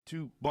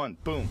2, 1,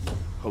 boom.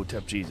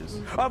 Hotep Jesus.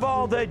 Of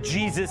all the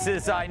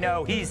Jesuses I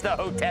know, he's the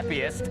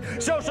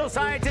Hotepiest. Social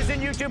scientist and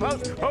YouTube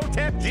host,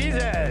 Hotep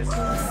Jesus.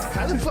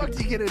 How the fuck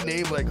do you get a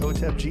name like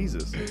Hotep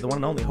Jesus? The one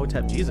and only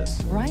Hotep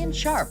Jesus. Ryan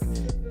Sharp,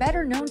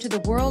 better known to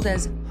the world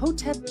as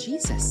Hotep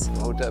Jesus.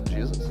 Hotep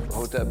Jesus.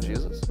 Hotep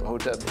Jesus.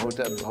 Hotep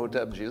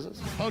Jesus.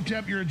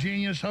 Hotep, you're a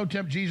genius.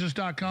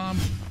 HotepJesus.com.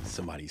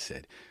 Somebody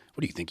said,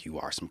 what do you think you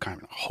are, some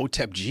kind of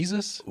Hotep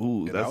Jesus?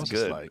 Ooh, And I that's was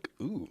good. just like,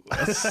 ooh,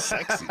 that's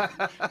sexy.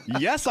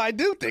 Yes, I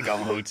do think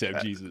I'm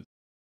Hotep Jesus.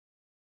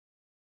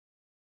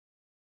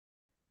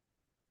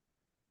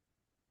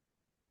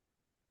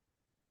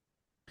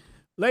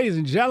 Ladies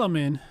and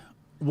gentlemen,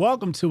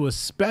 welcome to a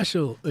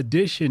special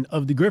edition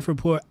of the Grift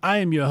Report. I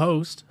am your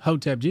host,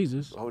 Hotep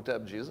Jesus.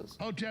 Hotep Jesus.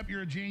 Hotep,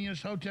 you're a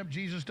genius.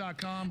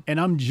 HotepJesus.com. And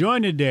I'm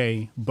joined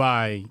today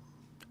by,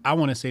 I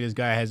want to say this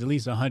guy has at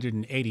least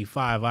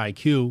 185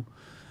 IQ,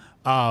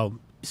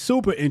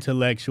 super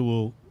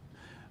intellectual.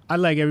 I'd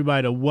like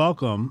everybody to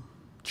welcome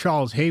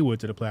Charles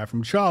Haywood to the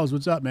platform. Charles,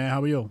 what's up, man?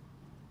 How are you?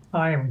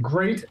 I am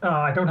great.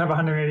 I don't have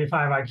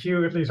 185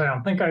 IQ, at least I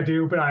don't think I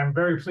do, but I'm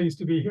very pleased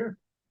to be here.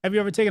 Have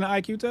you ever taken an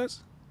IQ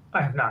test?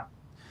 I have not.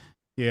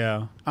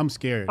 Yeah, I'm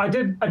scared. I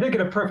did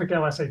get a perfect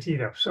LSAT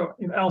though, so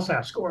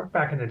LSAT score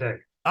back in the day.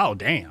 Oh,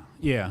 damn.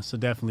 Yeah, so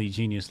definitely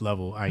genius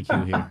level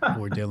IQ here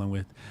we're dealing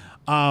with.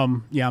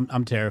 Yeah,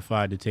 I'm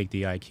terrified to take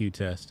the IQ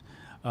test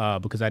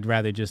because I'd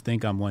rather just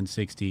think I'm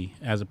 160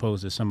 as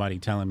opposed to somebody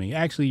telling me,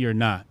 actually, you're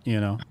not, you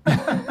know.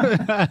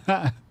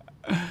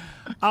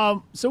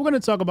 So we're going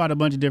to talk about a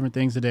bunch of different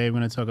things today. We're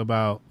going to talk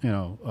about,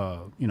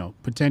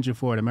 potential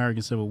for an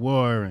American Civil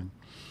War and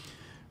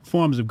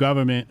forms of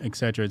government, et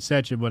cetera, et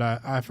cetera. But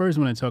I first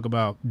want to talk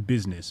about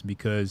business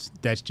because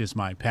that's just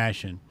my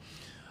passion.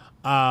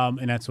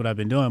 And that's what I've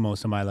been doing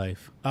most of my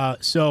life.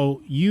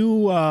 So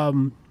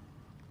you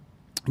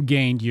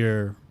gained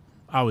your,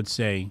 I would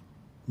say,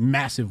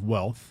 massive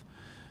wealth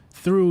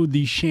through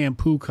the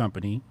shampoo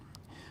company.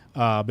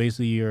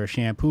 Basically, you're a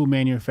shampoo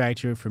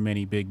manufacturer for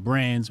many big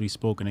brands. We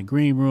spoke in a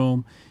green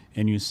room,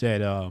 and you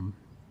said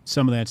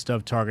some of that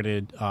stuff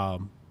targeted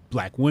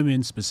Black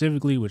women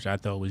specifically, which I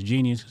thought was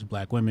genius because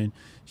Black women,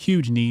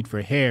 huge need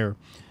for hair.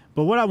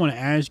 But what I want to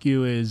ask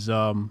you is,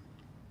 when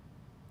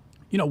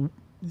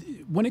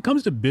it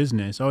comes to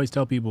business, I always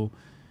tell people,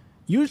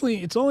 usually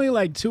it's only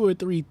like 2 or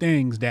 3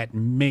 things that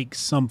make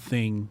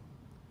something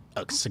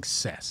a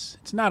success.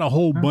 It's not a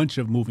whole bunch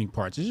of moving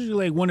parts. It's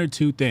usually like 1 or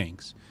 2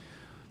 things.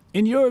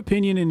 In your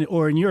opinion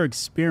or in your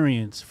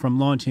experience from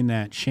launching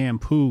that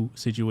shampoo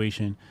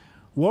situation,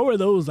 what were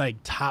those like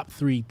top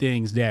 3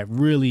 things that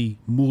really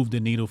moved the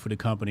needle for the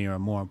company or are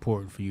more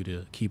important for you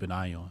to keep an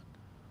eye on?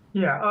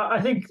 Yeah,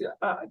 I think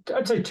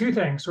I'd say 2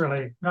 things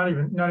really, not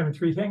even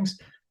 3 things.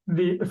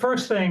 The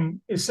first thing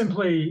is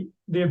simply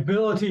the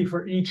ability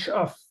for each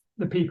of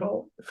the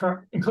people,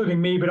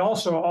 including me, but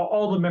also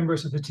all the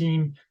members of the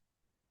team,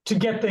 to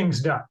get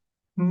things done.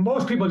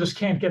 Most people just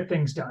can't get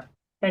things done.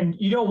 And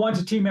you don't want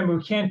a team member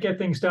who can't get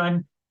things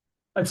done.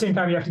 At the same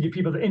time, you have to give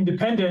people the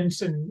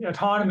independence and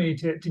autonomy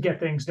to get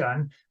things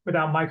done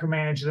without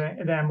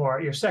micromanaging them or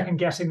you're second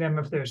guessing them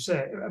if there's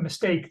a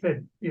mistake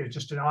that,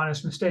 just an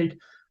honest mistake.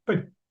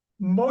 But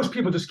most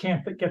people just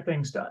can't get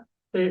things done.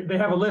 They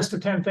have a list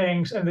of 10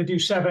 things and they do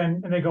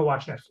 7 and they go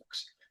watch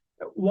Netflix.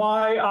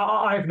 Why?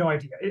 I have no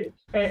idea.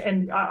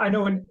 And I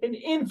know an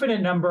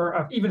infinite number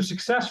of even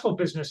successful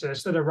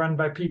businesses that are run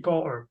by people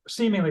or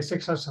seemingly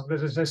successful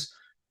businesses.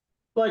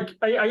 Like,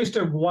 I used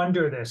to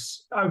wonder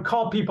this. I would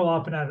call people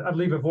up and I'd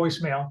leave a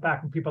voicemail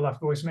back when people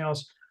left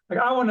voicemails. Like,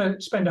 I want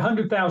to spend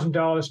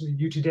 $100,000 with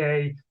you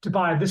today to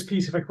buy this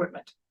piece of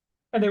equipment.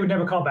 And they would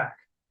never call back.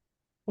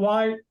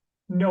 Why?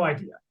 No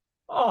idea.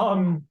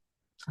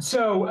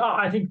 So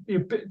I think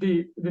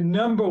the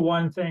number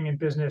one thing in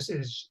business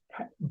is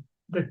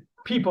that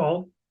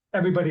people,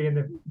 everybody in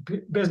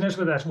the business,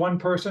 whether that's 1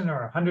 person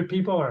or 100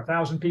 people or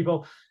 1,000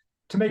 people,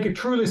 to make it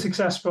truly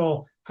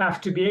successful,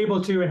 have to be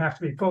able to and have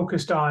to be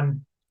focused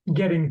on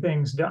getting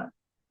things done.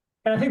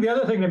 And I think the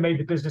other thing that made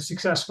the business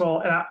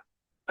successful, and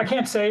I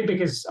can't say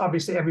because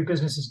obviously every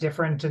business is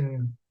different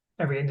and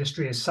every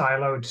industry is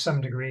siloed to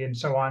some degree and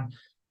so on.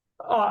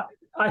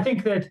 I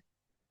think that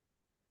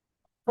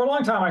for a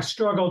long time I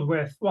struggled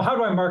with, well, how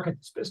do I market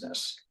this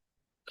business?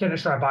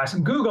 Should I buy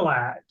some Google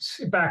ads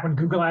back when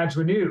Google ads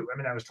were new? I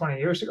mean, that was 20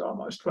 years ago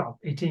almost,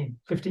 18,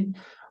 15.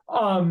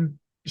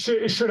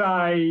 Should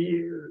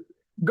I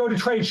go to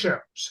trade shows?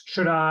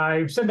 Should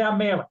I send out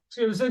mailings?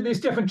 There's these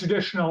different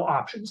traditional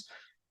options.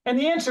 And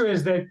the answer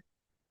is that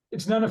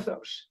it's none of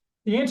those.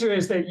 The answer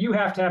is that you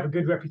have to have a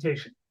good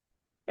reputation.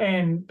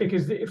 And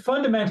because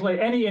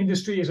fundamentally any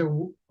industry is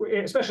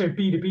especially a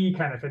B2B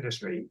kind of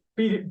industry,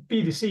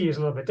 B2C is a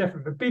little bit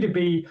different, but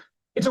B2B,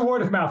 it's a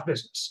word of mouth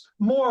business.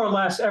 More or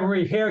less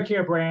every hair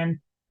care brand,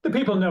 the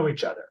people know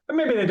each other. But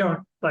maybe they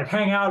don't like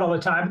hang out all the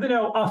time, but they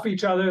know of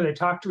each other, they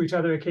talk to each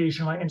other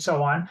occasionally and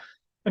so on.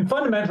 And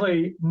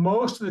fundamentally,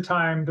 most of the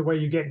time, the way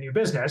you get new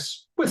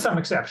business, with some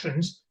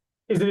exceptions,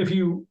 is that if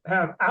you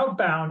have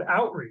outbound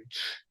outreach,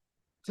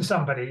 to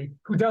somebody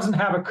who doesn't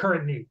have a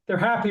current need. They're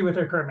happy with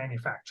their current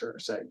manufacturer,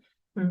 say.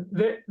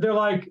 They're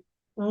like,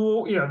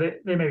 well,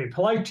 they may be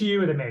polite to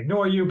you, they may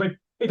ignore you, but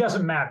it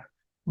doesn't matter.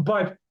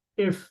 But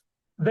if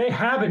they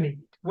have a need,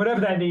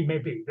 whatever that need may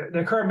be,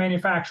 their current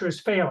manufacturer is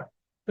failing,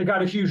 they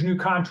got a huge new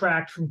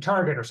contract from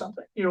Target or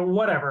something,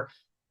 whatever,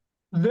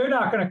 they're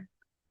not going to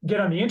get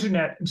on the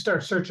internet and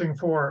start searching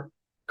for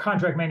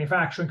contract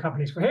manufacturing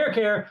companies for hair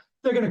care.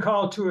 They're going to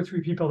call 2 or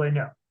 3 people they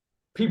know,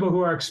 people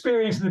who are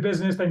experienced in the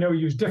business, they know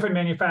use different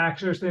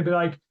manufacturers. They'd be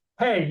like,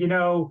 hey,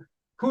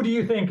 who do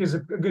you think is a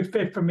good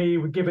fit for me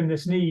given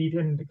this need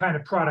and the kind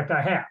of product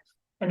I have?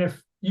 And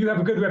if you have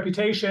a good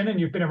reputation and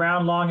you've been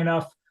around long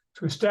enough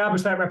to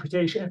establish that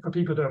reputation for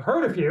people to have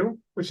heard of you,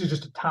 which is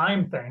just a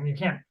time thing, you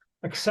can't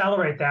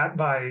accelerate that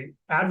by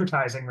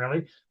advertising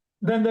really,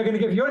 then they're going to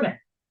give you a name.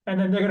 And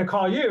then they're going to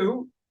call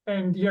you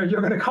and you're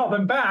going to call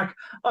them back,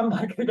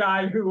 unlike the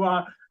guy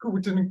who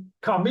didn't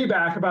call me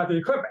back about the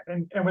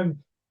equipment.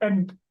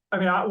 And I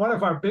mean, one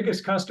of our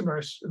biggest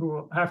customers who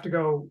will have to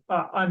go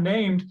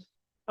unnamed,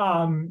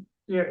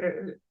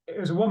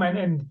 is a woman,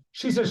 and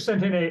she just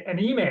sent in an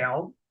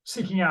email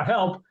seeking out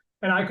help.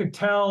 And I could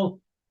tell,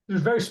 it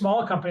was a very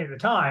small company at the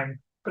time,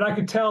 but I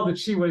could tell that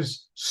she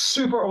was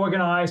super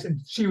organized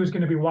and she was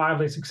going to be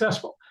wildly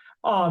successful.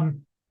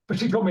 But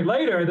she told me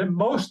later that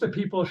most of the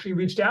people she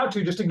reached out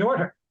to just ignored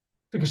her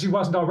because she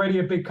wasn't already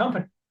a big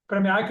company. But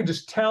I mean, I could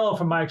just tell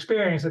from my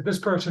experience that this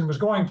person was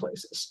going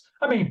places.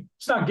 I mean,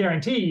 it's not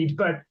guaranteed,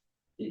 but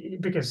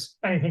because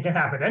anything can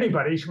happen to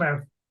anybody, she might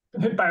have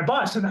been hit by a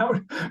bus and that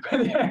would be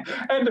the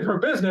end of her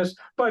business.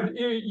 But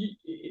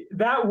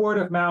that word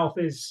of mouth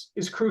is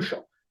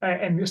crucial,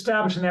 and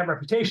establishing that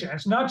reputation. And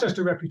it's not just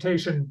a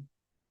reputation.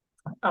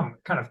 I'm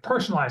kind of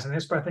personalizing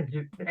this, but I think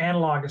the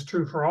analog is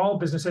true for all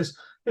businesses.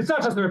 It's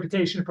not just the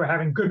reputation for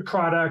having good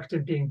product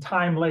and being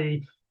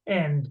timely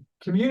and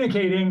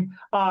communicating.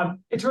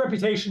 It's a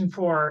reputation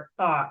for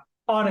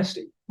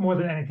honesty more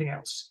than anything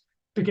else.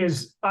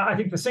 Because I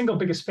think the single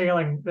biggest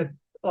failing that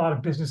a lot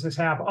of businesses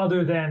have,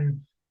 other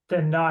than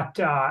not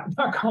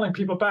calling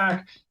people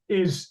back,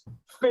 is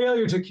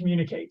failure to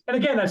communicate. And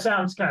again, that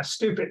sounds kind of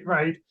stupid,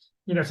 right?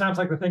 It sounds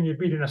like the thing you'd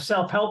read in a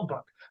self-help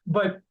book.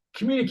 But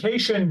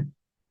communication,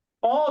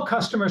 all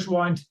customers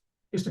want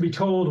is to be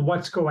told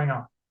what's going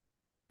on.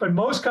 But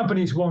most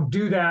companies won't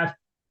do that.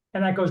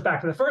 And that goes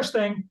back to the first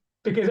thing,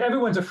 because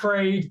everyone's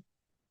afraid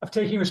of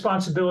taking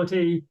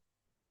responsibility,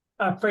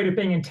 afraid of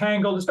being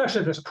entangled, especially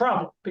if there's a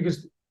problem,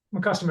 because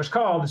when customers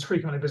call, there's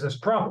frequently because there's a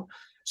problem.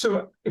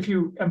 So if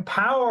you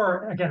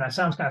empower, again, that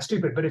sounds kind of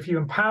stupid, but if you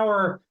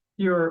empower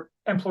your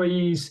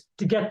employees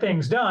to get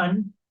things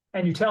done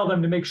and you tell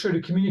them to make sure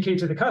to communicate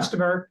to the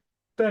customer,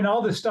 then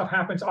all this stuff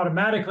happens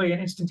automatically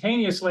and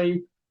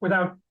instantaneously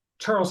without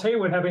Charles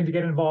Haywood having to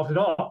get involved at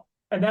all.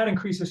 And that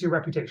increases your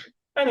reputation.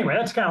 Anyway,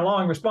 that's kind of a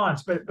long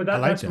response, but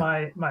that's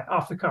my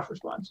off-the-cuff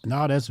response.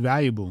 No, that's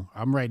valuable.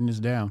 I'm writing this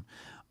down.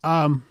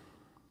 I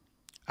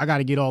got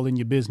to get all in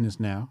your business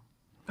now.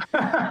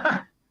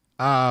 I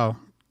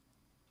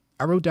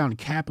wrote down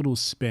capital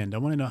spend. I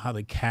want to know how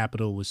the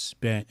capital was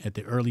spent at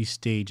the early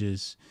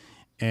stages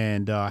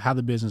and how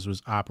the business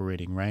was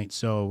operating, right?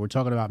 So we're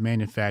talking about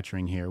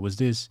manufacturing here. Was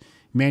this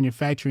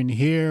manufacturing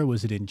here?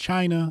 Was it in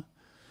China?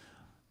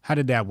 How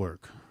did that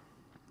work?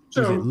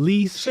 Was it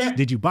leased?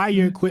 Did you buy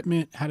your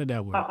equipment? How did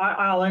that work?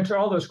 I'll answer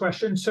all those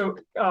questions. So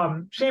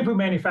shampoo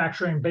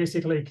manufacturing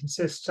basically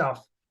consists of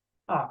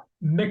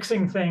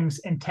mixing things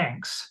in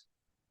tanks.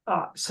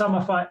 Some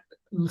of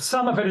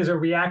it is a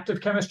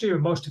reactive chemistry, or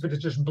most of it is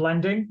just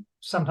blending,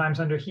 sometimes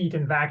under heat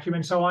and vacuum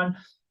and so on.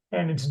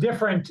 And it's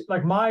different,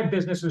 like my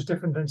business was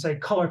different than, say,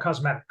 color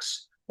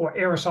cosmetics or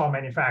aerosol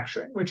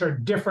manufacturing, which are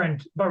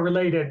different but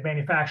related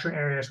manufacturing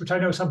areas, which I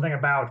know something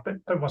about,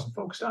 but wasn't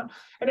focused on.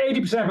 And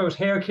 80% of it was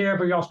hair care,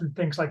 but we also did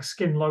things like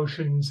skin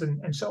lotions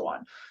and so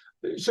on.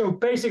 So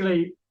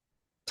basically,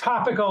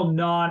 topical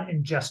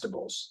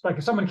non-ingestibles. Like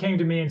if someone came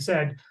to me and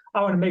said,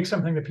 I want to make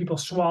something that people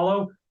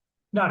swallow,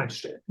 not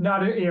interested.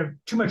 Not,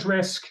 too much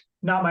risk,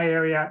 not my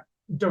area,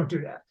 don't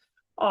do that.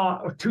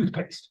 Or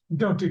toothpaste,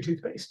 don't do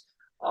toothpaste.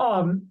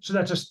 So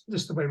that's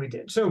just the way we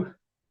did. So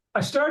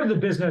I started the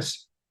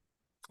business.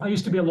 I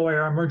used to be a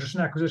lawyer, a mergers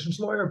and acquisitions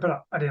lawyer,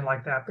 but I didn't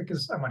like that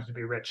because I wanted to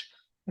be rich.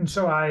 And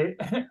so I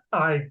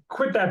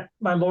quit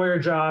my lawyer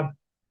job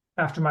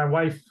after my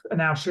wife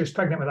announced she was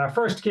pregnant with our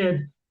first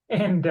kid,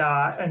 and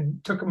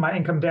took my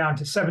income down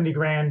to 70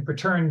 grand,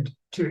 returned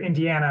to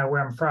Indiana,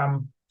 where I'm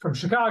from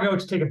Chicago,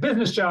 to take a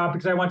business job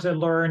because I wanted to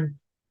learn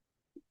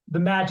the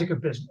magic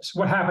of business,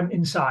 what happened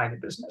inside a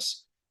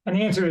business. And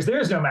the answer is there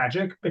is no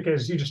magic,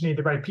 because you just need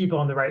the right people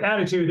and the right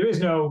attitude. There is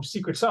no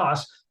secret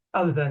sauce,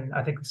 other than,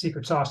 I think, the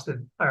secret sauce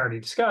that I already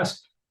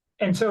discussed.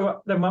 And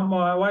so then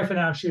my wife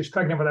announced she was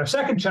pregnant with our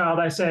second child.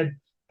 I said,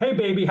 hey,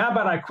 baby, how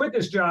about I quit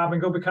this job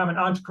and go become an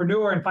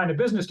entrepreneur and find a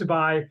business to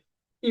buy,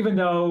 even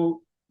though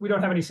we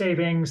don't have any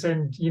savings,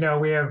 and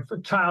we have a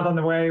child on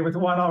the way with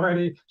one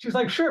already. She's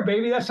like, sure,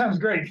 baby, that sounds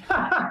great.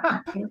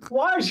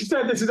 Why she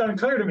said this is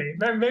unclear to me.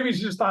 Maybe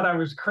she just thought I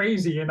was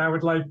crazy and I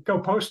would like go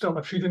postal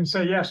if she didn't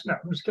say yes. No,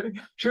 I'm just kidding.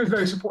 She was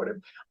very supportive.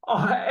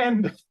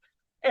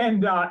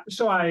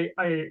 So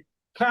I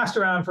cast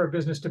around for a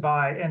business to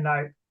buy, and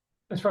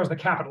as far as the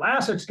capital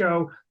assets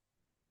go,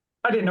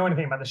 I didn't know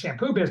anything about the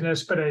shampoo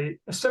business, but a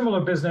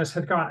similar business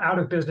had gone out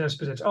of business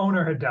because its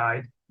owner had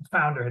died, the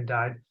founder had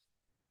died.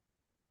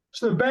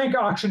 So the bank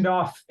auctioned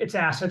off its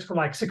assets for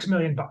like $6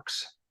 million.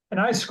 And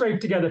I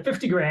scraped together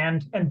 50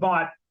 grand and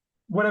bought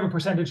whatever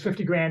percentage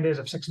 50 grand is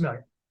of 6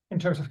 million in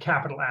terms of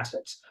capital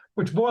assets,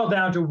 which boiled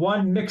down to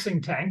one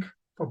mixing tank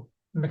for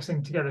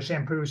mixing together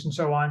shampoos and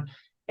so on,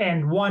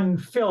 and one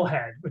fill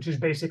head, which is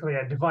basically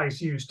a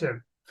device used to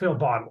fill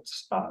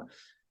bottles,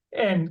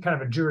 and kind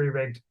of a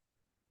jury-rigged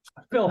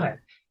fill head.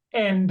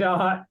 And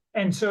I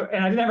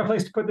didn't have a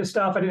place to put this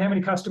stuff. I didn't have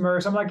any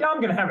customers. I'm like,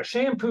 I'm going to have a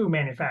shampoo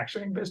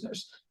manufacturing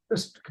business.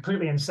 This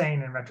completely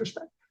insane in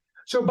retrospect.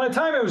 So by the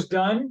time it was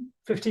done,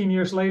 15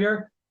 years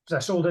later, because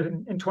I sold it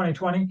in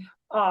 2020,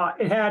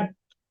 it had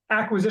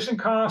acquisition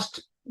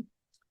cost,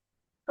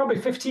 probably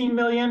 15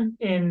 million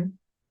in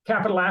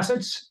capital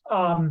assets,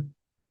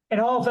 and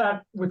all of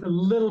that with a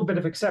little bit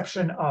of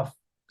exception of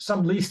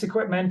some leased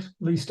equipment,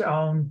 leased to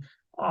own,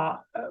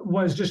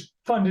 was just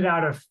funded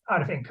out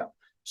of income.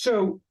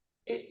 So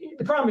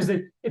the problem is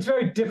that it's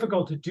very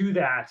difficult to do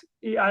that.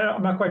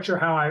 I'm not quite sure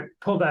how I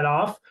pulled that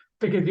off,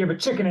 because you have a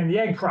chicken and the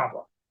egg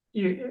problem.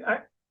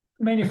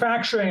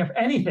 Manufacturing of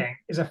anything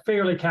is a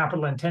fairly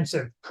capital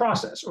intensive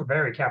process, or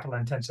very capital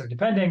intensive,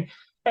 depending.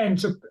 And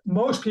so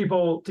most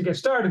people, to get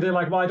started, they're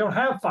like, well, I don't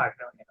have 5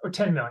 million or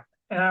 10 million,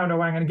 and I don't know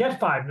where I'm going to get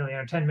 5 million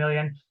or 10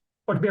 million,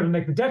 or to be able to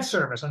make the debt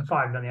service on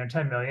 5 million or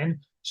 10 million.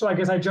 So I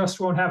guess I just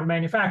won't have a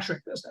manufacturing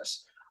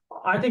business.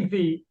 I think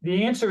the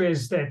answer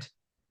is that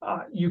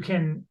you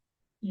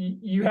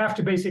have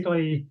to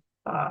basically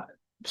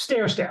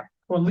stair step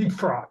or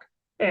leapfrog,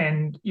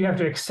 and you have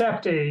to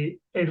accept a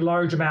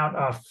large amount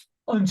of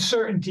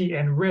uncertainty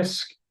and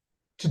risk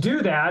to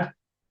do that.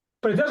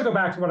 But it does go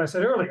back to what I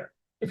said earlier.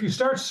 If you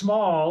start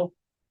small,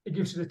 it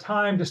gives you the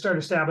time to start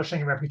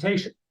establishing a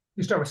reputation.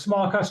 You start with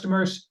small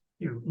customers,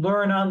 you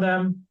learn on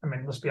them. I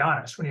mean, let's be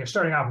honest, when you're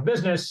starting off a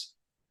business,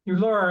 you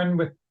learn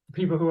with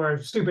people who are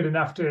stupid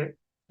enough to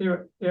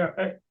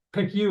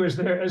pick you as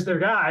their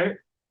guy,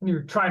 and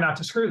you try not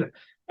to screw them.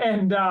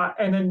 And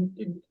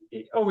then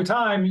over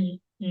time,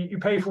 you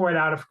pay for it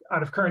out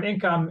of current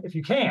income if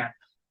you can.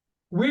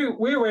 We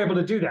were able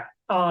to do that.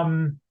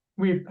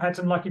 We had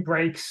some lucky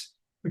breaks.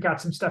 We got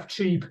some stuff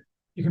cheap.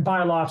 You can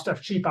buy a lot of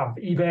stuff cheap off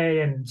of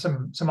eBay and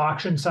some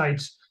auction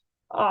sites.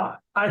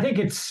 I think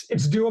it's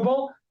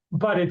doable,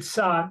 but it's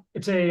a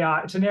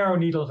narrow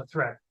needle to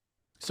thread.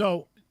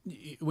 So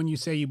when you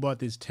say you bought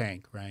this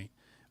tank, right?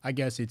 I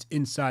guess it's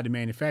inside the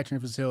manufacturing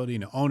facility,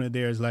 and the owner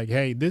there is like,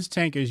 hey, this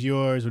tank is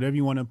yours, whatever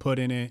you want to put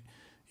in it,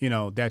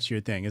 that's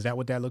your thing. Is that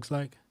what that looks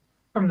like?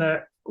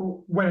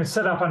 When it's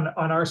set up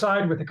on our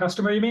side with the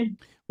customer, you mean?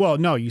 Well,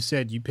 no, you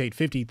said you paid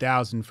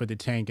 $50,000 for the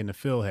tank and the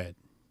fill head,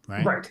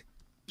 right? Right.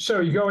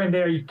 So you go in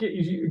there,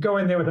 you go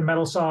in there with a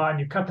metal saw, and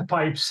you cut the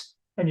pipes,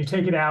 and you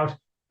take it out,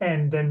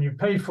 and then you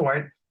paid for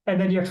it,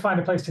 and then you have to find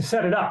a place to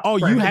set it up. Oh,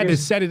 right? You had to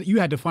set it. You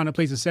had to find a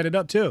place to set it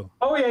up too.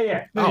 Oh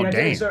yeah. Oh,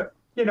 damn. So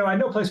I had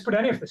no place to put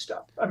any of this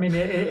stuff. I mean,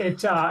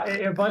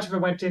 a bunch of it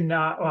went in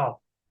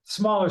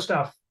smaller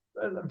stuff,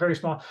 very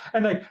small.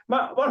 And like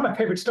one of my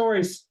favorite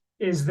stories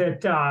is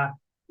that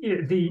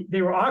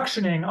they were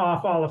auctioning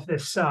off all of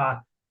this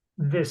stuff,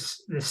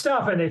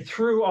 and they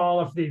threw all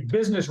of the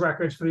business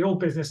records for the old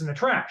business in the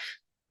trash.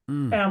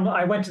 And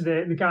I went to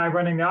the guy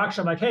running the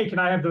auction. I'm like, hey, can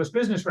I have those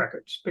business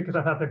records? Because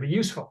I thought they'd be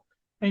useful.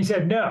 And he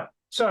said no.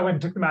 So I went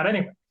and took them out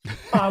anyway.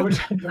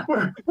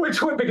 Which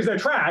because they're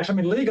trash. I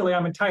mean, legally,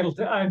 I'm entitled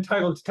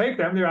to take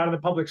them. They're out on the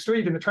public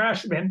street in the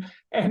trash bin,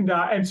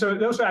 and so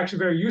those are actually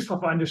very useful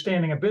for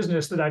understanding a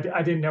business that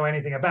I didn't know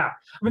anything about.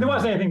 I mean, there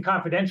wasn't anything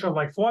confidential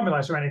like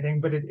formulas or anything,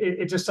 but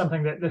it's just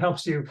something that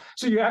helps you.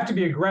 So you have to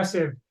be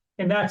aggressive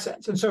in that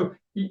sense. And so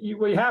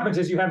what happens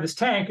is you have this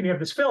tank and you have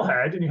this fill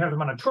head and you have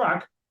them on a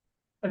truck,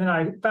 and then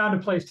I found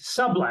a place to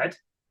sublet.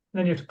 And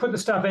then you have to put the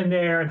stuff in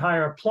there and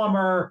hire a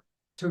plumber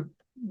to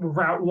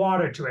route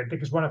water to it,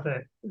 because one of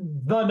the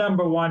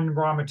number one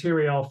raw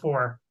material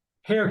for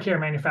hair care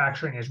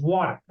manufacturing is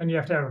water, and you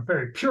have to have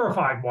very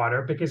purified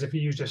water, because if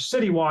you use just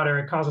city water,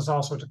 it causes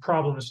all sorts of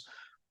problems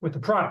with the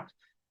product.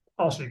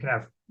 Also, you can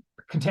have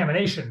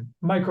contamination,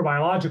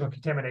 microbiological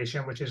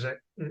contamination, which is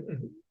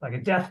like a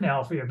death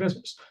knell for your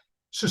business.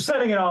 So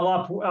setting it all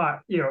up,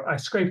 I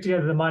scraped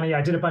together the money,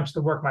 I did a bunch of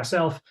the work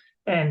myself,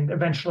 and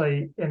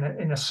eventually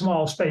in a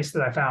small space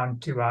that I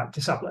found to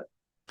sublet.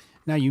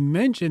 Now, you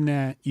mentioned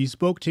that you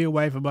spoke to your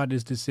wife about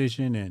this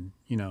decision, and,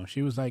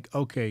 she was like,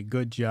 okay,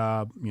 good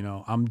job.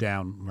 I'm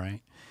down,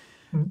 right?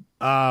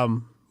 Mm-hmm.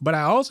 But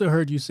I also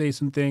heard you say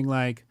something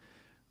like,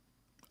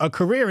 a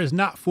career is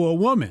not for a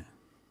woman.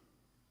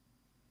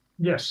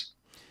 Yes.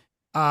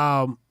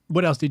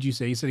 What else did you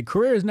say? You said a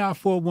career is not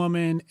for a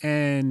woman,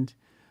 and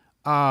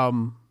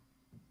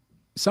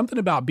something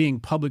about being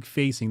public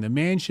facing. The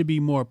man should be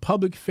more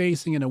public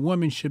facing and the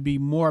woman should be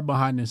more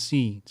behind the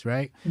scenes,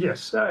 right?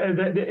 Yes. In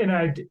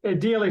an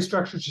ideally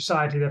structured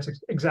society, that's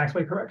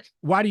exactly correct.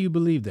 Why do you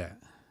believe that?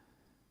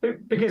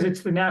 Because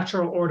it's the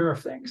natural order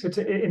of things. It's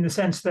in the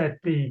sense that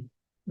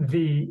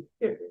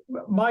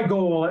my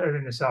goal,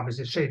 and this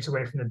obviously shades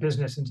away from the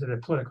business into the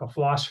political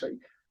philosophy,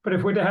 but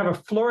if we're to have a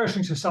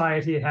flourishing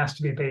society, it has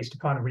to be based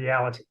upon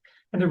reality.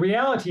 And the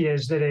reality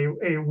is that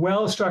a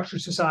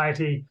well-structured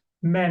society,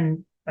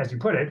 men, as you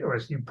put it, or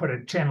as you put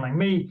it, channeling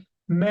me,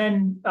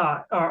 men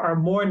are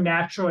more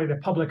naturally the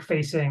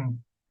public-facing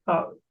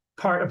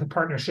part of the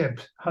partnership,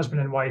 husband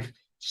and wife,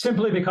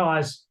 simply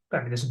because, I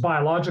mean, there's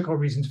biological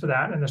reasons for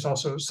that, and there's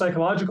also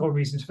psychological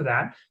reasons for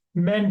that.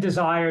 Men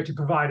desire to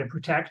provide and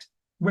protect.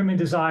 Women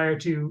desire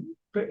to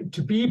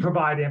be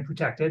provided and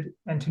protected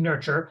and to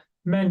nurture.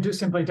 Men just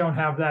simply don't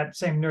have that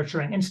same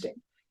nurturing instinct.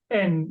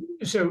 And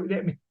so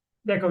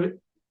that goes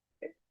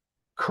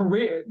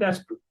career.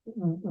 That's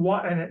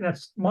what, and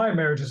that's my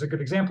marriage is a good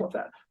example of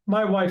that.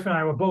 My wife and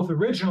I were both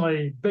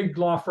originally big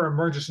law firm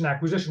mergers and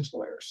acquisitions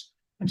lawyers,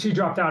 and she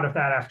dropped out of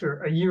that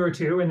after a year or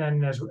two. And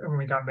then when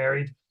we got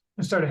married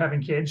and started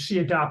having kids, she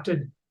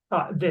adopted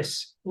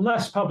this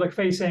less public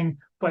facing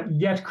but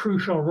yet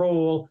crucial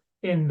role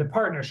in the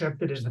partnership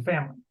that is the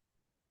family.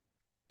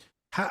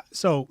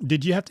 So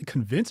did you have to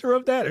convince her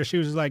of that, or she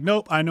was just like,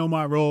 nope, I know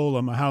my role,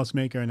 I'm a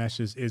housemaker, and that's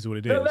just is what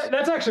it is?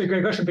 That's actually a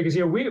great question, because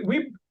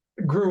we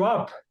grew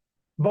up,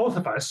 both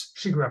of us,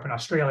 she grew up in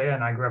Australia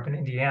and I grew up in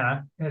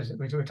Indiana. As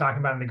we were talking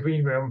about in the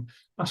green room,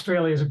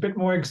 Australia is a bit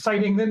more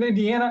exciting than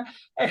Indiana.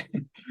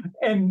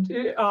 And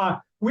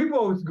we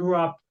both grew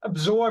up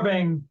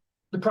absorbing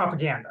the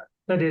propaganda.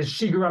 That is,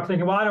 she grew up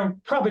thinking, well,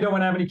 probably don't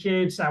want to have any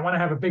kids. I want to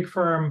have a big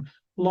firm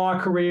law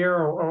career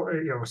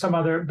or some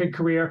other big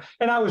career.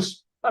 And I've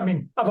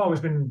always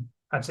been,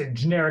 I'd say,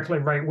 generically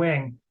right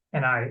wing,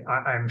 and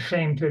I'm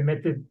ashamed to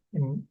admit that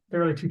in the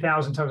early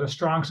 2000s I was a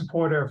strong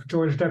supporter of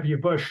George W.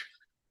 Bush,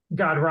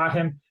 God rot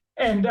him,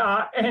 and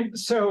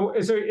so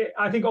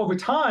I think over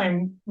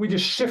time we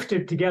just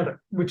shifted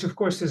together, which of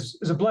course is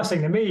a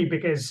blessing to me,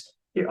 because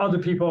other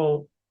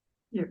people,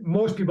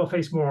 most people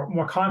face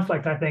more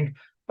conflict, I think,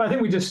 but I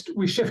think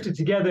we shifted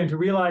together into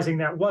realizing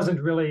that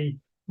wasn't really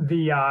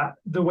the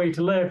way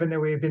to live, and that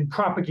we have been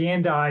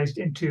propagandized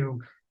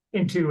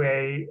into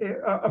a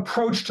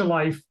approach to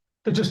life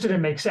that just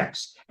didn't make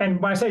sense. And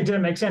when I say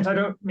didn't make sense, I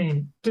don't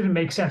mean didn't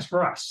make sense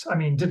for us. I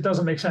mean, it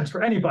doesn't make sense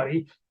for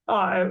anybody.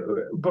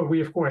 But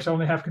we, of course,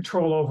 only have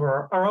control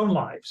over our own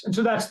lives. And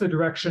so that's the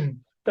direction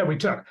that we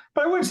took.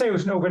 But I wouldn't say it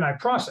was an overnight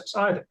process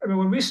either. I mean,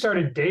 when we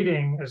started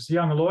dating as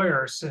young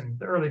lawyers in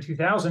the early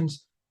 2000s,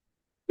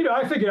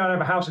 I figured I'd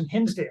have a house in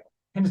Hinsdale.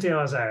 Hinsdale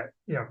is a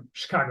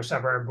Chicago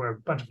suburb where a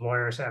bunch of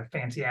lawyers have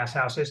fancy ass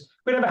houses.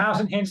 We'd have a house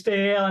in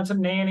Hinsdale and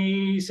some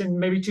nannies and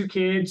maybe 2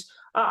 kids.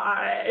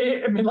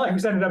 I mean, life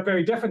has ended up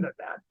very different than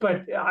that.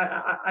 But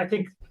I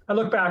think I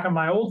look back on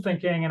my old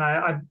thinking and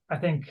I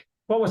think,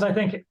 what was I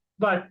thinking?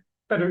 But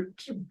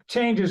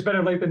change is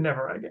better late than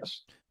never, I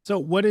guess. So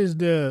what was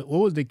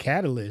the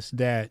catalyst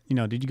that,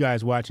 did you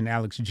guys watch an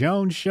Alex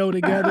Jones show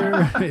together?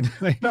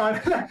 No,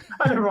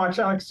 I never watched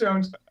Alex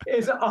Jones.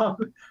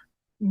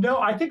 No,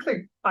 I think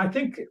I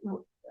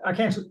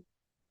can't.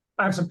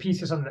 I have some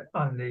pieces on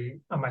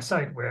my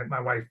site where my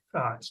wife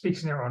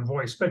speaks in her own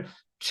voice, but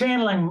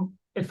channeling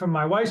it from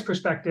my wife's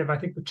perspective, I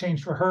think what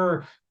changed for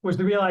her was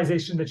the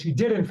realization that she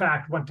did in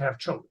fact want to have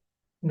children,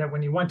 and that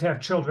when you want to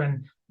have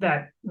children,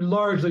 that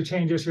largely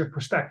changes your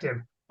perspective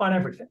on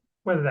everything,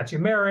 whether that's your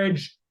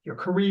marriage, your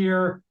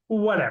career,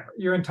 whatever,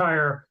 your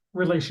entire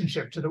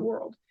relationship to the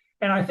world.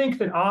 And I think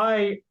that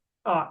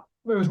it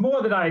was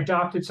more that I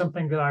adopted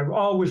something that I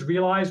always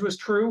realized was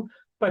true,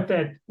 but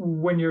that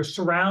when you're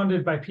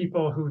surrounded by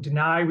people who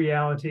deny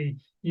reality,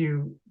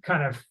 you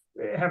kind of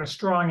have a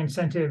strong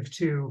incentive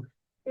to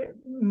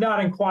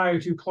not inquire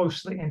too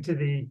closely into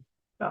the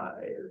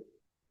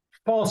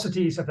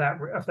falsities of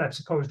that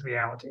supposed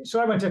reality. So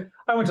I went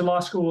to law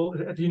school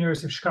at the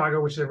University of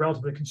Chicago, which is a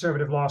relatively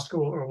conservative law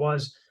school, or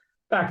was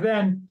back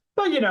then.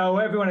 But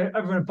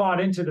everyone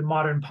bought into the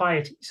modern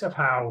pieties of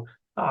how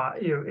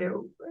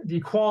the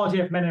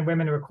equality of men and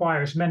women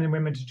requires men and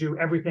women to do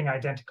everything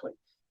identically,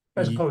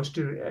 as opposed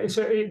to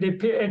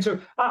so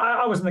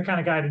I wasn't the kind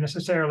of guy to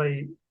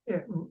necessarily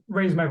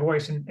raise my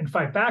voice and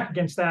fight back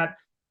against that,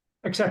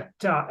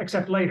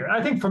 except later. And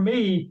I think for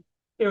me,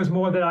 it was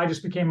more that I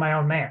just became my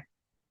own man.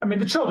 I mean,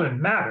 the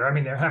children matter. I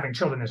mean, having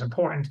children is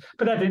important,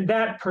 but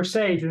that per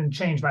se didn't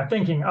change my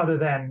thinking, other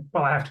than,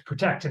 well, I have to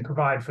protect and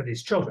provide for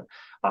these children.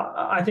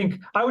 I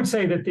think I would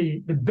say that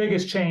the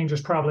biggest change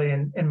was probably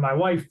in my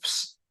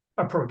wife's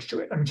approach to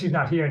it. I mean, she's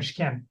not here and she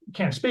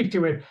can't speak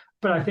to it,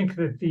 but I think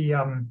that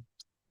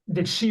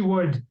that she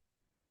would,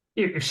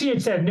 if she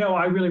had said, no,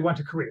 I really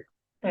want a career,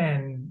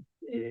 and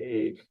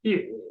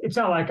it's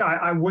not like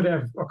I would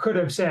have or could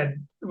have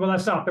said, well,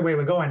 that's not the way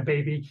we're going,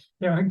 baby.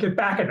 Get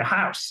back in the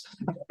house.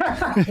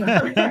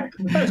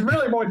 It's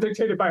really more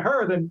dictated by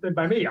her than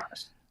by me,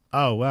 honestly.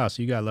 Oh, wow.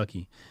 So you got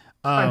lucky.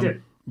 I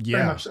did. Yeah.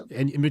 Very much so.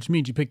 And which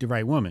means you picked the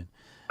right woman.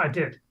 I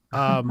did.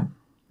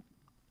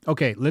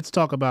 Okay, let's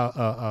talk about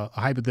a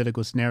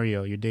hypothetical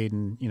scenario. You're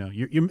dating,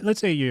 you're let's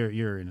say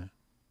you're in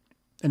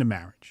a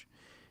marriage.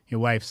 Your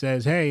wife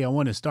says, "Hey, I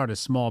want to start a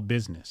small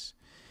business."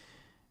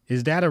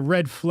 Is that a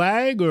red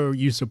flag, or are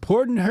you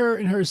supporting her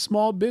in her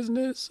small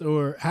business,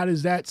 or how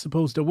does that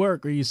supposed to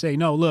work? Or you say,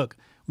 "No, look,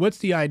 what's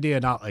the idea,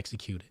 and I'll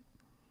execute it."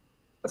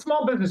 A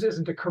small business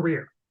isn't a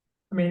career.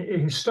 I mean,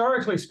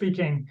 historically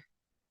speaking,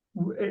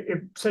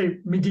 say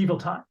medieval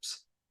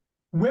times,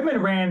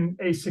 women ran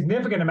a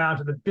significant amount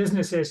of the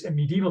businesses in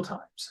medieval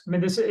times. I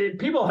mean,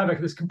 people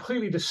have this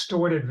completely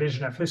distorted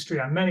vision of history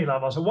on many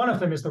levels. And one of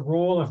them is the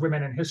role of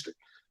women in history.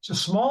 So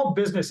small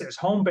businesses,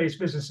 home-based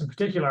business in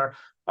particular,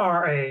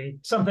 are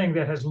something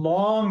that has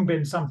long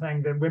been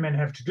something that women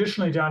have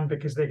traditionally done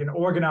because they can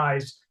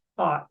organize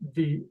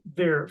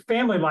their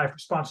family life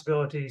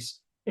responsibilities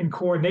in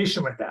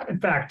coordination with that. In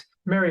fact,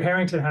 Mary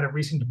Harrington had a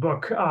recent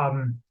book.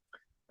 Oh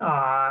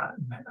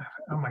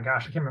my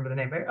gosh, I can't remember the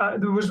name.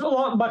 There was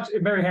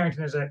Mary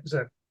Harrington is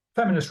a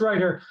feminist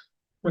writer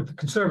with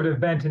conservative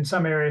bent in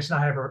some areas, and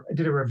I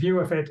did a review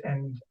of it,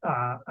 and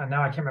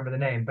now I can't remember the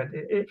name, but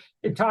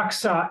it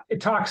talks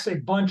a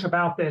bunch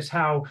about this,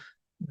 how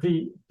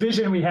the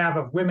vision we have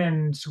of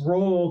women's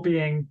role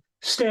being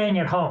staying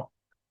at home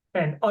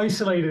and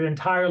isolated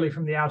entirely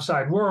from the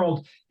outside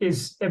world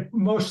is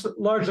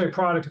largely a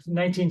product of the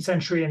 19th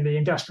century and the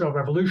Industrial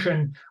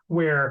Revolution,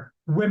 where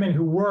women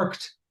who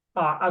worked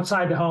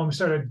outside the home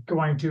started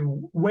going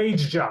to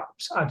wage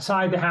jobs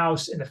outside the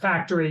house in the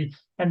factory,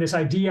 and this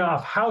idea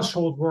of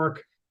household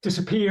work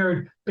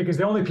disappeared because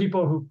the only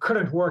people who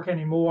couldn't work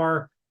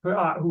anymore,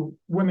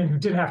 women who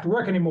didn't have to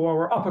work anymore,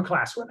 were upper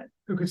class women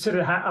who could sit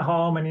at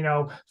home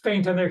and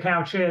faint on their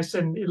couches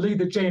and lead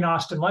the Jane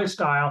Austen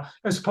lifestyle,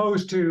 as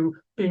opposed to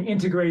being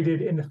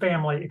integrated in the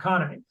family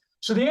economy.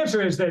 So the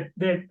answer is that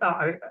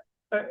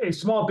a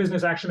small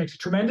business actually makes a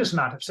tremendous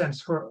amount of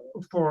sense for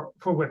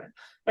women.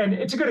 And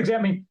it's a good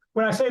example. I mean,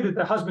 when I say that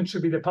the husband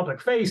should be the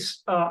public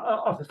face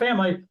of the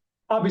family,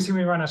 obviously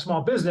when you run a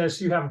small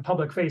business, you have a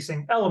public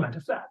facing element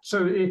of that.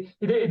 So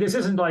this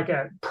isn't like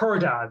a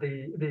purdah,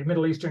 the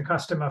Middle Eastern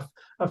custom of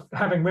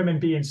having women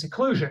be in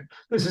seclusion.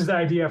 This is the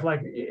idea of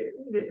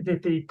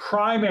that the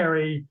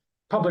primary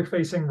public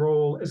facing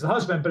role is the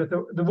husband, but if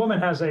the woman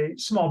has a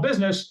small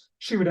business,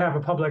 she would have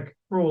a public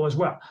role as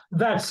well.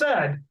 That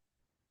said,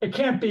 it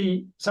can't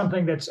be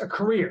something that's a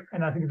career.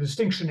 And I think the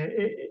distinction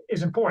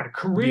is important.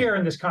 Career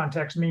in this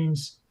context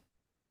means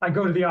I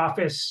go to the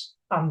office,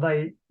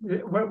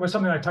 what was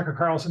something like Tucker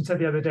Carlson said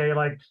the other day,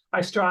 like,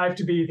 I strive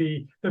to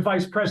be the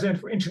vice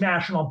president for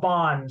international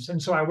bonds, and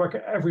so I work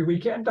every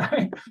weekend.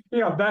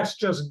 That's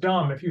just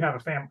dumb if you have a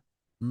family.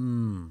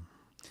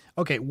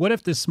 Okay, what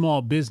if the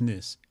small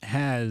business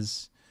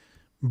has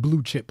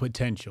blue chip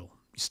potential?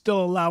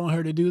 Still allowing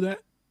her to do that?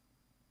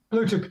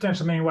 Blue chip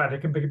potential meaning what? It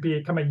can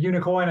become a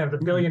unicorn of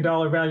 $1 billion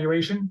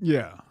valuation?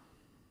 Yeah.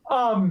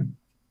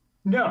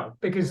 No,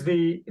 because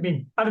I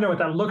don't know what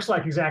that looks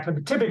like exactly,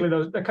 but typically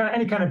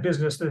any kind of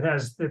business that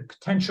has the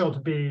potential to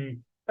be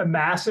a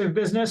massive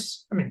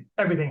business, I mean,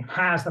 everything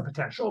has the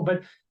potential,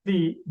 but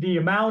the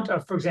amount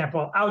of, for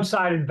example,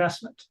 outside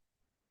investment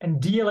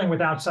and dealing with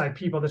outside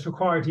people that's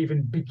required to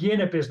even begin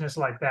a business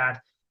like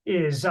that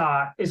is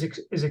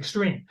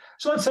extreme.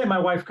 So let's say my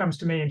wife comes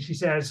to me and she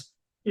says,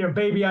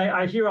 baby,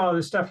 I hear all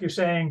this stuff you're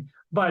saying,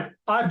 but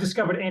I've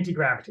discovered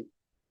anti-gravity,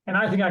 and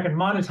I think I can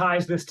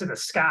monetize this to the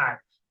sky.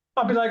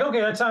 I'll be like,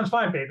 okay, that sounds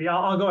fine, baby.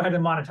 I'll go ahead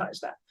and monetize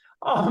that.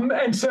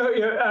 And so,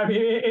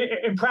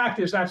 in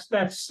practice,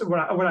 that's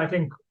what I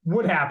think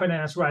would happen, and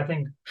that's what I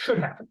think should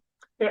happen.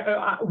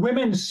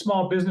 Women's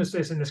small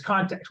businesses in this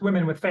context,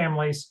 women with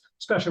families,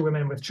 especially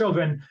women with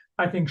children,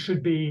 I think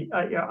should be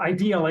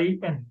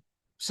ideally and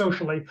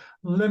socially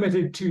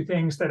limited to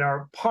things that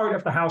are part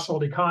of the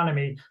household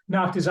economy,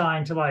 not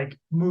designed to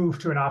move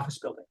to an office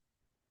building.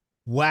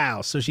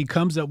 Wow. So she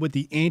comes up with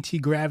the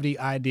anti-gravity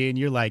idea and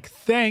you're like,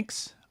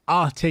 thanks,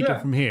 I'll take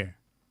it from here.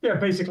 Yeah,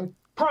 basically.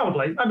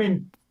 Probably. I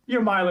mean,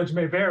 your mileage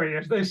may vary,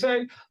 as they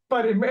say,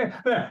 but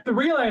the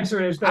real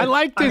answer is that I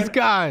like this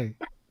guy.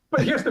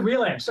 But here's the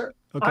real answer.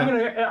 Okay.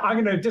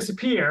 I'm gonna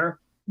disappear.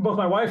 Both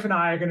my wife and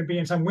I are going to be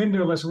in some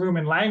windowless room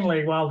in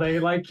Langley while they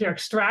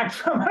extract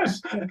from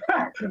us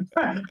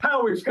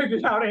how we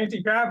figured out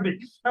anti-gravity,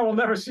 and we'll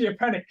never see a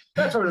penny.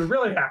 That's what would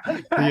really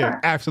happen. Yeah,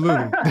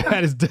 absolutely.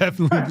 That is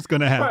definitely what's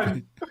going to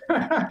happen.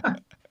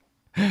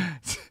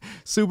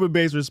 Super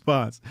base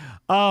response.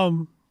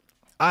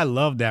 I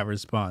love that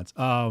response.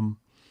 I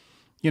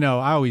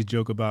always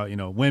joke about,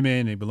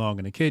 women, they belong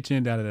in the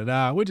kitchen,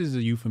 which is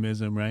a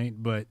euphemism, right?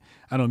 But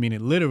I don't mean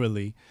it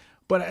literally.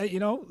 But,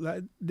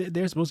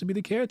 they're supposed to be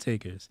the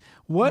caretakers.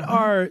 What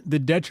are the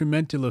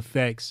detrimental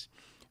effects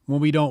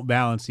when we don't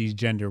balance these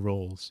gender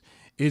roles?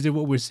 Is it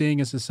what we're seeing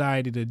in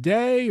society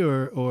today,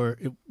 or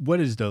what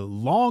is the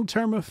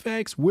long-term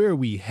effects? Where are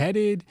we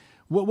headed?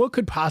 What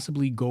could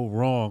possibly go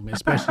wrong,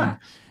 especially?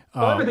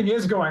 Well, everything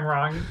is going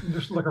wrong.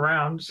 Just look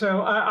around.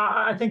 So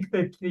I think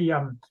that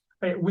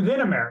within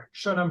a marriage,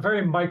 so on a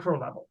very micro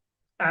level,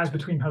 as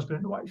between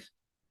husband and wife,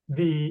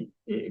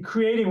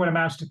 creating what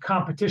amounts to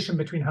competition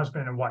between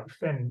husband and wife,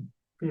 and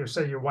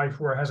say your wife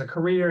has a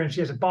career and she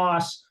has a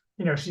boss,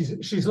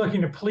 she's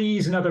looking to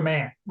please another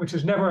man, which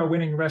is never a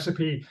winning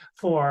recipe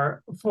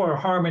for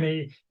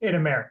harmony in a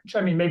marriage. I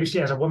mean, maybe she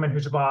has a woman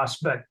who's a boss,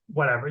 but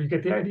whatever, you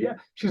get the idea.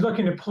 She's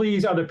looking to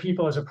please other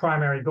people as a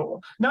primary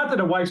goal. Not that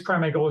a wife's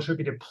primary goal should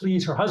be to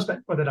please her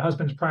husband, or that a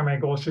husband's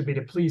primary goal should be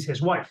to please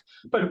his wife.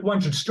 But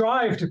one should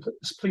strive to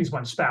please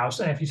one's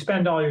spouse. And if you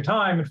spend all your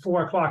time at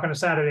 4 o'clock on a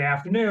Saturday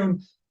afternoon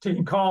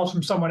taking calls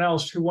from someone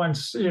else who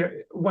wants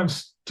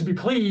to be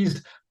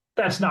pleased,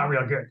 that's not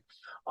real good.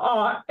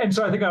 And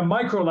so I think on a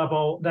micro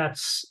level,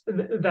 that's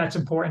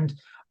important.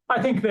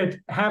 I think that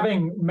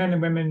having men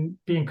and women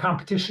be in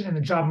competition in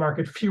the job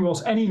market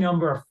fuels any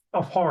number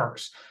of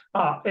horrors.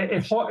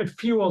 It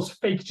fuels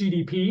fake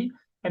GDP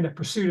and the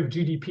pursuit of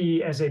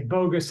GDP as a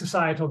bogus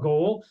societal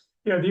goal.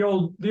 The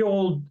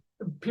old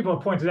people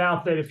have pointed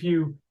out that if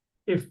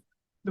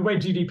the way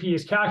GDP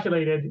is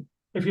calculated,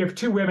 if you have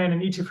 2 women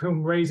and each of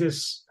whom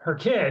raises her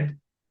kid,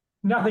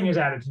 nothing is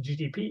added to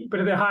GDP.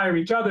 But if they hire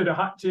each other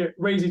to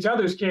raise each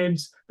other's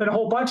kids, then a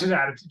whole bunch is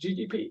added to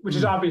GDP, which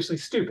is obviously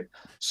stupid.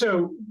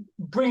 So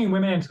bringing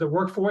women into the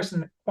workforce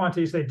in the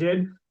quantities they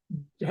did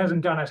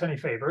hasn't done us any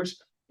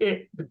favors.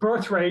 The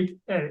birth rate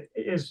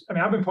is,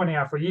 I've been pointing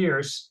out for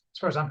years, as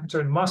far as I'm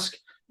concerned, Musk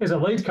is a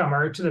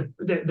latecomer to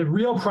the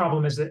real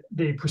problem is that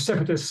the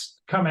precipitous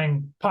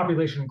coming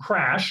population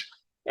crash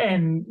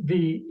and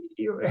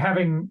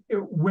having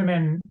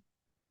women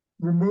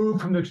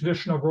removed from the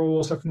traditional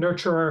roles of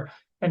nurturer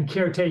and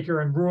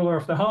caretaker and ruler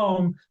of the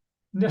home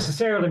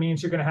necessarily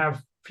means you're going to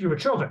have fewer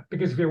children.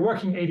 Because if you're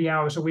working 80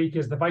 hours a week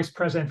as the vice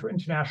president for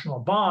international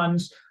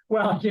bonds,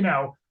 well,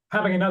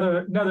 having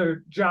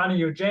another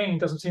Johnny or Jane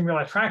doesn't seem real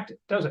attractive,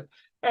 does it?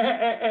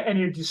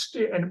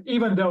 And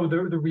even though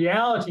the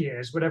reality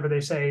is, whatever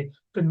they say,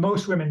 that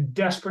most women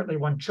desperately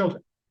want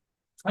children.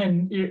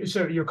 And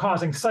so you're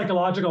causing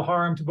psychological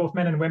harm to both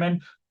men and women,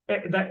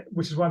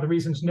 which is one of the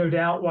reasons, no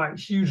doubt, why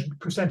huge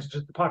percentages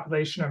of the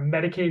population are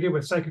medicated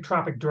with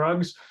psychotropic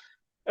drugs.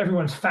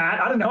 Everyone's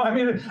fat. I don't know.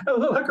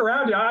 Look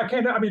around you. I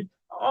can't.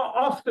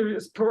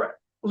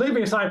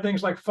 Leaving aside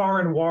things like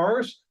foreign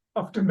wars,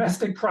 of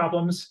domestic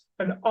problems,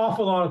 an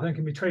awful lot of them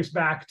can be traced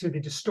back to the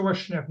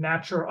distortion of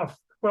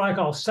what I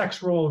call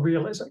sex role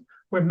realism,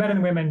 where men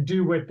and women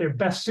do what they're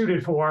best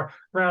suited for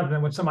rather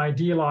than what some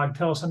ideologue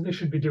tells them they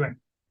should be doing.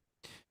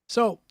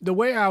 So the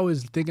way I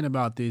was thinking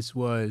about this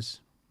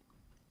was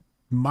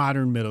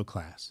modern middle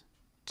class,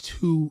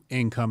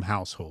 2-income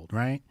household,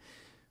 right?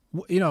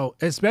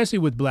 Especially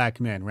with black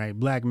men, right?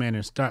 Black men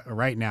are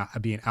right now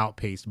being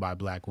outpaced by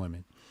black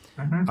women,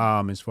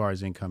 as far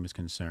as income is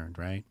concerned,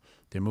 right?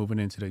 They're moving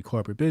into the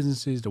corporate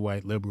businesses. The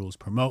white liberals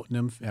promoting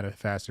them at a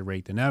faster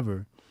rate than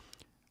ever.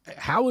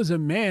 How is a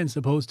man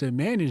supposed to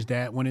manage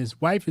that when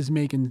his wife is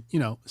making,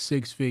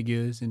 6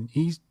 figures and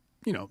he's,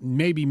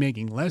 maybe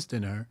making less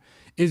than her?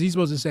 Is he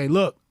supposed to say,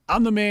 look,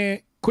 I'm the man,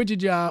 quit your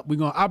job, we're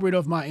going to operate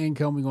off my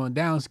income, we're going to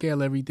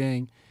downscale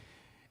everything?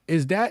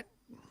 Is that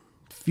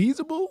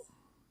feasible?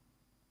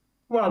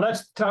 Well,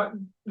 that's tough.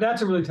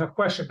 That's a really tough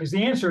question, because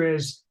the answer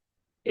is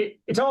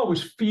it's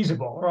always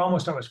feasible, or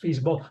almost always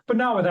feasible, but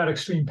not without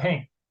extreme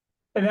pain.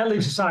 And that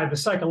leaves aside the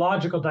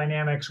psychological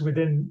dynamics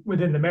within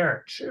the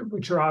marriage,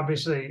 which are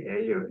obviously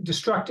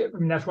destructive.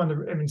 That's one of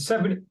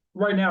the,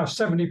 right now,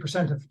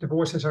 70% of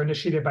divorces are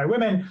initiated by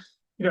women,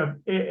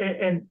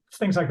 and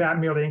things like that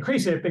merely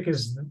increase it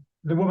because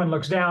the woman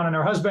looks down on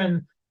her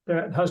husband,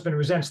 the husband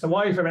resents the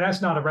wife.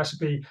 That's not a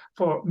recipe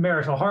for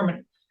marital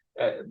harmony.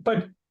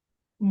 But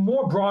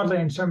more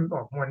broadly,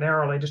 or more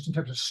narrowly, just in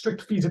terms of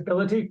strict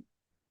feasibility,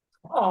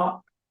 I've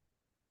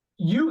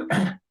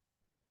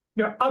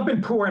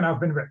been poor and I've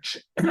been rich.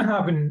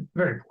 I've been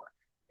very poor,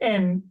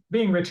 and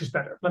being rich is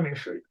better, let me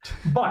assure you.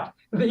 But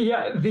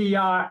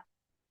the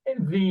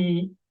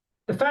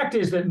fact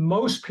is that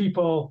most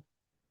people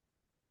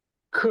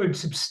could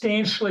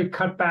substantially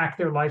cut back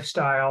their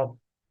lifestyle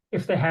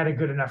if they had a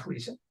good enough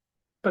reason,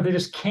 but they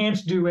just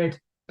can't do it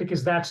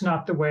because that's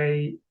not the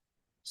way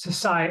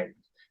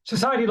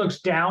society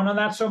looks down on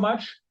that so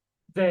much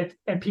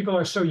and people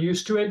are so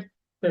used to it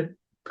that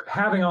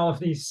having all of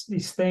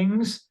these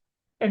things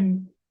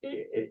and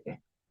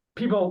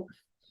people,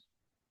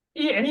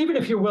 and even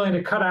if you're willing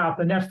to cut out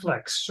the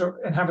Netflix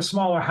and have a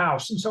smaller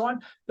house and so on,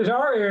 there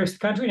are areas of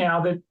the country now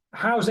that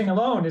housing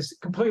alone is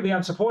completely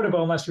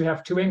unsupportable unless you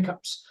have 2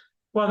 incomes.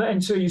 Well,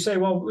 and so you say,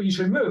 well, you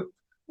should move.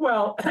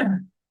 Well,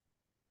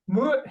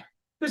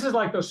 this is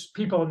like those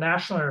people in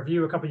National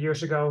Review a couple of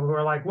years ago who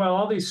are like, well,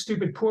 all these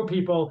stupid poor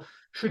people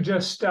should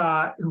just,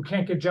 who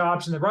can't get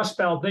jobs in the Rust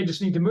Belt, they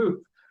just need to move.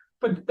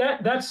 But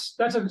that's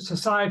a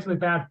societally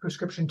bad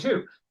prescription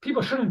too.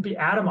 People shouldn't be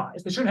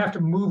atomized. They shouldn't have to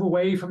move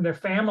away from their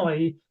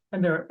family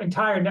and their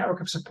entire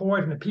network of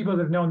support and the people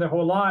they've known their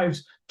whole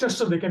lives just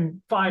so they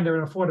can find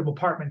an affordable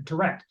apartment to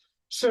rent.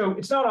 So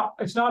it's not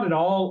at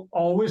all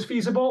always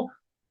feasible.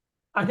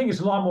 I think it's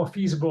a lot more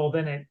feasible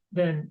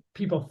than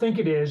people think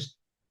it is,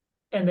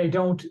 and they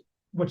don't.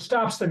 What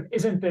stops them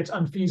isn't that it's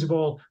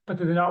unfeasible, but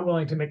that they're not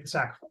willing to make the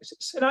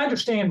sacrifices. And I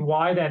understand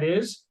why that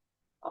is,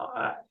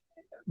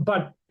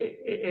 but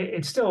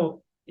it's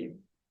still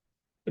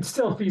it's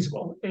still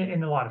feasible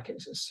in a lot of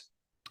cases.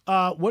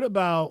 What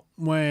about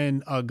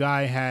when a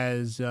guy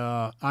has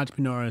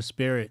entrepreneurial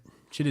spirit?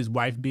 Should his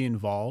wife be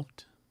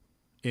involved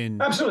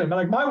in? Absolutely.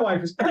 Like my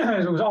wife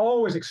was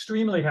always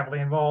extremely heavily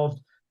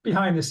involved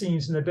behind the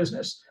scenes in the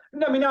business.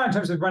 I mean, not in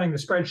terms of running the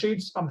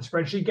spreadsheets. I'm the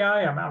spreadsheet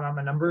guy. I'm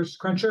a numbers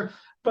cruncher.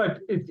 But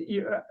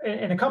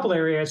in a couple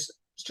areas,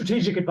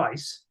 strategic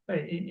advice,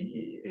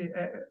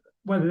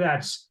 whether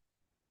that's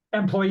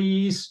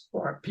employees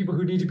or people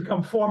who need to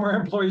become former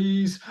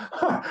employees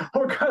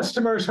or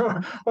customers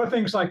or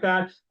things like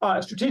that.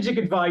 Strategic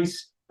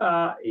advice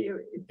for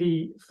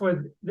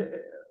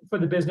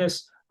the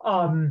business.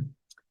 I'm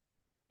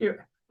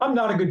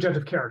not a good judge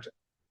of character.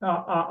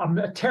 I'm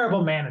a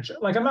terrible manager.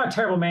 Like I'm not a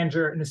terrible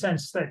manager in the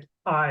sense that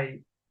I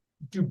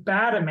do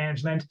bad at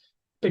management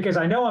because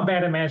I know I'm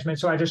bad at management,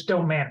 so I just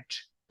don't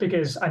manage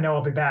because I know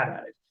I'll be bad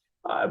at it.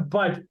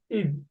 But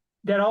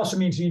that also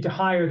means you need to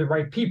hire the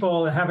right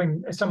people, and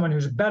having someone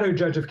who's a better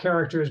judge of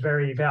character is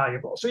very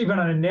valuable. So even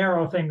on a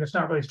narrow thing that's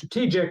not really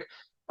strategic,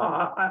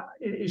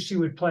 she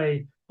would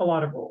play a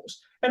lot of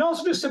roles. And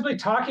also just simply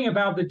talking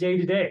about the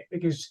day-to-day,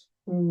 because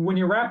when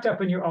you're wrapped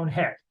up in your own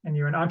head and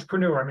you're an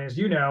entrepreneur, I mean, as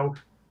you know,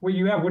 where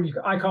you have what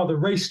I call the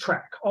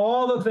racetrack,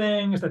 all the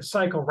things that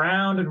cycle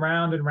round and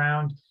round and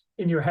round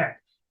in your head.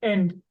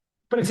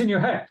 But it's in your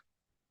head.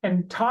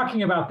 And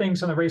talking about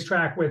things on the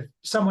racetrack with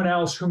someone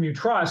else whom you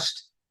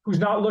trust, who's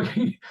not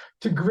looking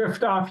to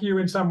grift off you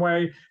in some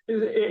way,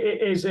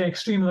 is an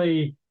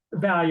extremely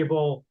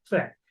valuable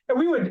thing.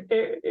 And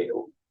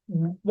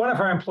one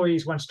of our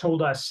employees once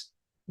told us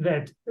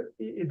that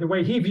the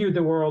way he viewed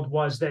the world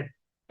was that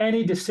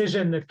any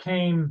decision that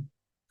came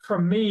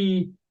from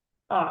me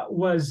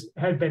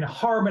had been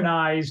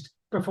harmonized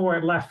before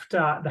it left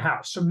the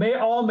house. So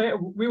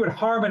we would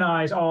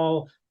harmonize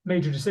all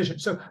major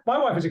decisions. So my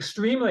wife is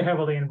extremely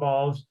heavily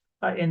involved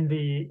in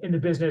the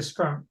business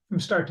from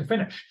start to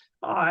finish.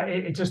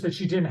 It's just that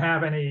she didn't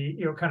have any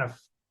kind of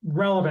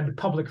relevant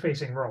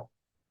public-facing role.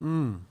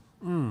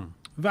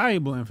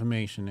 Valuable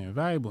information there.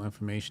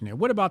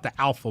 What about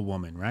the alpha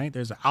woman, right?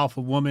 There's an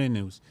alpha woman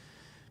who's,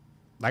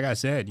 like I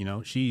said,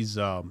 she's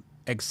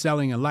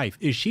excelling in life.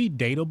 Is she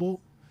dateable?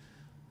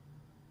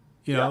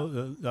 I know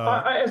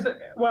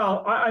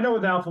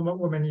the alpha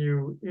woman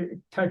you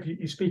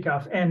speak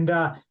of, and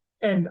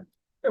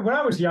when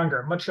I was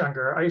younger, much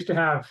younger, I used to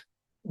have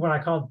what I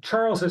called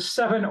Charles's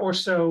 7 or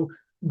so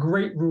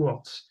great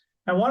rules,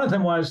 and one of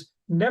them was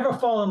never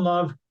fall in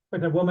love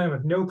with a woman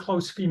with no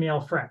close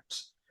female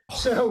friends.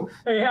 So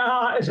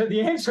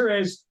the answer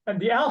is, and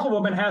the alpha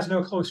woman has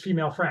no close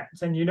female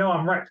friends, and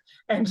I'm right.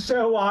 And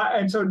so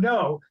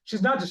no,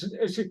 she's not.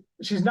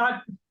 She's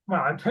not.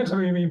 Well, it depends on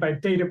what you mean by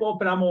dateable,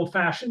 but I'm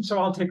old-fashioned, so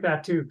I'll take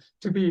that to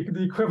be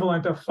the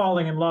equivalent of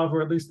falling in love,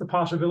 or at least the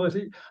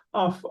possibility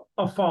of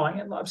falling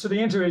in love. So the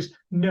answer is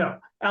no.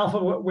 Alpha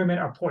women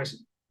are poison.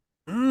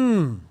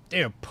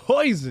 They're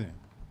poison.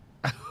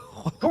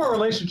 Poor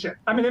relationship.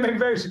 I mean, they make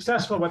very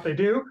successful what they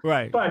do.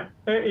 Right. But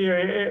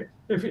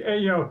if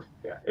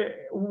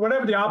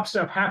whatever the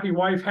opposite of happy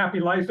wife, happy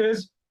life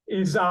is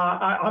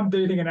I'm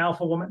dating an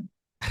alpha woman.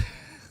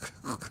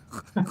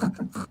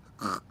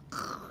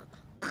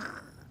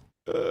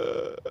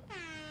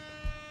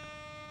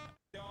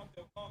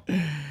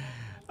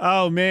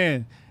 Oh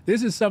man,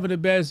 this is some of the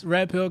best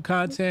red pill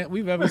content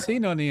we've ever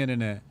seen on the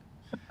internet.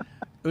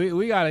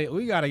 We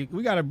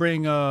gotta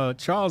bring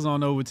Charles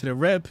on over to the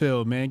red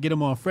pill, man. Get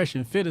him on Fresh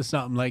and Fit or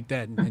something like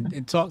that,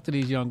 and talk to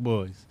these young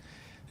boys.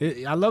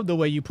 I love the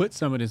way you put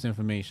some of this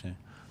information.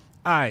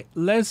 All right,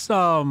 let's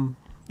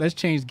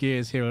change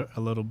gears here a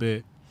little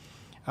bit.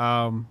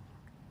 I'm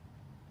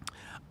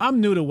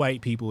new to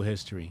white people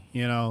history,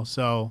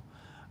 so.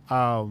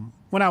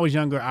 When I was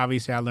younger,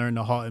 obviously I learned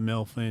the Houghton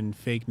Mifflin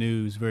fake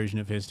news version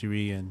of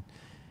history, and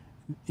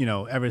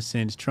ever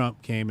since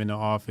Trump came into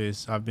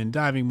office, I've been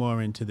diving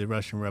more into the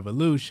Russian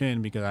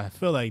Revolution because I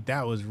feel like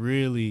that was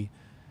really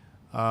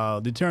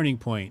the turning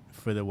point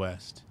for the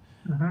West.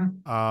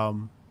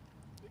 Mm-hmm.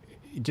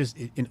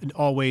 In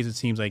all ways, it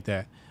seems like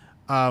that.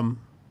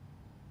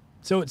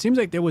 So it seems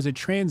like there was a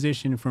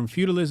transition from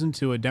feudalism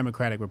to a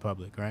democratic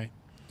republic, right?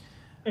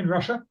 In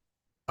Russia?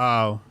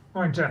 Or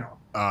in general?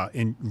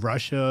 In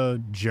Russia,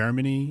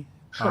 Germany,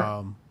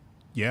 sure.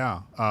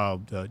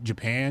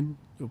 Japan,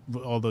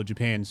 although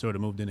Japan sort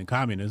of moved into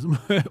communism,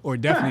 or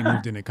definitely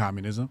moved into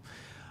communism.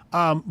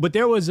 But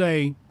there was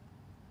a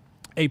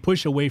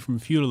push away from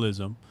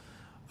feudalism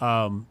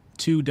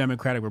to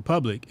democratic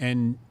republic.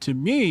 And to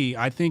me,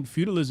 I think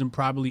feudalism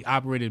probably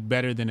operated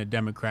better than a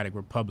democratic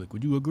republic.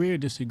 Would you agree or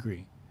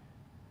disagree?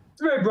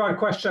 It's a very broad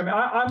question.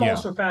 I mean, I'm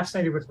also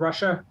fascinated with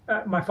Russia.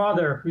 My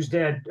father, who's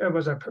dead,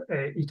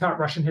 he taught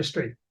Russian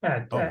history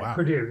at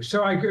Purdue.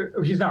 So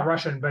he's not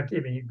Russian, but I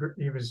mean,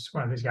 he was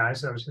one of these guys.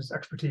 That was his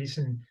expertise,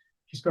 and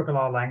he spoke a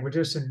lot of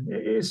languages. And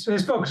his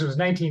focus was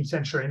 19th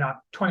century,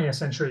 not 20th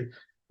century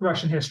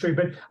Russian history.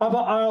 But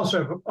I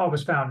also have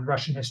always found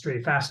Russian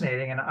history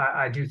fascinating, and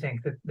I do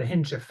think that the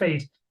hinge of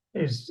fate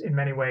is, in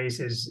many ways,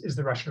 is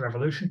the Russian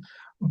Revolution.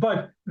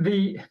 But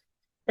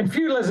and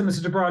feudalism is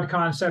such a broad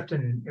concept,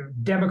 and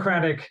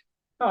democratic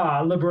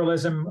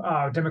liberalism,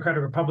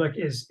 democratic republic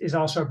is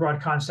also a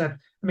broad concept.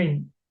 I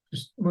mean,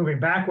 just moving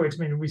backwards,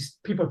 I mean,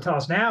 people tell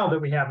us now that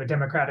we have a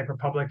democratic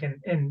republic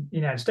in the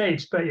United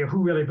States, but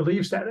who really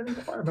believes that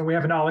anymore? I mean, we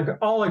have an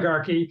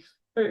oligarchy.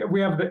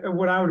 We have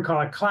what I would call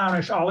a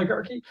clownish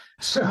oligarchy.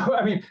 So,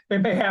 I mean, they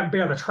may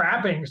bear the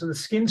trappings of the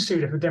skin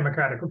suit of a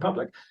democratic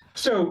republic.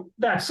 So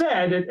that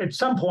said, at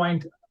some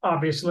point,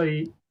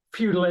 obviously,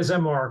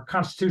 feudalism or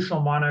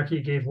constitutional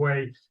monarchy gave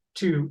way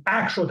to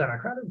actual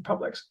democratic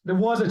republics. There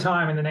was a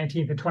time in the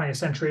 19th and 20th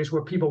centuries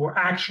where people were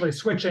actually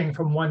switching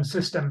from one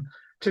system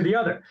to the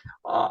other.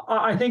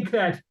 I think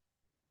that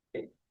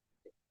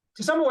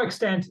to some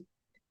extent,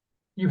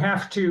 you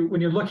have to, when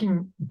you're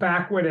looking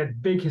backward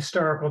at big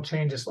historical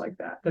changes like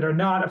that are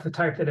not of the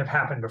type that have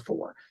happened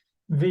before.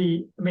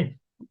 When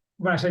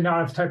I say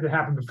not of the type that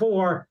happened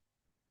before,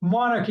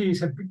 monarchies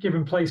have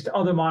given place to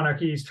other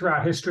monarchies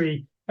throughout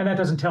history, and that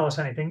doesn't tell us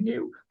anything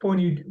new. But when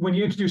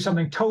you introduce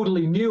something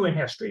totally new in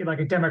history, like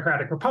a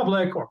democratic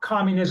republic or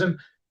communism,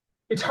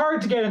 it's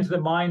hard to get into the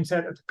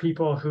mindset of the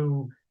people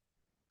who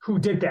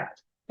did that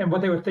and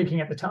what they were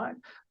thinking at the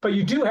time. But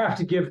you do have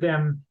to give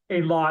them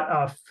a lot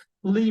of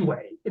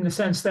leeway in the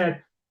sense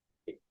that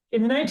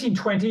in the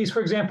 1920s,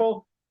 for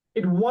example,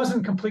 it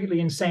wasn't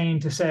completely insane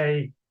to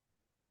say,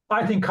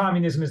 I think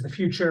communism is the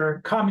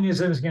future.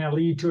 Communism is going to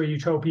lead to a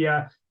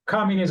utopia.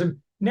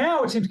 Communism.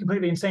 Now it seems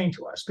completely insane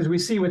to us because we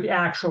see what the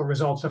actual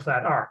results of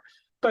that are.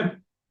 But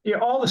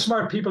all the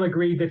smart people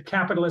agreed that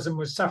capitalism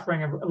was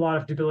suffering a lot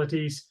of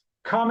debilities.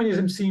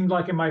 Communism seemed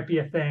like it might be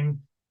a thing.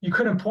 You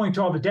couldn't point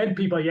to all the dead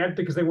people yet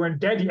because they weren't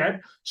dead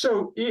yet.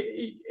 So,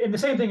 and the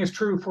same thing is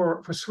true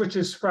for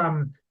switches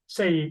from,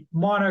 say,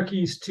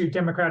 monarchies to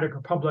democratic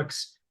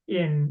republics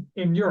in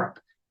Europe.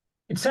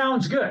 It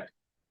sounds good.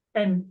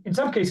 And in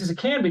some cases, it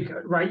can be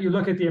good, right? You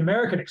look at the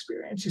American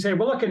experience. You say,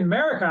 well, look, in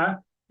America,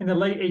 in the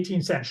late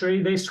 18th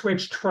century, they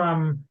switched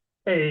from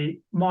a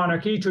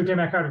monarchy to a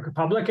democratic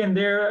republic, and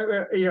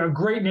they're a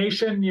great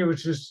nation,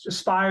 which is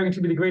aspiring to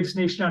be the greatest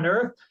nation on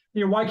earth.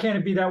 Why can't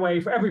it be that way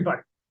for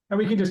everybody? And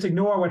we can just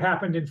ignore what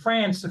happened in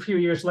France a few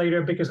years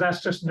later because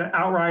that's just an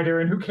outrider,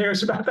 and who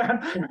cares about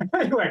that?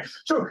 Anyway,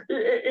 so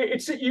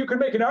you can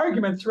make an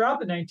argument throughout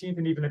the 19th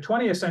and even the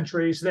 20th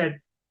centuries that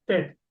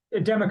a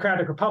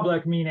democratic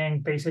republic,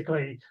 meaning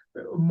basically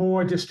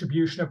more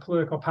distribution of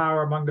political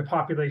power among the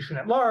population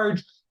at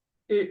large,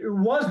 it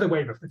was the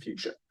wave of the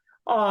future.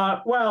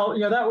 That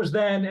was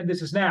then, and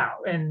this is now.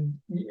 And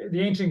the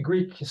ancient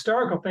Greek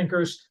historical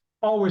thinkers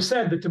always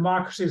said that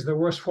democracy is the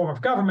worst form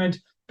of government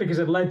because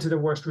it led to the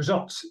worst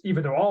results.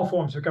 Even though all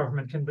forms of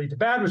government can lead to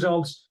bad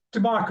results,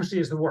 democracy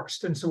is the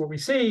worst. And so what we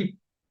see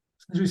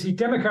is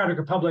democratic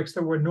republics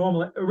that were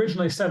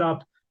originally set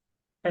up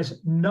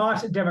as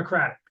not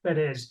democratic, that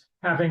is,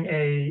 having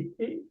a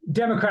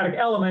democratic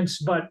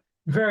elements, but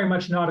very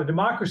much not a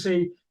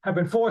democracy, have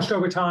been forced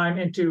over time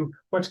into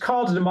what's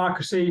called a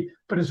democracy,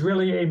 but is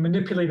really a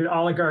manipulated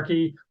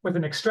oligarchy with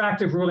an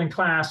extractive ruling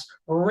class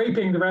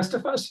raping the rest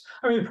of us.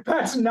 I mean,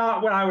 that's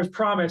not what I was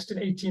promised in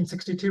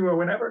 1862 or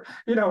whenever,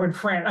 in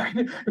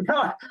France.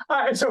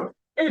 So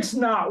it's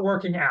not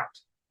working out.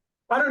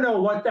 I don't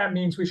know what that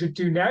means we should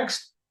do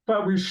next,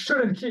 but we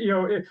shouldn't,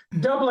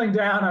 doubling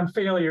down on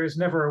failure is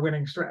never a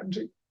winning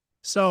strategy.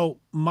 So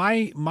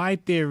my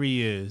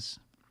theory is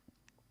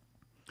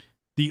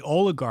the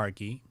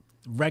oligarchy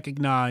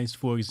recognized,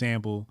 for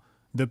example,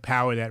 the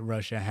power that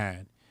Russia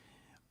had,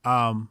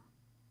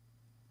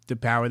 the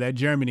power that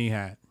Germany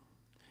had,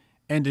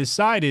 and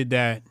decided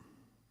that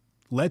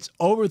let's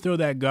overthrow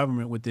that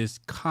government with this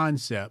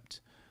concept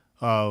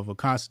of a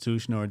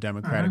constitution or a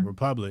democratic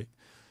republic.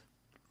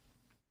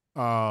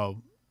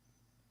 In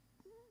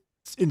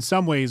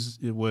some ways,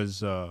 it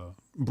was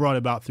brought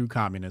about through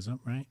communism,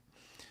 right?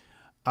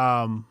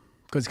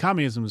 Because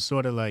communism is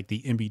sort of like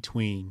the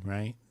in-between,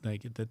 right?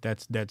 Like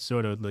that's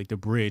sort of like the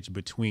bridge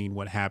between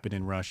what happened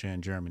in Russia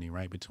and Germany,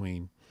 right?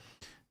 Between,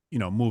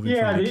 moving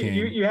from the king.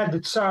 You had the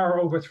Tsar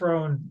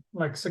overthrown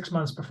like 6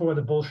 months before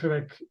the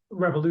Bolshevik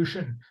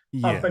Revolution.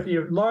 Yeah. But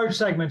large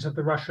segments of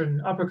the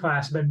Russian upper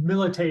class have been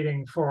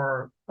militating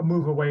for a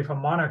move away from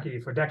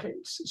monarchy for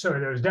decades. So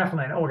there's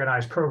definitely an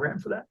organized program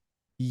for that.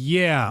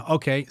 Yeah.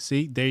 Okay.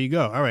 See, there you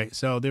go. All right.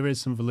 So there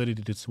is some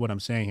validity to what I'm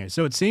saying here.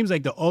 So it seems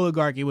like the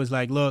oligarchy was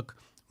like, look,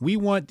 we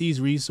want these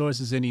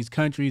resources in these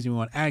countries. We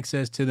want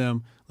access to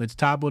them. Let's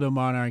topple the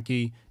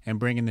monarchy and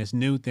bring in this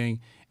new thing.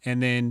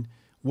 And then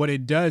what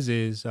it does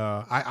is,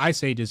 I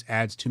say just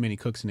adds too many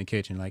cooks in the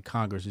kitchen. Like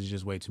Congress is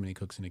just way too many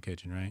cooks in the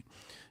kitchen, right?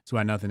 That's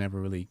why nothing ever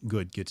really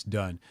good gets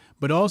done.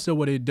 But also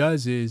what it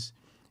does is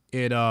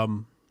it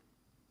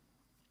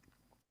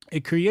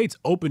creates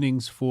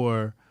openings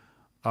for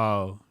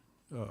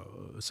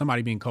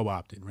somebody being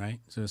co-opted, right?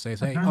 So it says,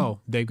 hey,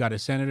 they've got a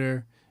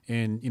senator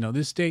in,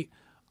 this state.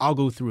 I'll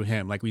go through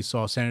him. Like we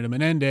saw Senator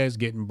Menendez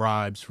getting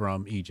bribes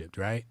from Egypt,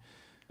 right?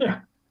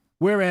 Yeah.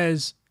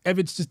 Whereas if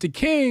it's just a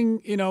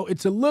king,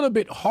 it's a little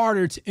bit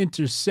harder to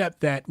intercept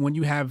that when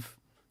you have,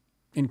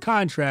 in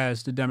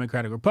contrast, the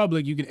Democratic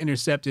Republic, you can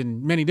intercept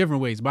in many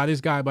different ways by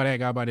this guy, by that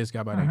guy, by this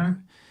guy, by that guy.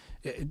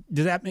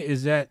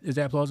 Is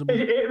that plausible?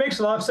 It makes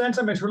a lot of sense.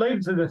 I mean, it's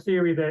related to the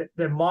theory that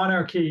the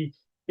monarchy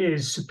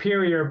is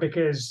superior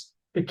because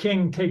the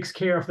king takes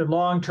care of the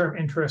long-term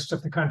interests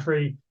of the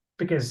country,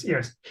 because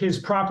it's his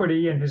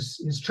property and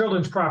his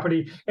children's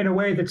property, in a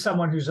way that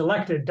someone who's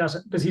elected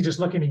doesn't, because he's just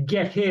looking to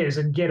get his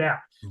and get out.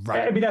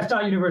 Right. I mean, that's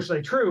not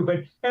universally true,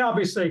 and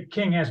obviously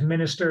king has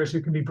ministers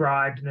who can be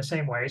bribed in the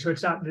same way. So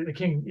it's not the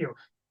king,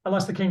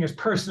 unless the king is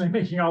personally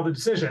making all the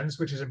decisions,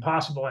 which is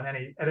impossible at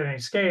any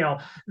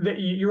scale, that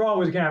you're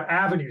always going to have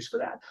avenues for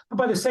that. But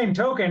by the same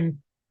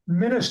token,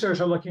 ministers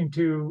are looking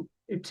to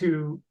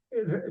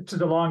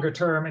the longer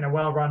term in a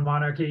well-run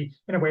monarchy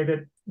in a way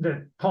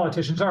that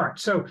politicians aren't.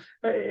 So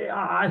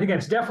I think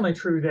it's definitely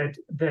true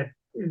that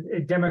a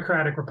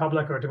democratic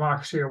republic or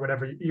democracy or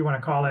whatever you want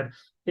to call it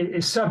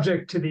is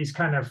subject to these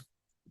kind of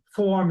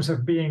forms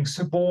of being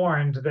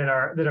suborned that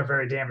are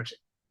very damaging.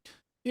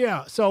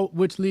 Yeah. So,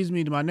 which leads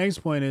me to my next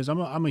point is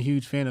I'm a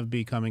huge fan of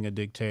becoming a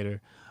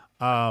dictator,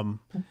 and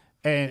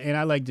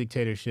I like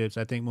dictatorships.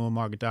 I think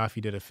Muammar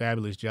Gaddafi did a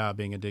fabulous job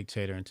being a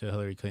dictator until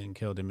Hillary Clinton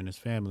killed him and his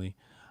family.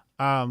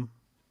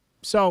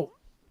 So,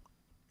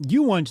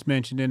 you once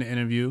mentioned in an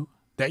interview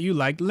that you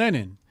liked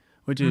Lenin,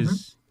 which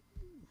is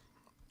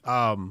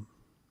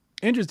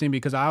interesting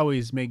because I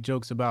always make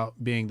jokes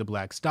about being the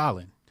Black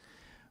Stalin,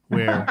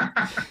 where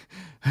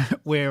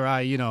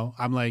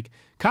I'm like,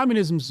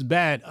 communism's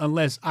bad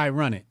unless I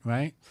run it,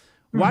 right?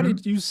 Why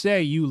did you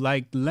say you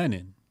liked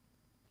Lenin?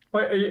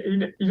 Well,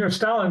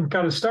 Stalin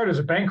got his start as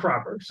a bank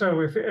robber.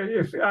 So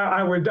if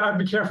I'd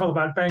be careful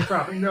about bank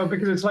robbing,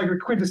 because it's like a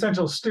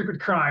quintessential stupid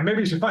crime.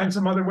 Maybe you should find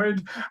some other way.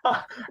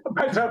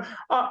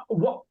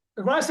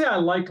 When I say I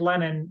like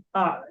Lenin,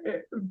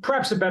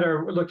 perhaps a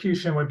better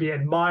locution would be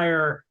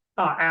admire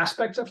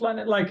aspects of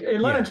Lenin. Like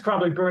Lenin's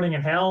probably burning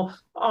in hell.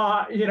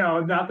 Not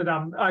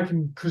that I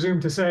can presume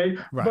to say,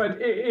 right.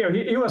 But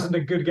he wasn't a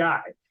good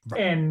guy,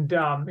 right. And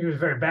he was a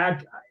very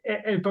bad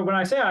guy. But when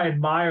I say I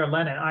admire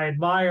Lenin, I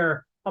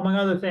admire, among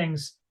other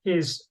things,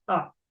 his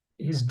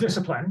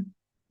discipline,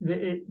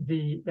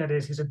 that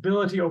is his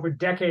ability over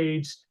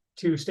decades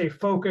to stay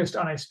focused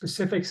on a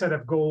specific set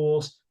of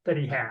goals that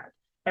he had.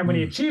 And when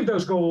he achieved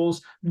those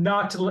goals,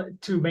 not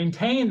to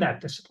maintain that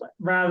discipline,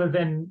 rather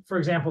than, for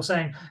example,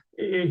 saying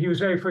he was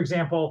very, for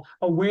example,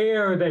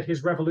 aware that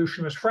his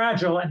revolution was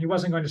fragile and he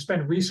wasn't going to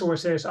spend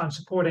resources on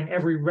supporting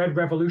every red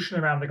revolution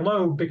around the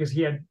globe because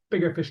he had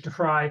bigger fish to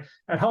fry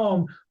at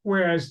home.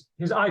 Whereas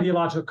his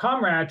ideological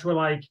comrades were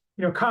like,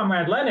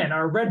 Comrade Lenin,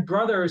 our red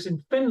brothers in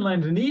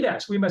Finland need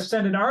us. We must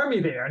send an army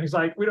there. And he's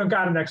like, we don't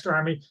got an extra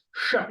army.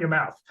 Shut your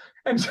mouth.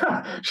 And so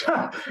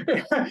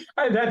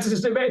that's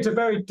just it's a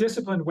very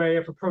disciplined way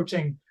of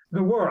approaching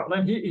the world.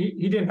 And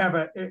he didn't have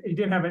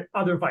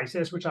other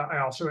vices, which I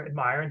also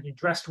admire, and he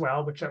dressed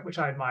well, which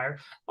I admire.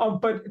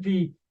 But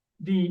the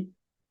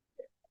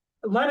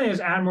Lenin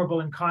is admirable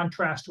in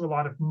contrast to a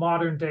lot of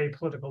modern day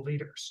political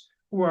leaders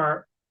who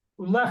are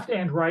left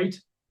and right,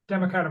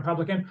 Democrat and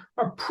Republican,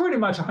 are pretty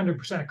much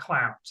 100%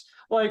 clowns.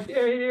 Like,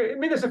 I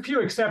mean, there's a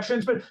few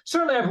exceptions, but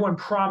certainly everyone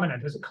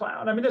prominent is a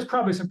clown. I mean, there's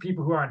probably some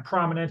people who aren't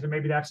prominent, and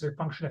maybe that's their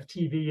function of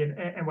TV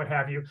and what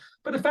have you.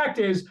 But the fact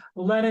is,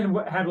 Lenin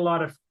had a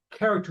lot of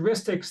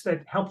characteristics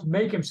that helped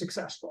make him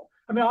successful.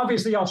 I mean,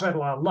 obviously, he also had a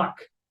lot of luck.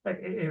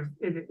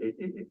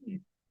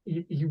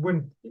 He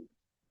wouldn't.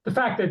 The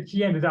fact that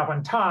he ended up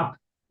on top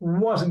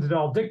wasn't at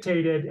all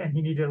dictated, and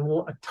he needed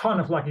a ton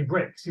of lucky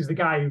breaks. He's the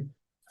guy who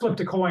flipped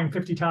a coin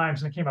 50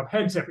 times and it came up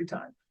heads every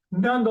time.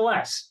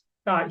 Nonetheless,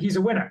 he's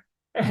a winner,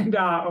 and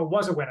or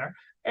was a winner,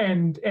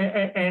 and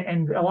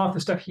a lot of the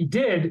stuff he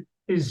did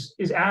is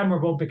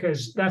admirable,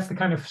 because that's the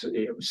kind of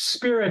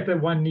spirit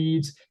that one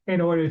needs in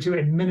order to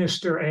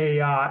administer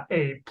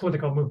a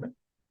political movement.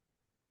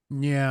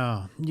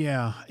 Yeah.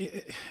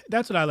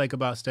 That's what I like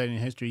about studying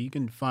history. You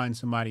can find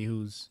somebody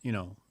who's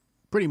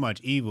pretty much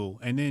evil,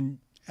 and then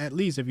at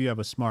least if you have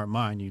a smart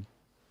mind, you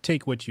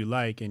take what you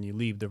like and you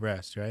leave the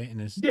rest, right? And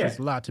there's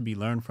a lot to be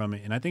learned from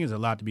it. And I think there's a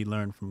lot to be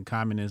learned from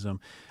communism.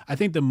 I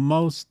think the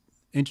most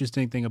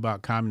interesting thing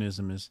about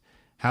communism is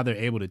how they're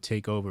able to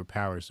take over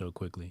power so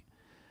quickly,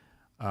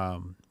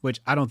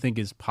 which I don't think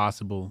is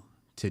possible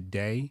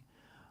today.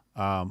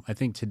 I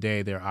think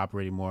today they're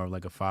operating more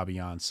like a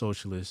Fabian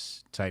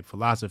socialist type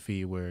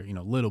philosophy where,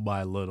 little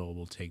by little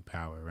we'll take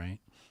power, right?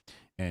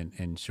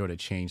 And sort of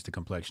change the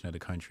complexion of the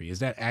country. Is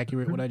that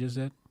accurate, what I just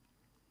said?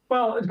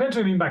 Well, it depends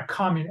what you mean by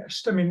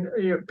communist. I mean,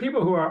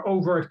 people who are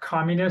overt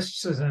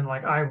communists, as in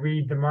like I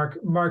read the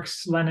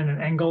Marx, Lenin, and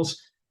Engels,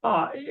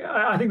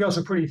 I think those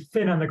are pretty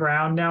thin on the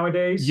ground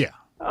nowadays. Yeah.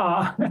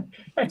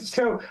 And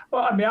so,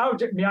 I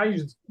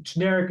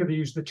generically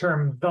use the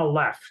term the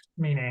left,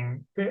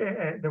 meaning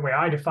the way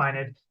I define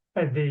it,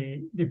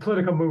 the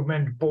political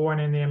movement born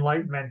in the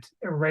Enlightenment,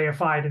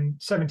 reified in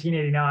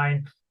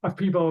 1789, of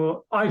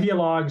people,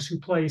 ideologues who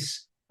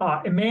place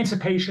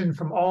emancipation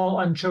from all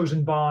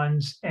unchosen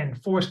bonds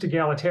and forced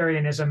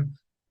egalitarianism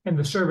in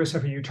the service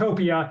of a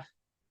utopia.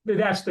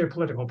 That's their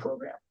political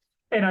program.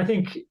 And I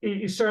think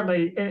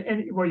certainly,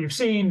 and what you've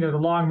seen, the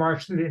long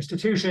march through the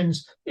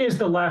institutions, is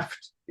the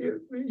left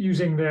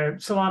using the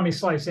salami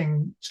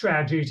slicing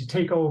strategy to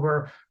take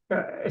over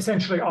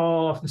essentially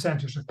all of the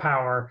centers of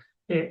power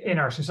in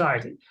our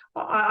society.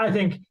 I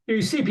think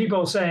you see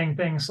people saying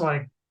things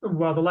like,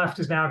 well, the left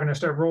is now going to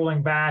start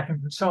rolling back and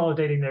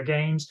consolidating their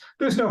gains.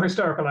 There's no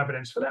historical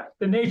evidence for that.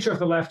 The nature of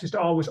the left is to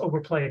always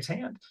overplay its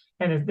hand,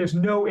 and there's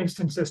no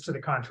instances to the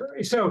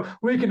contrary. So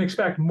we can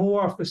expect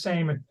more of the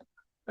same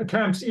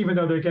attempts, even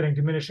though they're getting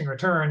diminishing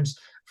returns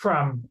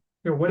from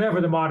whatever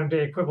the modern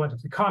day equivalent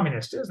of the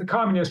communist is. The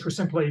communist was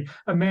simply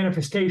a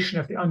manifestation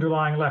of the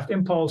underlying left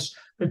impulse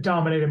that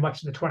dominated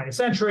much of the 20th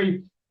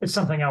century. It's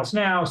something else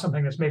now,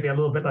 something that's maybe a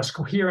little bit less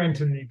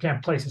coherent and you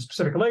can't place a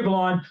specific label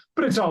on,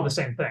 but it's all the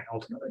same thing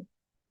ultimately.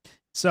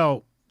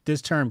 So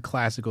this term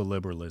classical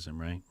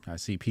liberalism, right? I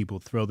see people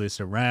throw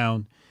this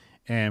around,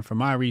 and from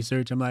my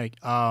research, I'm like,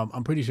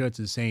 I'm pretty sure it's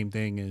the same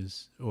thing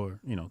as, or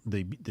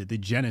the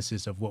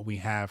genesis of what we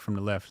have from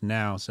the left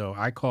now. So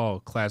I call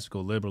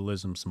classical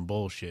liberalism some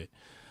bullshit.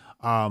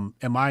 Am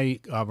I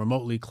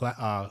remotely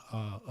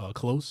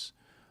close?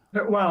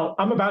 Well,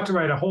 I'm about to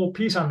write a whole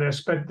piece on this,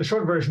 but the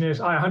short version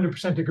is I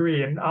 100%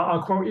 agree. And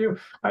I'll quote you.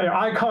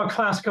 I call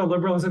classical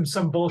liberalism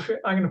some bullshit.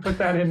 I'm going to put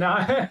that in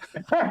now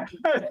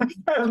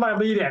as my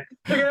lead in.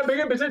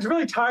 Because it's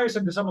really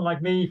tiresome to someone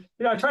like me.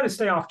 I try to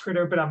stay off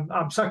Twitter, but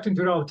I'm sucked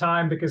into it all the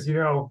time because,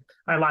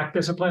 I lack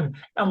discipline,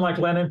 unlike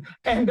Lenin.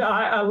 And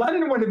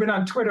Lenin would have been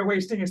on Twitter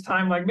wasting his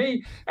time like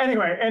me.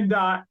 Anyway,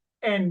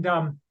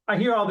 I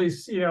hear all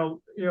these,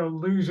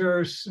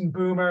 losers and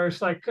boomers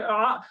like,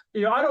 I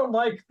don't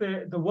like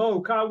the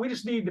woke. We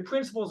just need the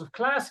principles of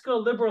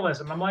classical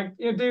liberalism. I'm like,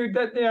 dude,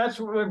 that's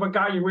what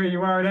got you where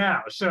you are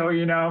now. So,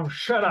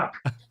 shut up.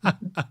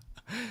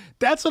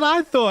 That's what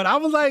I thought. I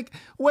was like,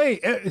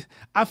 wait,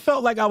 I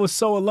felt like I was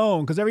so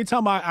alone because every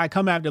time I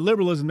come after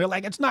liberalism, they're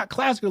like, it's not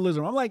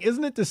classicalism. I'm like,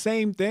 isn't it the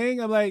same thing?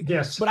 I'm like,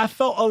 yes, but I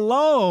felt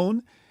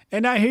alone.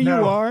 And now here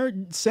you are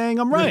saying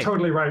I'm right. You're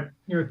totally right.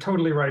 You're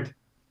totally right.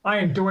 I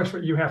endorse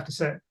what you have to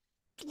say.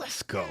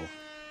 Let's go.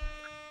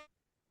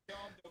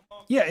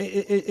 Yeah,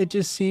 it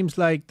just seems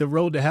like the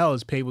road to hell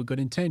is paved with good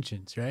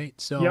intentions, right?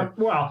 So yeah,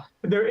 well,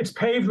 it's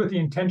paved with the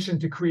intention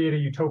to create a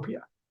utopia.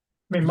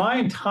 I mean, my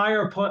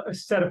entire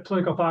set of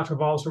political thoughts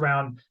revolves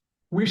around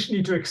we should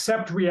need to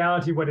accept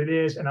reality what it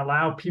is and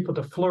allow people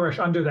to flourish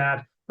under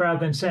that, rather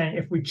than saying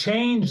if we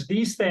change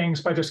these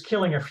things by just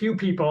killing a few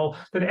people,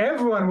 then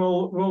everyone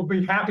will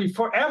be happy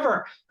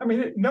forever. I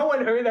mean,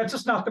 that's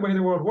just not the way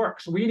the world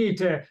works. We need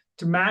to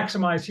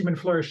maximize human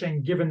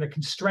flourishing given the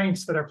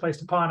constraints that are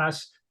placed upon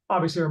us.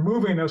 Obviously,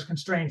 removing those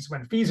constraints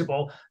when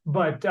feasible,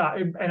 but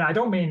and I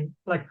don't mean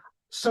like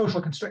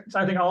social constraints.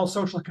 I think all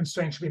social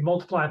constraints should be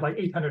multiplied like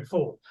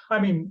 800-fold. I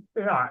mean,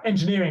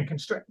 engineering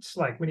constraints,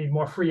 like we need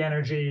more free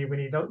energy, we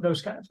need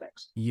those kind of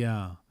things.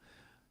 Yeah.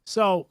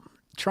 So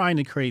trying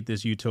to create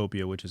this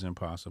utopia, which is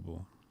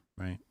impossible,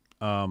 right?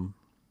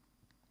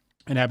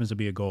 It happens to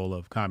be a goal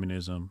of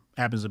communism,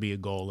 happens to be a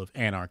goal of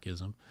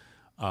anarchism,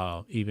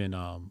 even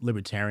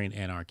libertarian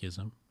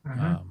anarchism.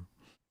 Mm-hmm.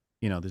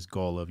 This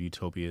goal of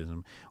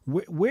utopianism.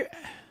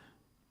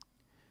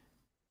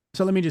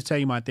 So let me just tell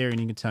you my theory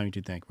and you can tell me what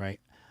you think, right?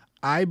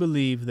 I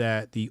believe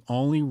that the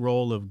only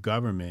role of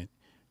government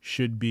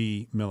should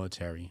be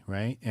military,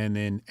 right? And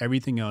then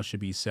everything else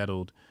should be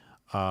settled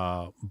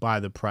by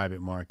the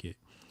private market.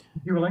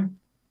 Dueling?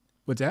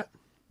 What's that?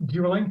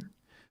 Dueling?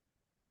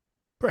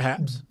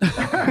 Perhaps.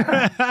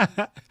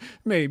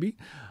 Maybe.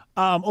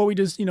 Or we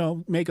just,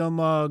 make them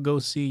go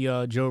see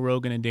Joe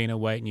Rogan and Dana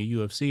White and you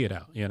UFC it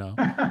out,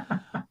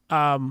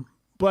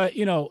 But,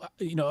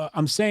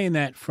 I'm saying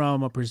that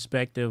from a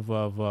perspective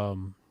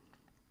of,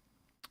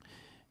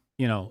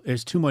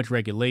 there's too much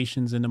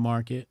regulations in the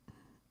market,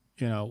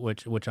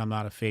 which I'm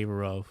not a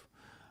favor of.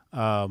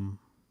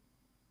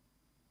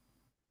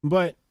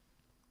 But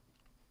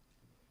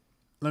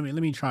let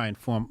me try and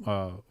form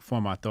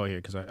my thought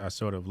here because I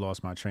sort of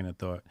lost my train of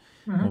thought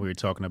when we were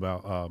talking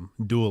about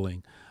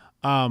dueling.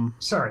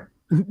 Sorry.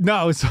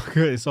 No, it's all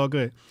good. It's all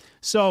good.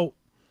 So,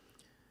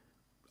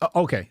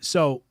 okay,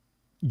 so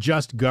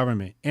just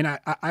government, and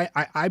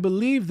I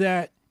believe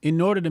that in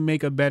order to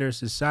make a better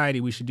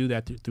society, we should do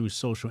that through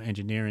social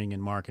engineering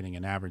and marketing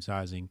and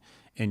advertising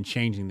and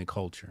changing the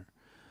culture,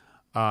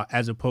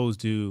 as opposed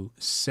to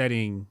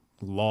setting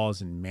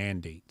laws and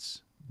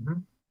mandates. Mm-hmm.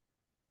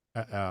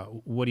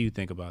 What do you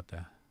think about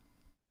that?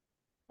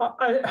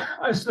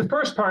 As the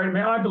first part,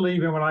 I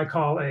believe in what I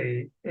call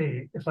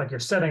it's like you're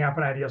setting up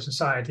an ideal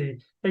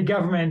society, a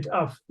government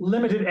of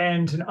limited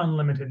ends and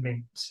unlimited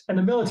means. And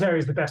the military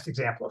is the best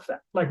example of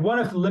that. Like one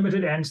of the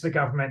limited ends of the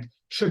government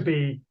should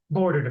be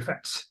border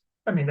defense.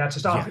 I mean, that's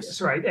just obvious, yes.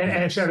 Right?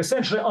 And it should have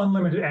essentially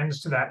unlimited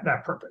ends to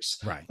that purpose.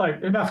 Right.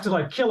 Like enough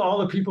to kill all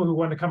the people who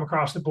want to come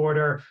across the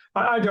border.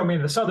 I don't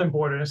mean the southern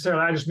border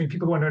necessarily. I just mean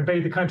people who want to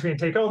invade the country and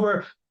take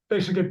over. They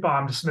should get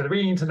bombed to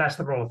smithereens, and that's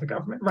the role of the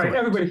government, right? Correct.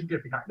 Everybody can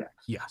get behind that.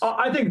 Yes.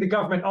 I think the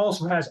government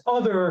also has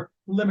other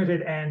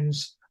limited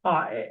ends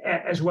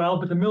as well,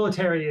 but the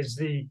military is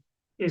the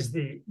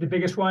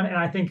biggest one, and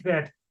I think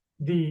that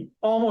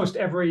almost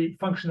every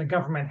function the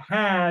government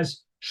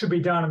has should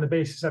be done on the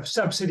basis of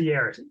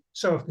subsidiarity.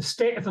 So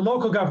if the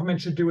local government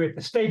should do it,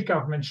 the state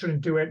government shouldn't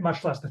do it,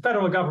 much less the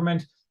federal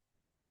government.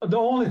 The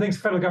only things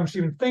the federal government should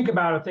even think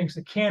about are things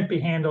that can't be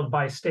handled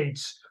by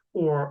states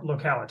or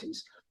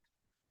localities.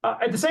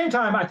 At the same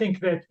time, I think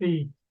that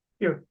the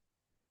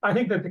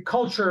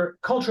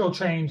cultural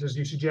change, as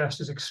you suggest,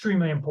 is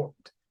extremely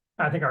important.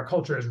 I think our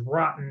culture is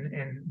rotten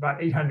in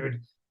about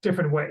 800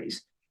 different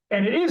ways.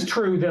 And it is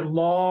true that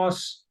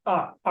laws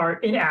are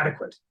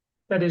inadequate.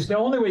 That is, the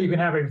only way you can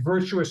have a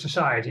virtuous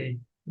society,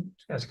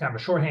 as kind of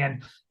a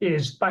shorthand,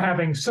 is by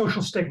having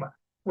social stigma,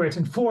 where it's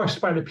enforced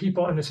by the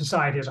people in the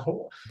society as a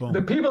whole. Boom.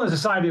 The people in the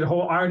society as a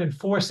whole aren't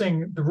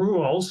enforcing the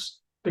rules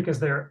because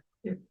they're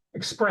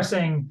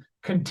expressing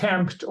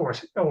contempt or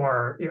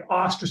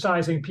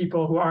ostracizing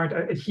people who aren't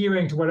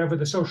adhering to whatever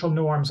the social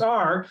norms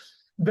are,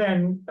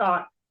 then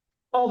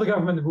all the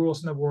government and the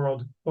rules in the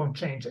world won't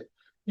change it.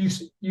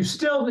 You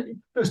still,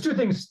 those two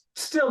things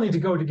still need to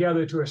go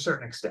together to a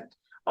certain extent.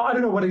 I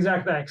don't know what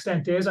exactly that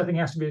extent is. I think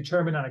it has to be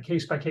determined on a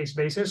case-by-case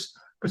basis.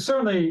 But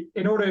certainly,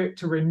 in order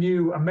to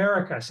renew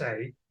America,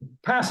 say,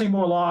 passing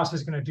more laws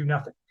is going to do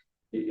nothing.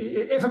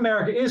 If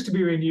America is to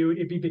be renewed,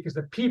 it'd be because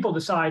the people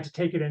decide to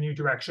take it in a new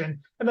direction.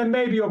 And then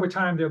maybe over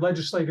time, their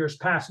legislators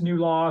pass new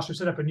laws or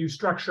set up a new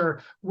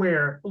structure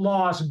where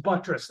laws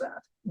buttress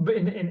that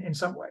in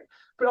some way.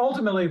 But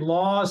ultimately,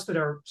 laws that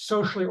are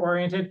socially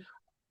oriented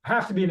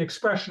have to be an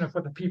expression of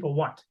what the people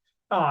want.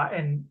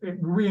 And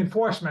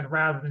reinforcement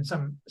rather than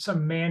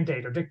some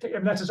mandate or dictate.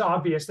 And that's just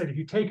obvious that if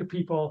you take a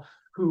people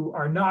who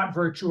are not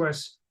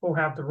virtuous or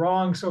have the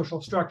wrong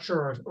social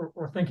structure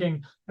or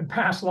thinking and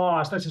pass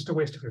laws, that's just a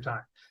waste of your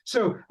time.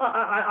 So,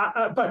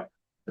 but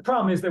the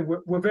problem is that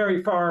we're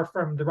very far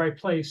from the right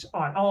place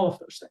on all of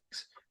those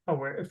things.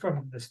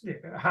 From this,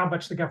 how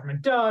much the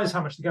government does,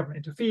 how much the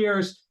government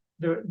interferes,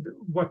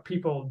 what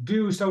people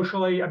do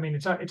socially. I mean,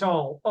 it's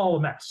all a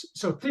mess.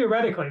 So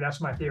theoretically, that's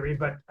my theory,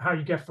 but how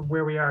you get from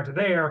where we are to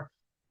there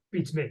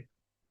beats me.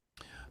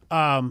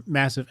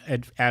 Massive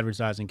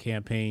advertising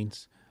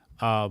campaigns,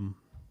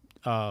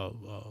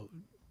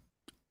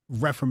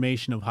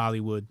 reformation of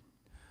Hollywood.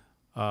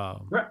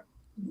 That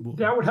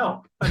would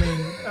help. I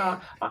mean,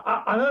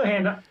 on the other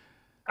hand,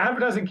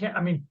 advertising can't.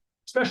 I mean,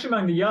 especially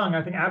among the young,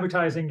 I think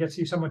advertising gets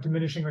you somewhat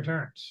diminishing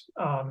returns.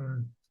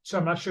 So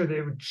I'm not sure that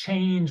it would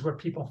change what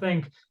people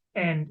think.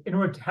 And in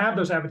order to have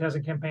those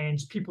advertising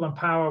campaigns, people in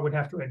power would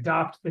have to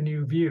adopt the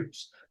new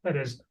views. That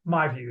is,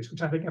 my views,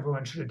 which I think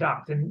everyone should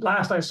adopt. And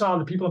last I saw,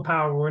 the people in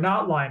power were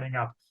not lining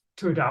up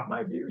to adopt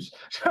my views.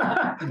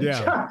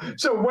 Yeah.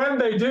 So when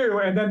they do,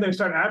 and then they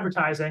start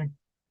advertising,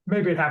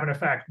 maybe it'd have an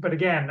effect. But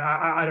again,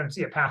 I don't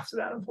see a path to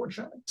that,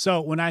 unfortunately. So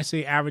when I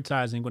say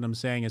advertising, what I'm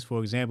saying is, for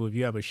example, if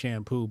you have a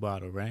shampoo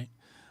bottle, right,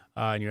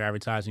 and you're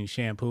advertising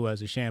shampoo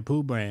as a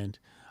shampoo brand,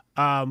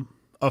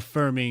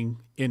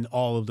 affirming in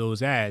all of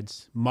those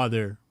ads,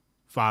 mother,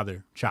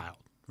 father, child,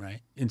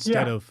 right?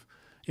 Instead of,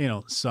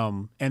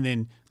 and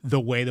then the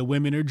way the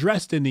women are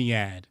dressed in the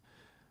ad,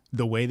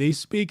 the way they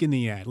speak in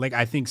the ad. Like,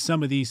 I think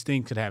some of these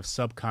things could have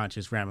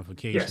subconscious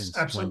ramifications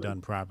when done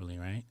properly,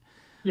 right?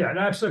 Yeah,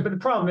 absolutely. But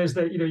the problem is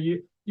that,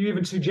 you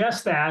even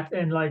suggest that,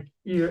 and like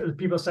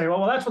people say,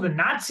 well, that's what the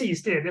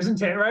Nazis did,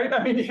 isn't it? Right?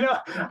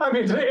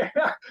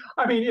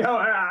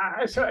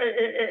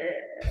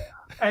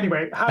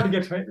 Anyway, how to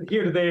get from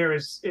here to there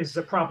is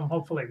a problem.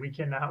 Hopefully, we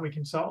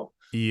can solve.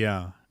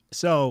 Yeah.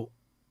 So,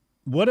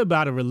 what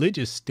about a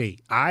religious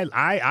state?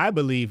 I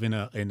believe in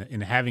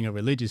having a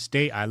religious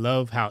state. I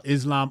love how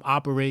Islam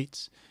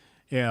operates.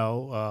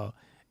 Are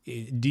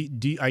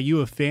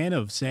you a fan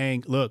of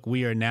saying, look,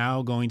 we are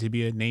now going to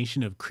be a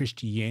nation of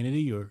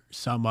Christianity or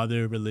some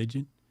other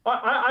religion?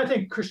 I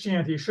think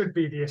Christianity should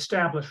be the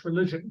established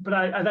religion, but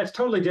that's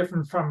totally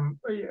different from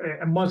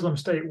a Muslim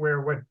state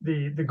where what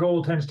the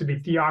goal tends to be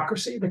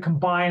theocracy, the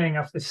combining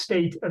of the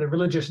state, the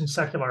religious and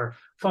secular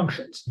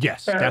functions.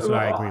 Yes, that's what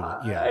I agree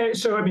with. Yeah.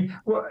 So I mean,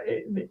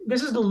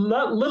 this is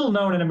little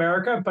known in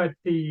America, but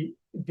the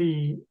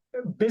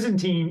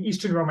Byzantine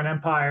Eastern Roman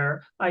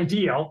Empire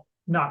ideal,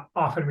 not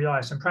often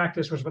realized in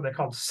practice, was what they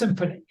called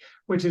symphony,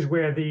 which is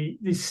where the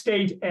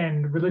state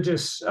and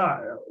religious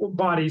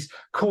bodies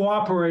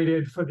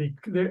cooperated for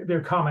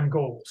their common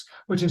goals,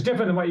 which is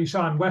different than what you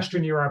saw in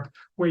Western Europe,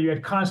 where you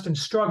had constant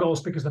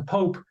struggles because the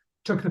Pope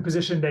took the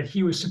position that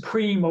he was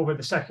supreme over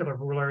the secular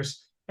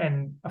rulers.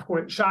 And of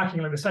course,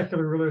 shockingly, the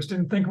secular rulers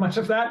didn't think much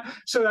of that.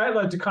 So that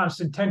led to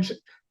constant tension.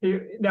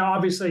 Now,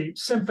 obviously,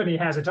 symphony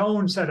has its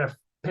own set of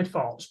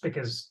pitfalls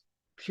because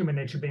human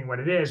nature being what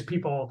it is,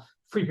 people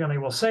frequently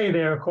will say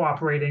they're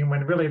cooperating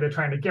when really they're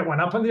trying to get one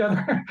up on the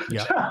other.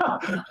 Yeah.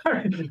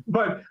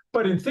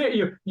 But in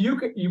theory,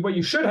 what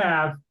you should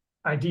have,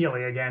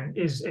 ideally, again,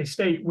 is a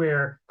state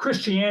where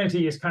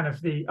Christianity is kind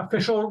of the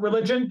official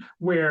religion,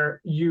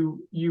 where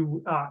you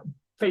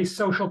face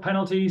social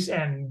penalties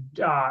and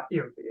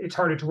it's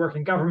harder to work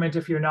in government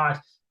if you're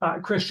not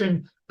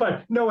Christian.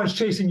 But no one's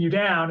chasing you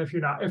down if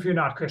you're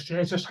not Christian.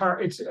 It's just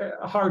hard. It's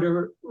a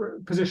harder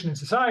position in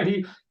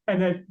society, and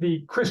that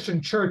the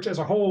Christian church as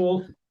a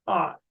whole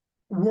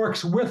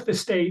works with the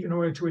state in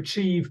order to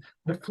achieve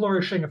the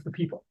flourishing of the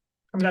people.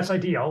 I mean, that's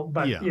ideal,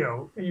 but Yeah.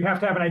 you have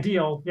to have an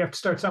ideal. You have to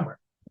start somewhere.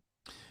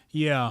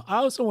 Yeah, I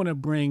also want to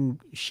bring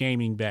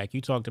shaming back.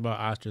 You talked about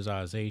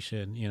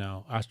ostracization,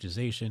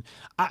 ostracization.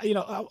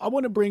 I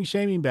want to bring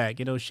shaming back,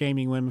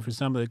 shaming women for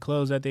some of the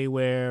clothes that they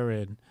wear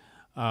and,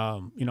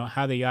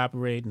 how they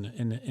operate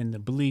and the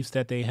beliefs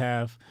that they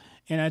have.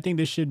 And I think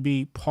this should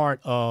be part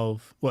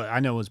of, well, I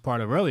know it was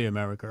part of early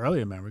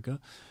America,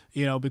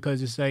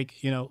 because it's like,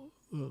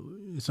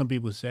 some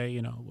people say,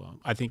 well,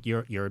 I think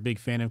you're a big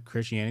fan of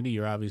Christianity.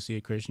 You're obviously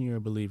a Christian. You're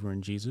a believer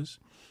in Jesus.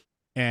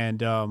 And,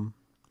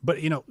 but,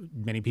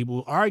 many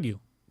people argue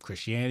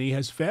Christianity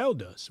has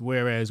failed us,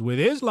 whereas with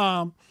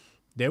Islam,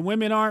 their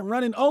women aren't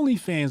running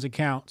OnlyFans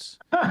accounts.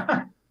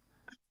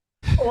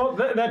 Well,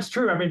 that's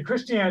true. I mean,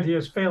 Christianity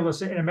has failed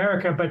us in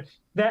America, but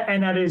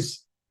that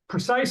is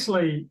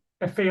precisely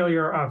a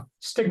failure of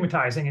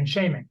stigmatizing and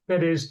shaming.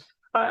 That is,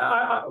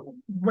 I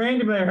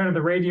randomly heard on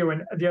the radio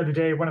the other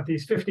day one of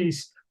these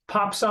 50s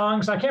pop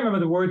songs. I can't remember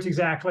the words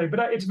exactly, but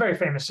it's a very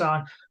famous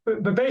song.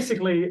 But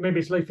basically, maybe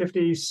it's late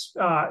 50s,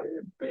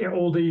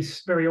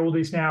 oldies, very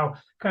oldies now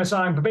kind of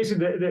song. But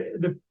basically,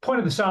 the point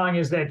of the song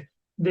is that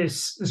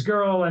this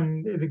girl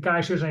and the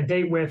guy she was on a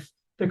date with,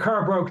 the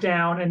car broke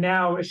down, and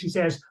now she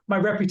says, my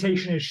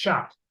reputation is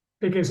shot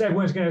because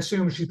everyone's going to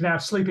assume she's now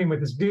sleeping with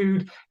this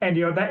dude, and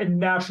and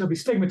now she'll be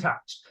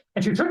stigmatized.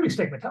 And she should be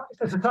stigmatized.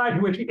 A society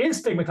in which she is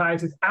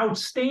stigmatized is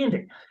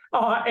outstanding.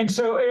 But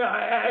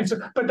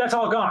that's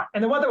all gone.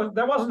 And that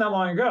wasn't that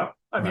long ago.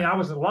 I mean, I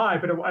wasn't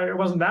alive, but it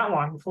wasn't that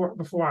long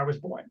before I was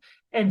born.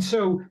 And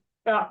so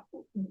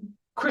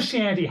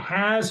Christianity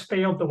has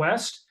failed the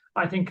West.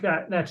 I think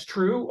that's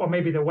true. Or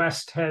maybe the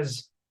West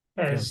has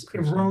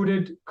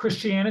eroded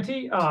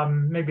Christianity.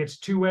 Maybe it's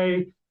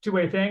two-way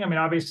thing. I mean,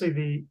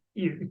 obviously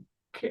the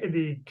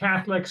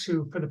Catholics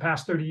who for the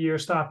past 30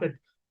 years thought that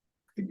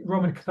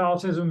Roman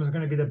Catholicism was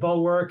going to be the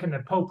bulwark and the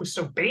Pope was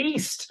so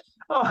based,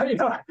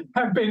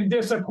 have been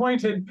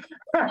disappointed.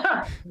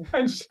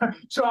 And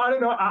so I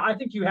don't know. I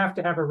think you have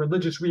to have a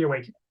religious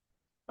reawakening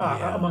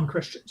among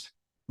Christians.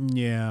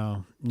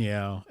 Yeah.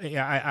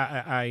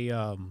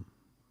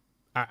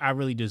 I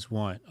really just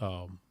want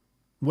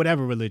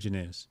whatever religion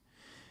is.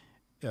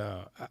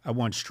 I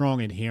want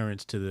strong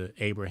adherence to the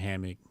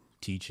Abrahamic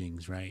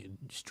teachings, right?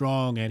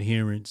 Strong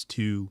adherence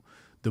to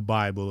the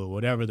Bible or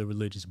whatever the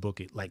religious book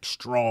is, like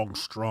strong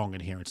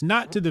adherence.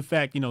 Not to the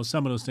fact,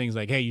 some of those things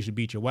like, hey, you should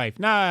beat your wife.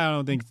 Nah, I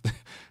don't think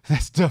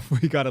that stuff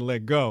we got to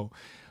let go.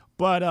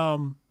 But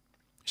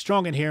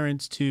strong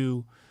adherence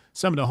to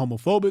some of the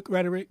homophobic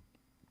rhetoric,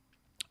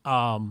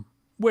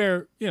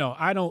 where,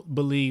 I don't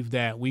believe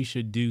that we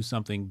should do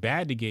something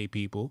bad to gay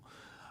people.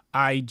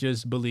 I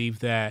just believe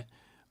that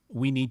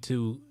we need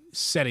to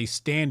set a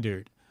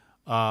standard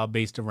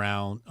based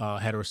around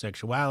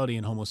heterosexuality,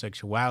 and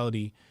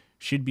homosexuality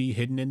should be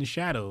hidden in the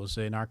shadows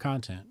in our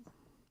content.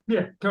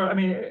 Yeah, I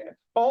mean,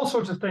 all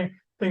sorts of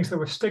things that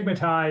were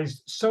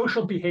stigmatized,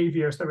 social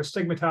behaviors that were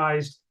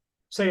stigmatized,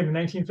 say in the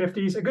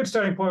 1950s. A good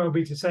starting point would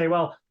be to say,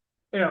 well,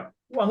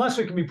 unless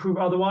we can be proved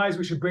otherwise,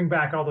 we should bring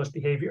back all those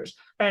behaviors.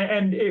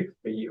 And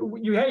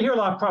you hear a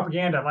lot of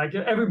propaganda, like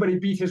everybody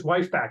beat his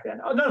wife back then.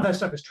 None of that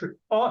stuff is true.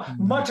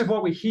 Much of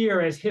what we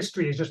hear as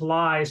history is just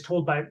lies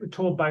told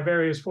by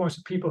various forms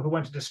of people who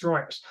want to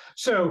destroy us.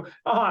 So,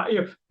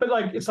 but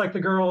like it's like the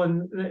girl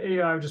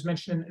I just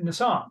mentioned in the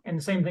song, and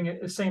the same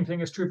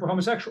thing is true for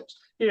homosexuals.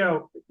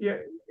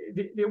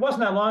 It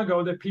wasn't that long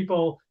ago that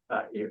people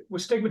were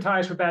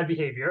stigmatized for bad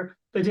behavior.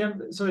 They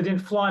didn't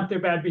flaunt their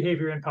bad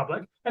behavior in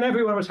public, and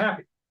everyone was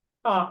happy,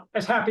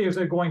 as happy as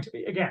they're going to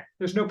be. Again,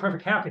 there's no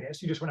perfect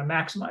happiness. You just want to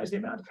maximize the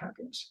amount of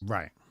happiness.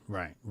 Right.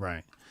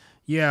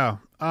 Yeah.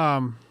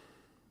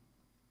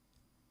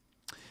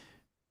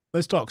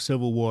 Let's talk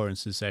Civil War and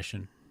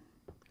secession.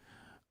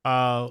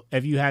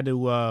 If you had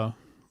to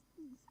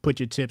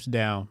put your chips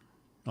down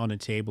on the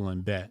table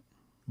and bet,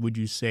 would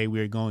you say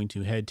we're going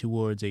to head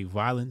towards a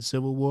violent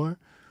civil war,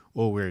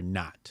 or we're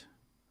not?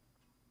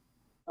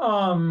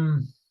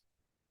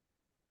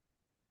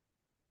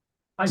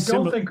 I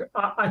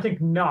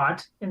think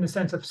not in the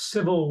sense of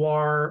civil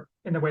war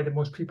in the way that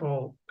most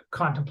people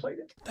contemplate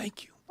it.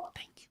 Thank you.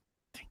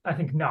 I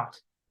think not.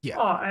 Yeah,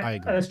 I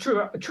agree. It's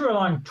true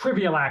along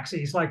trivial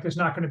axes, like there's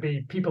not going to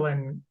be people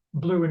in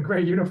blue and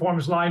gray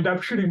uniforms lined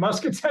up shooting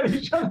muskets at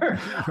each other.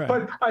 Right.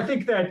 But I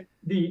think that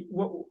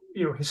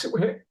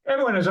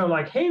everyone is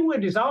like,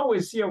 Haywood is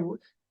always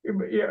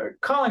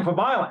calling for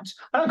violence.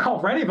 I don't call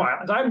for any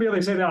violence. I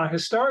merely say that on a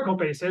historical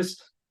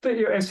basis,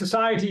 as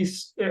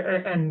societies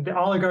and the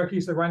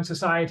oligarchies that run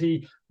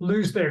society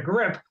lose their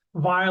grip,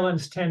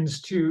 violence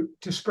tends to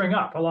spring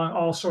up along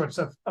all sorts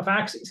of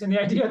axes. And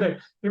the idea that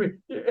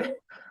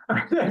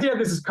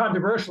this is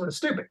controversial is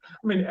stupid.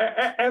 I mean,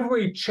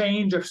 every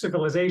change of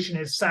civilization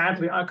is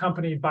sadly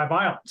accompanied by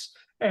violence.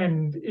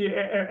 And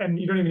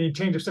you don't even need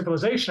change of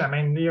civilization.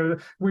 I mean,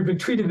 we've been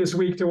treated this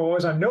week to what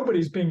was on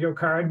nobody's bingo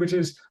card, which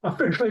is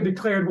officially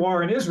declared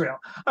war in Israel.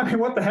 I mean,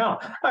 what the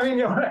hell? I mean,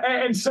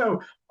 and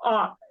so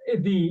I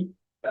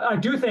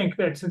do think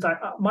that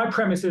my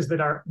premise is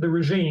that the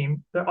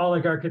regime, the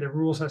oligarchy that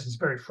rules us, is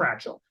very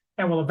fragile,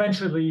 and will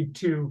eventually lead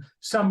to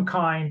some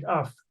kind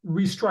of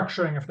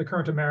restructuring of the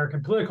current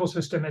American political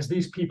system as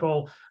these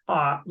people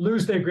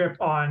lose their grip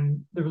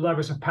on the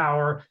levers of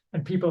power,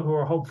 and people who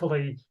are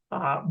hopefully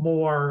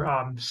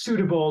more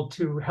suitable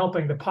to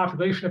helping the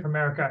population of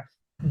America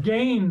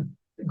gain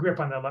grip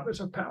on the levers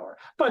of power.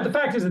 But the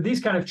fact is that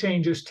these kind of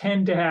changes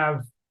tend to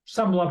have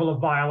some level of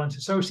violence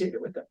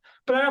associated with them.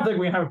 But I don't think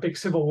we have a big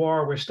civil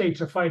war where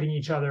states are fighting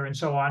each other and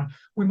so on.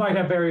 We might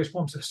have various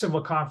forms of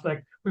civil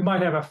conflict. We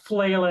might have a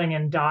flailing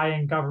and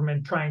dying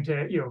government trying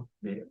to,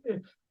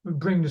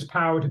 bring this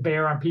power to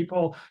bear on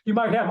people. You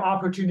might have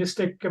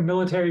opportunistic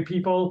military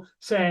people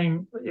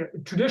saying,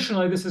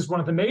 traditionally, this is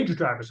one of the major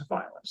drivers of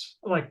violence,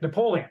 like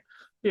Napoleon.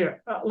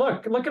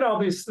 Look at all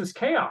this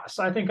chaos.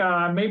 I think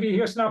maybe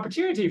here's an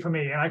opportunity for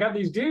me, and I got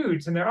these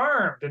dudes, and they're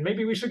armed, and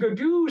maybe we should go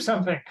do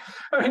something.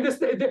 I mean,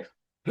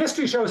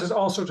 history shows us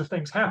all sorts of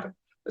things happen.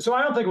 So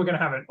I don't think we're going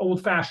to have an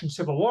old-fashioned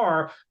civil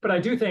war, but I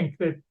do think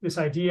that this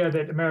idea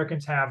that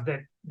Americans have that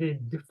the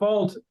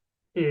default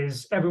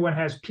is everyone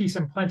has peace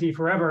and plenty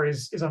forever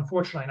is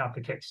unfortunately not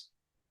the case.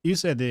 You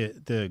said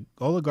the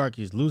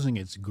oligarchy is losing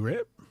its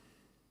grip.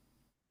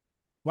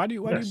 Why do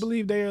you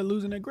believe they are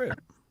losing their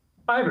grip?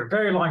 I have a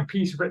very long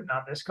piece written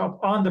on this called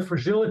 "On the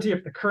Fragility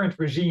of the Current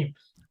Regime."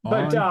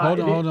 But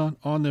hold on.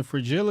 On the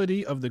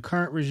fragility of the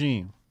current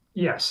regime.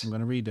 Yes, I'm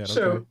going to read that.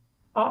 So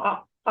okay.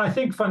 I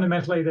think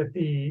fundamentally that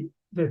a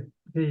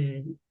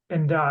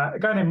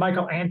guy named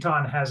Michael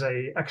Anton has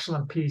a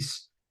excellent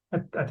piece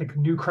at, I think,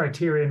 New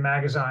Criterion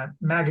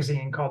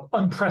magazine called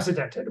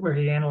 "Unprecedented," where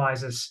he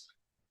analyzes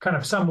kind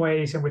of some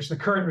ways in which the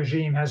current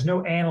regime has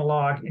no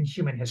analog in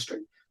human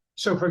history.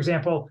 So, for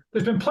example,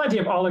 there's been plenty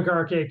of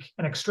oligarchic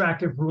and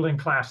extractive ruling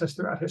classes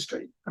throughout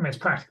history. I mean, it's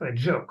practically a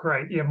joke,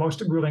 right?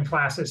 Most ruling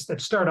classes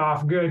that start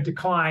off good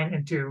decline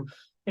into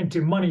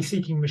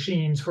money-seeking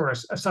machines for a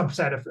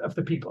subset of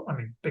the people. I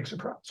mean, big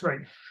surprise, right?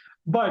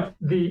 But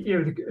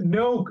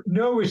no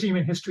regime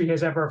in history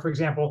has ever, for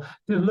example,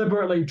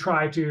 deliberately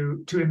tried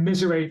to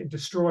immiserate and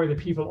destroy the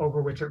people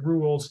over which it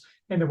rules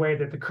in the way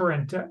that the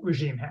current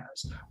regime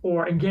has,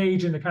 or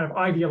engage in the kind of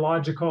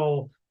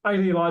ideologically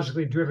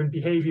driven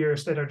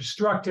behaviors that are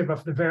destructive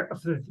of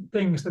the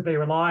things that they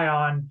rely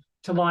on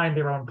to line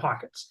their own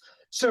pockets.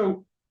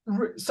 So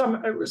some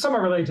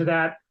are related to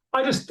that.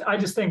 I just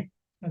think,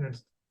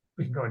 and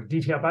we can go into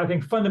detail, but I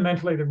think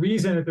fundamentally the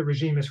reason that the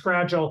regime is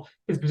fragile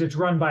is because it's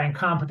run by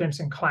incompetents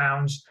and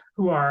clowns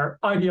who are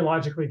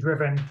ideologically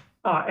driven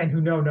and who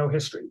know no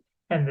history.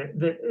 And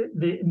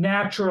the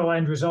natural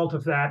end result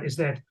of that is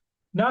that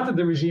not that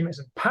the regime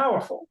isn't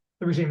powerful.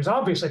 The regime is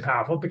obviously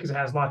powerful because it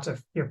has lots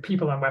of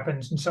people and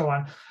weapons and so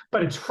on,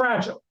 but it's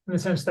fragile in the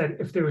sense that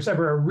if there was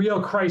ever a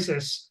real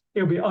crisis,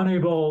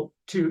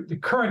 the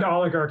current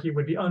oligarchy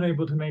would be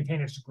unable to maintain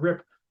its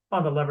grip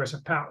on the levers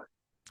of power.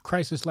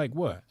 Crisis like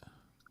what?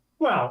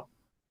 Well,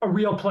 a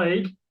real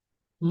plague,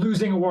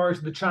 losing a war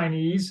to the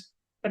Chinese,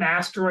 an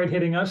asteroid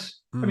hitting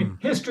us. I mean,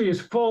 history is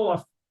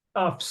full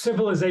of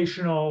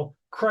civilizational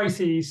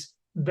crises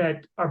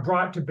that are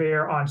brought to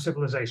bear on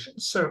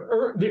civilizations.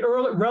 So the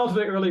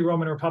relatively early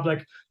Roman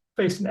Republic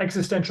faced an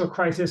existential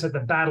crisis at the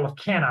Battle of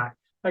Cannae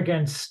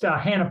against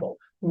Hannibal,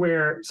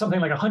 where something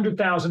like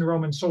 100,000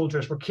 Roman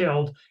soldiers were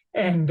killed,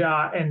 and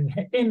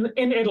in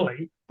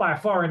Italy by a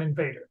foreign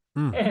invader,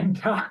 and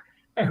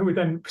who would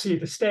then proceed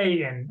to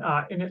stay in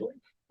Italy,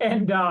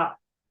 and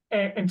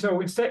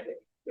so instead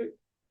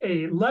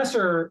a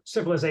lesser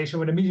civilization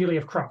would immediately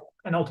have crumbled,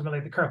 and ultimately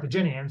the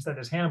Carthaginians, that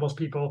is Hannibal's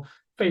people,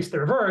 faced the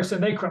reverse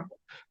and they crumbled.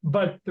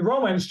 But the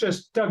Romans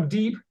just dug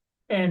deep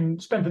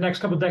and spent the next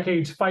couple of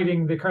decades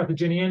fighting the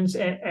Carthaginians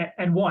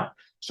and won.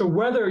 So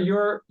whether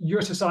your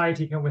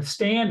society can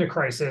withstand a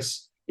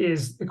crisis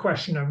is the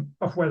question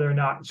of whether or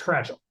not it's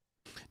fragile.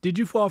 Did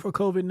you fall for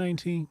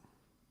COVID-19?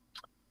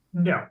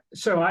 No.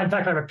 So in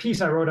fact, I have a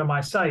piece I wrote on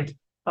my site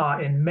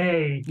in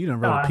May. You done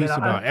wrote a piece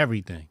about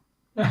everything.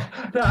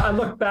 That I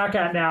look back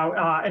at now,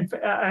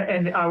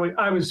 and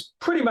I was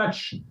pretty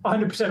much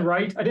 100%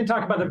 right. I didn't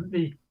talk about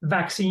the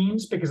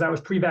vaccines because that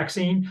was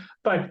pre-vaccine,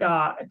 but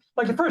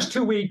like the first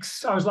 2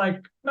 weeks, I was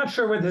like, not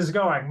sure where this is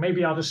going.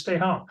 Maybe I'll just stay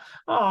home.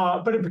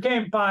 But it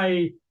became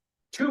by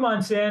 2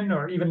 months in,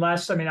 or even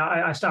less. I mean,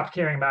 I stopped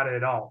caring about it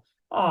at all.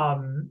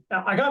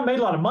 I made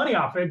a lot of money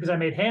off it because I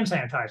made hand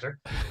sanitizer.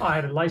 I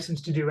had a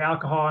license to do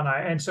alcohol,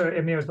 and so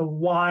it was the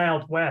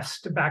Wild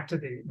West back to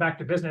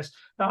business.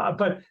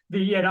 But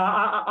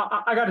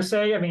I got to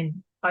say, I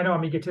mean, I know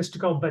I'm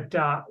egotistical, but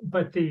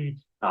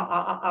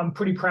I'm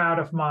pretty proud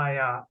of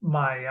my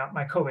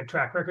my COVID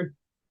track record.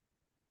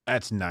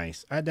 That's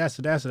nice.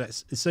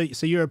 That's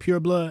so you're a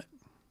pure blood.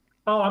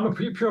 Oh, I'm a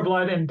pure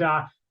blood, and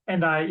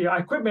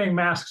I quit making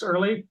masks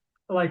early.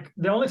 Like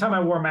the only time I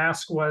wore a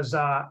mask was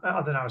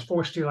other than I was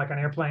forced to, like on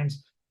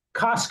airplanes,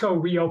 Costco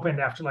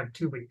reopened after like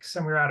 2 weeks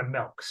and we were out of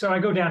milk. So I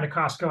go down to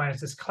Costco and it's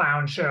this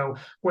clown show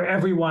where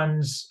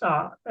everyone's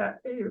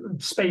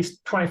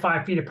spaced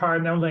 25 feet apart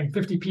and there are only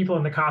 50 people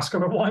in the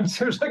Costco at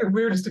once. It was like the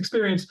weirdest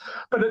experience.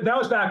 But that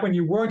was back when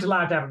you weren't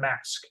allowed to have a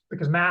mask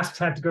because masks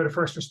had to go to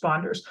first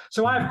responders.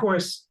 So I, of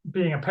course,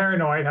 being a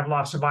paranoid, have a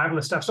lot of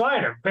survivalist stuff. So I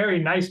had a very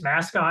nice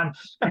mask on.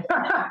 and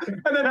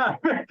then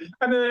after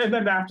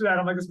that,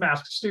 I'm like, this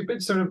mask is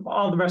stupid. So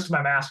all the rest of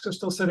my masks are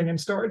still sitting in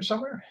storage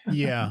somewhere.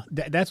 Yeah,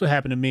 that's what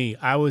happened to me.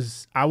 I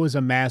was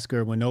a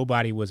masker when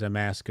nobody was a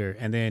masker,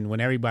 and then when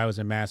everybody was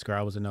a masker,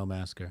 I was a no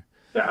masker.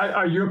 Yeah,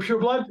 are you a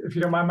pureblood? If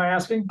you don't mind my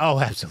asking. Oh,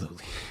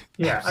 absolutely.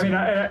 Yeah, Absolutely.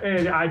 I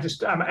mean, I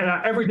just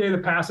every day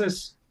that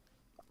passes,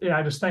 yeah,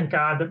 I just thank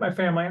God that my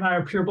family and I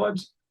are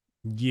purebloods.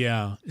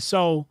 Yeah.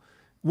 So,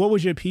 what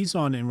was your piece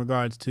on in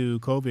regards to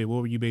COVID? What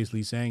were you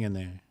basically saying in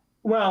there?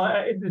 Well,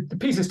 the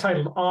piece is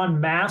titled "On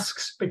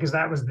Masks" because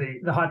that was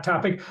the hot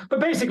topic. But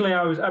basically,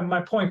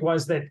 my point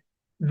was that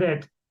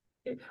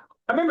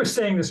I remember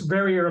saying this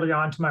very early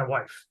on to my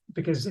wife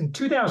because in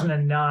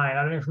 2009, I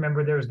don't even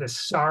remember, there was this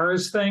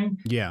SARS thing.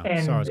 Yeah,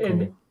 and, SARS.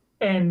 Cool.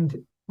 And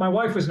my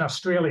wife was in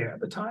Australia at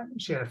the time.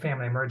 She had a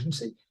family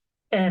emergency.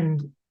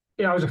 And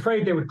I was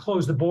afraid they would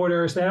close the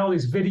borders. They had all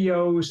these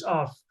videos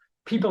of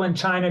people in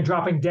China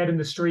dropping dead in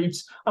the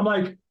streets. I'm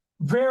like,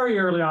 very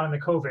early on in the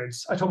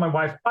COVIDs, I told my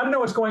wife, I don't know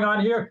what's going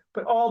on here,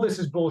 but all this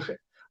is bullshit.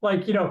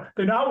 Like,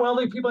 they're not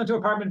welding people into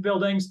apartment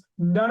buildings.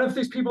 None of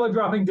these people are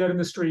dropping dead in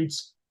the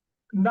streets.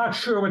 Not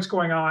sure what's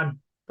going on,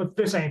 but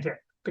this ain't it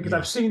because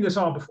I've seen this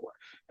all before.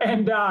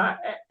 And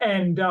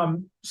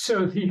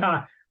so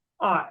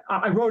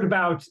I wrote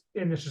about,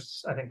 and this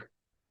is, I think,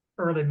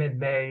 early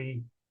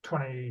mid-May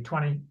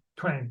 2020.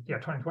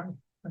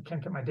 I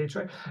can't get my dates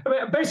right. I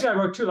mean, basically, I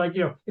wrote too, like,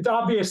 it's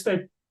obvious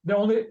that the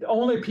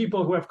only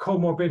people who have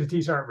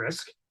comorbidities are at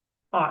risk.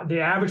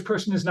 The average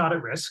person is not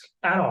at risk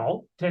at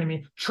all.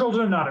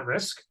 Children are not at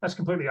risk. That's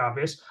completely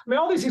obvious. I mean,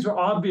 all these things were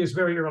obvious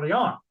very early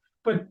on.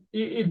 But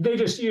they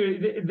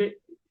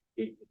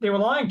were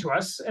lying to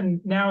us,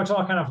 and now it's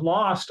all kind of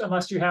lost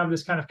unless you have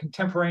this kind of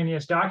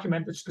contemporaneous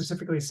document that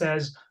specifically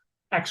says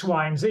X,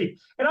 Y, and Z.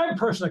 And I have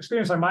personal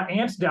experience. Like my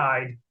aunt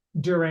died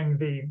during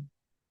the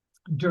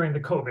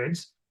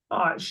COVIDs.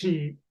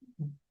 She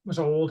was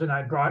old,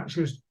 and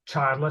she was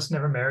childless,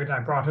 never married, and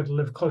I brought her to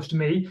live close to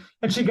me.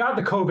 And she got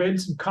the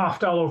COVIDs and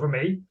coughed all over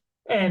me,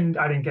 and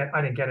I didn't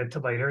get it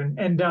till later.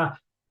 And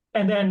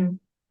then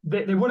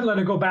they wouldn't let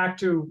her go back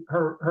to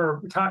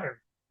her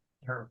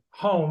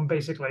home,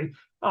 basically,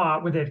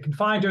 where they'd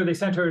confined her. They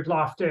sent her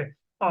off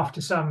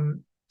to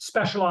some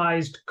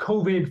specialized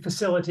COVID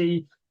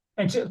facility.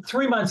 And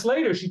 3 months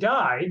later, she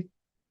died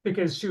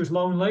because she was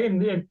lonely.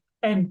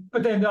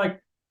 But then like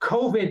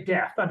COVID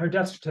death on her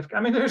death certificate.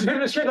 I mean,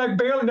 she had like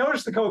barely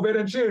noticed the COVID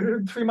and she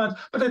had 3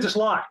 months, but they just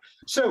lied.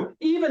 So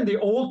even the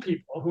old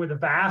people, who are the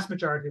vast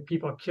majority of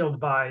people killed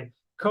by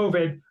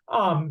COVID,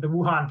 the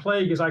Wuhan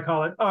plague, as I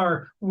call it,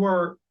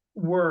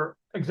 were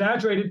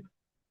exaggerated.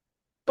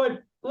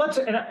 But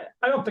and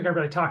I don't think I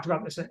really talked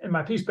about this in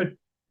my piece, but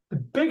the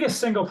biggest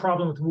single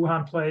problem with the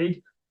Wuhan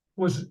plague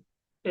was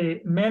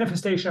a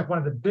manifestation of one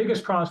of the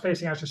biggest problems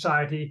facing our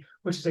society,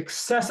 which is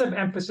excessive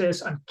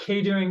emphasis on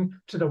catering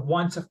to the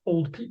wants of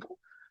old people.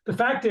 The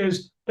fact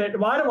is that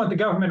while I don't want the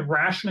government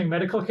rationing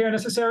medical care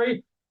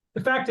necessary,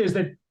 the fact is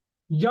that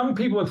young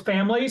people with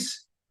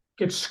families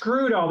get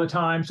screwed all the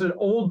time so that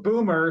old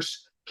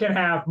boomers can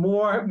have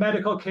more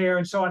medical care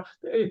and so on.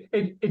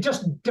 It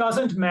just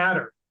doesn't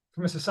matter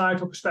from a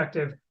societal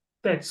perspective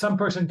that some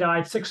person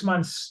died 6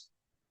 months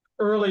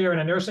earlier in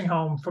a nursing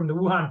home from the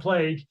Wuhan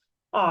plague,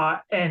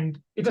 and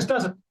it just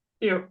doesn't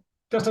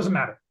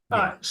matter.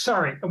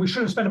 Sorry, and we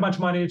shouldn't spend a bunch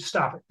of money to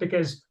stop it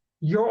because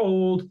you're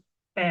old,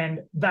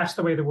 and that's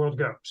the way the world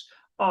goes.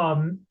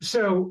 But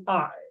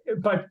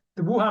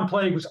the Wuhan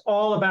plague was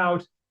all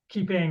about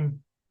keeping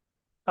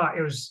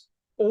it was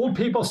old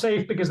people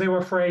safe because they were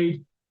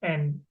afraid,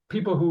 and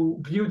people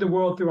who viewed the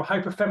world through a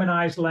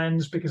hyper-feminized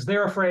lens because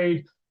they're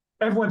afraid.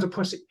 Everyone's a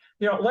pussy.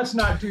 Let's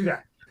not do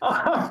that.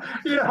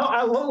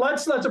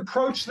 Let's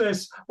approach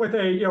this with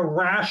a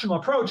rational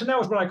approach, and that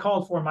was what I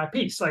called for in my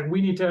piece. Like,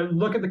 we need to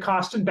look at the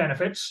costs and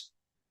benefits,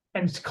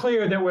 and it's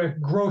clear that we're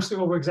grossly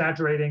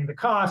over-exaggerating the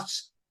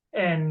costs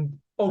and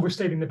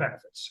overstating the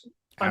benefits.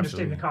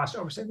 Understating the cost,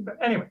 overstating the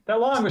benefits. Anyway, that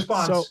long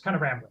response, kind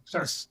of rambling.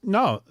 Sorry.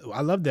 No,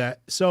 I love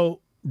that. So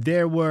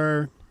there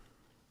were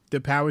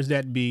the powers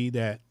that be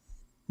that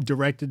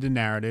directed the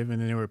narrative,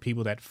 and then there were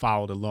people that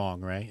followed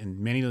along, right? And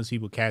many of those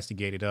people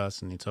castigated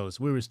us, and they told us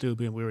we were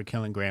stupid, we were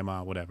killing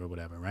grandma, whatever,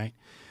 right?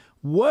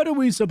 What are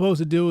we supposed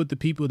to do with the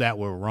people that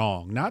were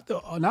wrong? Not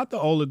the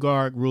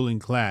oligarch ruling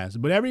class,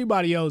 but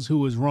everybody else who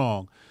was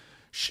wrong.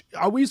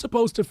 Are we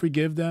supposed to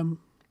forgive them?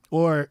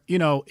 Or,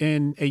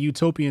 in a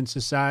utopian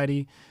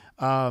society,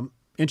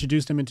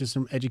 introduce them into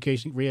some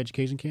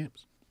re-education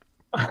camps?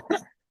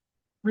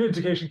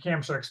 Re-education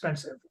camps are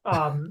expensive.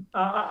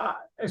 I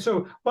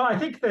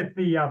think that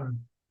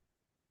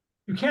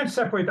you can't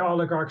separate the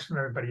oligarchs from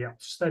everybody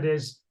else. That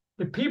is,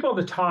 the people at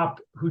the top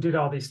who did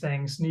all these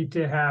things need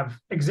to have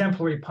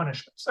exemplary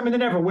punishments. I mean, they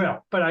never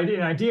will, but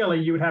ideally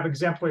you would have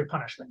exemplary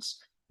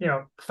punishments.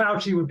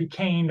 Fauci would be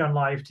caned on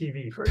live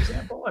TV, for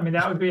example. I mean,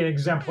 that would be an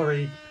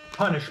exemplary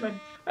punishment.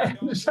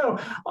 And so,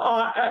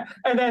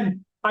 and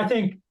then I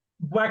think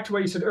back to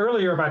what you said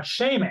earlier about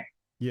shaming.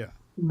 Yeah.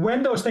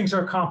 When those things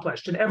are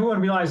accomplished and everyone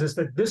realizes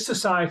that this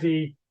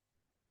society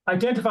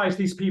identifies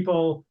these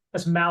people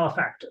as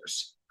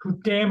malefactors who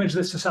damage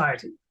this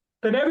society,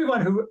 then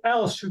everyone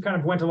else who kind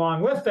of went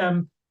along with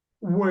them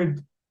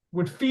would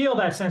feel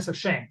that sense of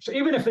shame. So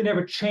even if they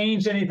never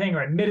changed anything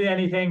or admitted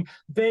anything,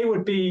 they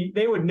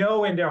would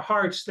know in their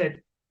hearts that,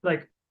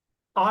 like,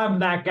 I'm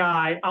that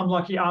guy, I'm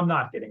lucky I'm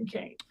not getting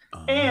caned.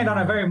 And on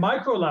a very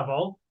micro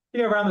level,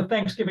 around the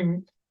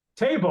Thanksgiving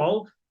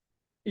table,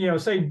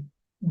 say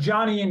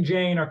Johnny and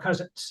Jane are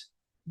cousins.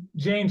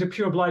 Jane's a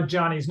pure blood,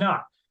 Johnny's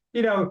not.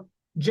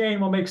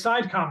 Jane will make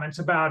side comments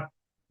about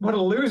what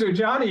a loser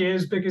Johnny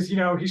is because, he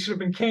should have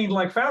been caned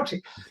like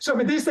Fauci. So, I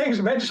mean, these things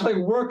eventually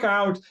work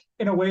out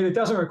in a way that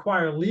doesn't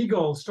require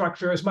legal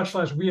structure as much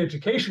as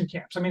re-education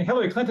camps. I mean,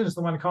 Hillary Clinton is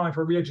the one calling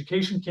for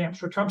re-education camps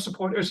for Trump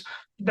supporters.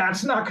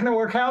 That's not going to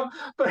work out.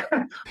 But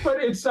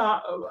it's, I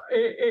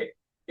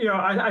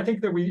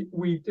think that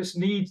we just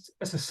need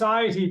a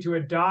society to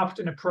adopt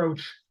an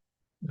approach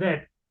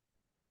that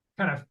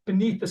kind of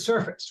beneath the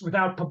surface,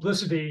 without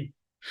publicity,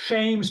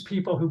 shames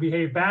people who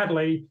behave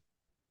badly,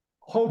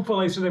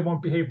 hopefully so they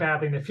won't behave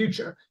badly in the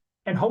future,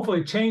 and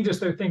hopefully changes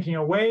their thinking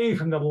away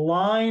from the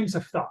lines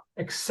of thought,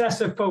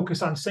 excessive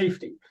focus on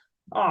safety,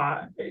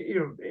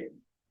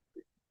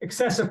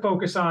 excessive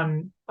focus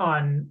on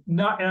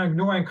not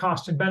ignoring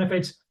costs and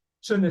benefits.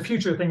 So in the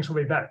future, things will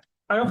be better.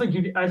 I don't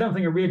think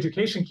a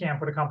re-education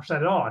camp would accomplish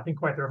that at all. I think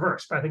quite the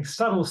reverse. But I think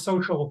subtle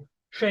social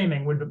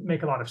shaming would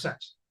make a lot of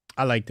sense.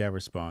 I like that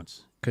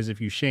response, because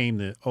if you shame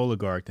the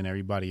oligarch, then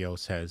everybody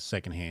else has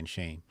secondhand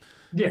shame.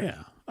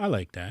 Yeah, I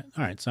like that.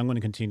 All right, so I'm going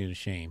to continue to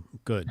shame.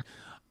 Good. Yes.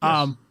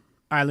 All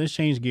right, let's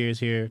change gears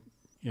here.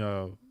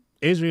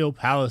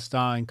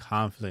 Israel-Palestine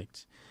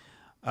conflict.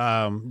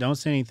 Don't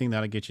say anything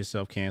that'll get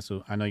yourself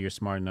canceled. I know you're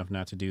smart enough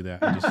not to do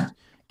that. I just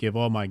give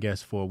all my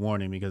guests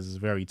forewarning because it's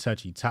a very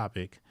touchy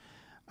topic.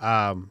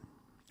 What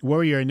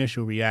were your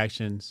initial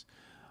reactions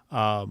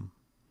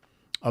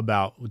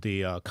about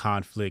the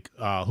conflict?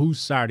 Whose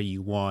side are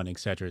you on, et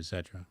cetera, et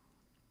cetera?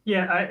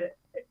 Yeah,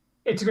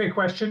 it's a great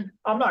question.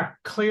 I'm not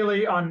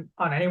clearly on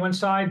anyone's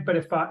side, but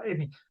if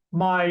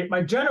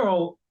my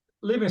general,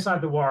 leaving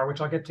aside the war,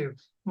 which I'll get to,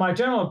 my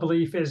general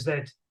belief is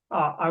that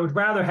I would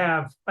rather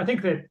have. I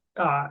think that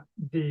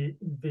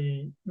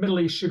the Middle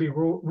East should be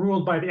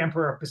ruled by the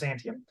Emperor of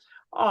Byzantium.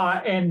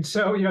 And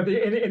so, in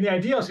the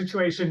ideal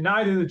situation,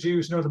 neither the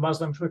Jews nor the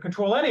Muslims would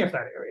control any of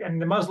that area. And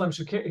the Muslims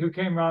who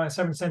came around in the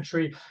 7th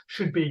century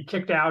should be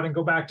kicked out and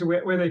go back to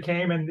where they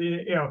came. And,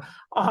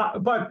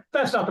 but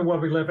that's not the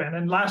world we live in.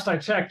 And last I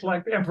checked,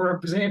 like, the Emperor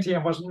of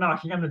Byzantium wasn't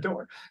knocking on the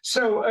door.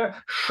 So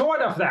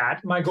short of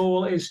that, my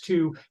goal is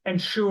to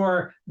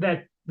ensure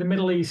that the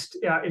Middle East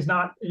is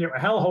not a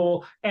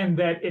hellhole, and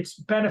that it's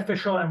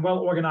beneficial and well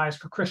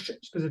organized for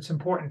Christians, because it's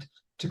important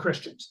to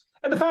Christians.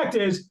 And the fact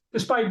is,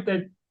 despite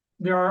that,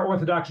 there are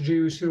Orthodox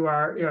Jews who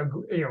are,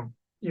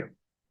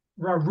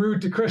 are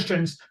rude to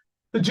Christians.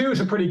 The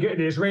Jews are pretty good.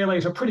 The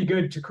Israelis are pretty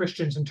good to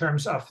Christians in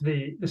terms of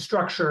the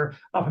structure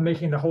of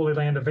making the Holy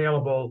Land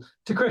available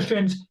to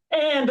Christians,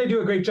 and they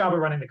do a great job of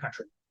running the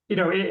country.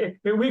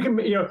 We can,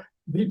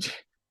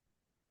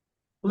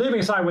 leaving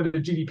aside whether the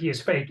GDP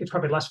is fake, it's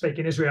probably less fake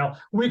in Israel.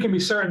 We can be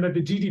certain that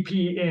the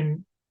GDP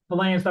in the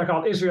lands that are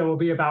called Israel will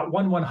be about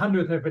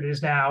 1/100th of it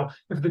is now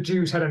if the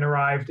Jews hadn't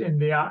arrived in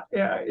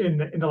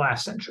the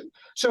last century.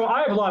 So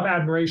I have a lot of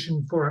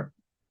admiration for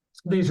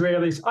the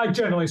Israelis. I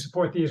generally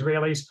support the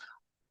Israelis.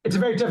 It's a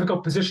very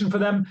difficult position for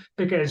them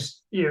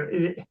because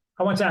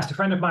I once asked a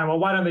friend of mine, well,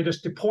 why don't they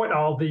just deport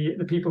all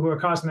the people who are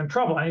causing them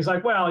trouble? And he's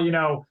like, well,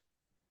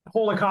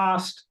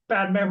 Holocaust,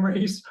 bad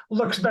memories,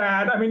 looks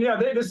bad. I mean,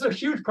 this is a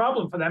huge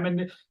problem for them,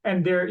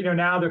 and they're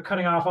now they're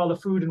cutting off all the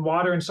food and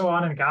water and so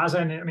on in Gaza,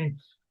 and I mean.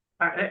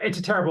 It's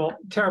a terrible,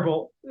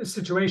 terrible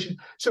situation.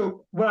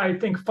 So what I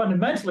think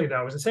fundamentally,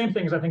 though, is the same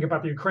thing as I think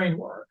about the Ukraine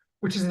war,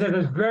 which is that it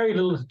has very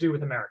little to do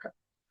with America.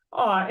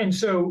 And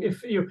so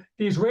if the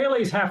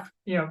Israelis have,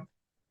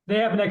 they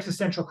have an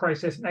existential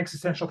crisis, an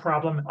existential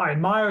problem. I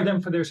admire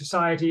them for their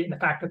society and the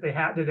fact that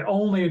they're the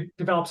only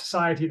developed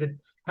society that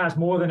has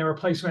more than a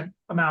replacement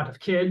amount of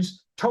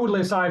kids,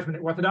 totally aside from the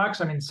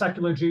Orthodox. I mean,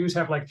 secular Jews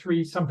have like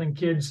 3-something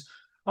kids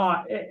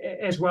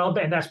as well,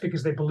 and that's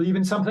because they believe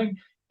in something.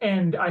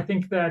 And I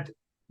think that,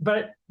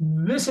 but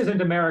this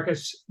isn't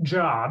America's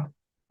job.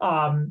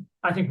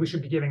 I think we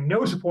should be giving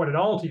no support at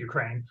all to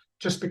Ukraine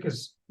just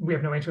because we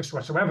have no interest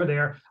whatsoever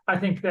there. I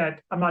think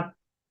that I'm not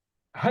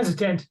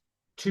hesitant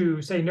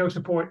to say no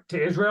support to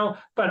Israel,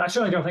 but I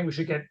certainly don't think we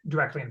should get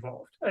directly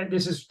involved.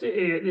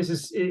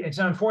 It's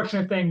an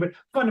unfortunate thing, but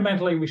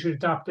fundamentally we should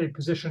adopt a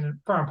position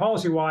foreign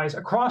policy-wise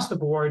across the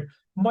board,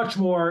 much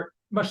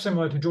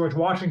similar to George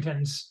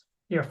Washington's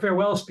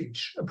farewell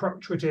speech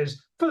approach, which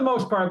is, for the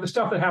most part, the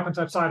stuff that happens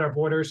outside our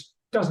borders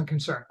doesn't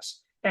concern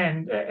us.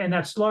 and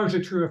that's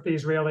largely true of the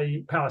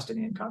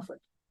Israeli-Palestinian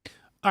conflict.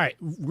 All right,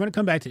 we're going to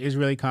come back to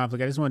Israeli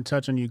conflict. I just want to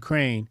touch on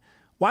Ukraine.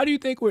 Why do you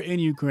think we're in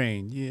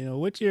Ukraine?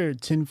 What's your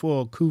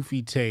tinfoil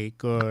kufi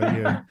take, or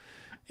your,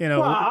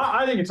 Well,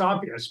 I think it's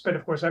obvious, but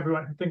of course,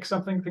 everyone who thinks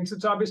something thinks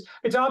it's obvious.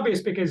 It's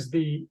obvious because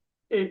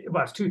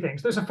it's two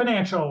things. There's a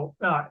financial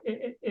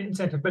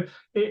incentive, but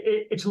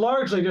it's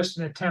largely just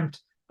an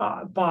attempt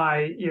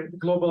by the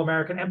global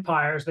American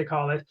empire, as they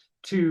call it,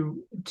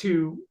 to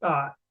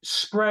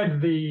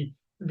spread the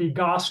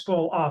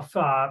gospel of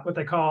what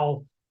they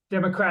call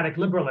democratic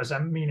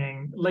liberalism,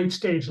 meaning late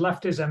stage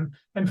leftism,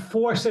 and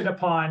force it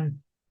upon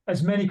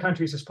as many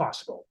countries as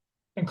possible,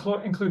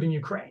 including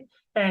Ukraine.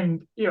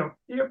 And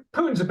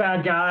Putin's a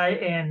bad guy,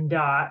 and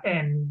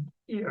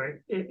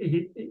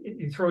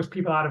he throws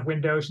people out of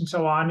windows and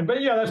so on. But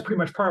that's pretty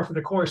much par for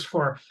the course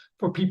for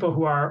people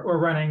who are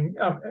running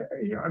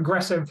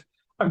aggressive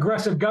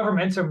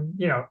governments.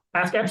 And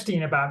ask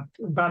Epstein about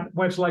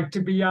what it's like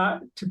to be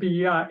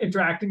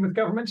interacting with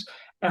governments.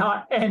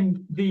 I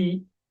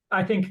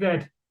think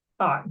that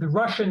the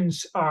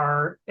Russians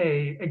are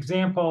a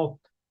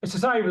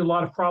society with a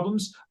lot of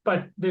problems,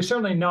 but they're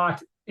certainly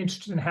not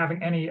interested in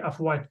having any of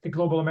what the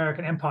global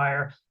American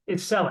empire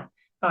is selling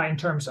in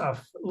terms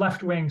of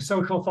left-wing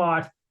social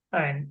thought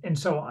and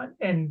so on.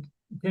 And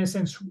in a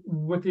sense,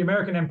 what the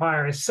American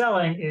empire is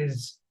selling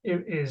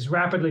is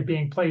rapidly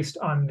being placed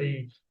on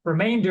the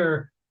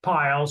remainder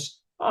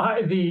piles.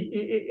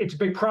 It's a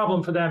big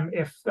problem for them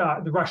if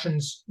the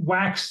Russians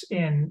wax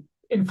in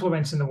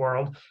influence in the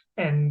world,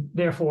 and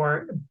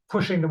therefore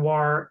pushing the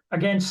war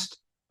against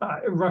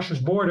Russia's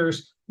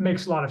borders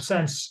makes a lot of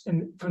sense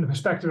from the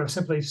perspective of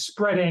simply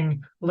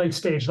spreading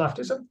late-stage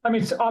leftism. I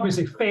mean, it's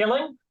obviously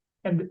failing,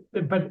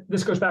 but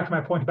this goes back to my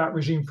point about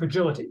regime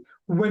fragility.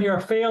 When you're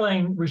a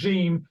failing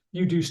regime,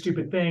 you do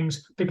stupid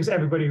things because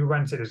everybody who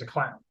runs it is a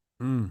clown.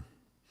 Mm.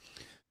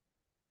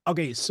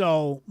 Okay,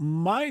 so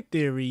my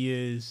theory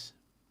is,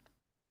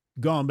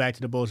 going back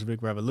to the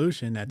Bolshevik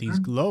Revolution, that these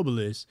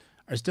globalists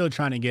are still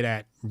trying to get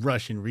at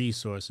Russian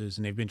resources,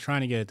 and they've been trying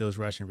to get at those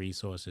Russian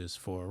resources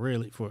for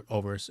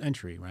over a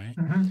century, right?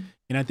 Mm-hmm.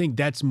 And I think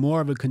that's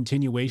more of a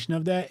continuation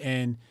of that.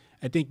 And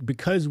I think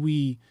because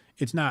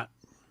it's not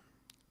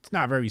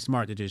very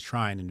smart to just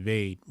try and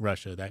invade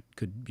Russia. That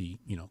could be,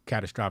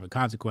 catastrophic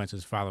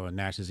consequences following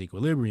Nash's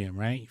equilibrium,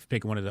 right? If you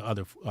pick one of the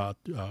other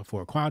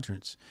four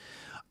quadrants.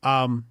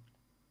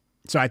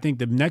 So I think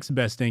the next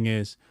best thing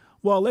is,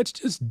 well, let's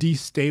just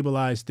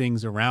destabilize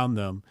things around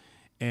them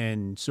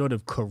and sort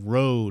of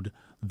corrode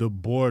the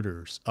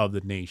borders of the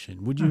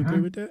nation. Would you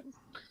agree with that?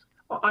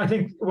 I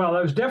think, well,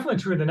 that was definitely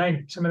true in the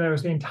 90s. I mean, that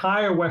was the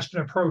entire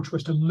Western approach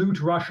was to loot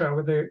Russia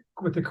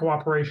with the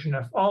cooperation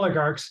of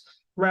oligarchs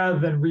rather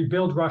than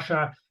rebuild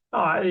Russia.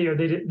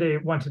 They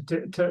wanted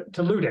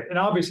to loot it. And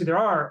obviously there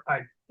are,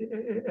 I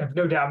have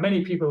no doubt,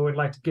 many people who would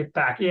like to get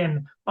back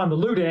in on the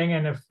looting.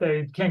 And if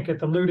they can't get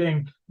the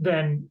looting,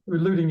 then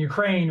looting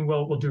Ukraine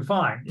will do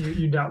fine.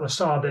 You doubtless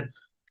saw that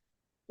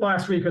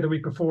last week or the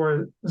week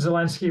before,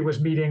 Zelensky was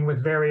meeting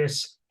with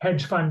various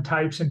hedge fund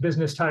types and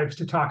business types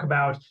to talk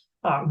about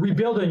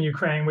rebuilding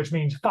Ukraine, which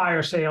means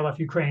fire sale of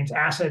Ukraine's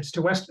assets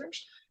to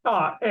Westerners,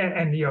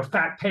 and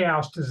fat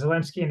payouts to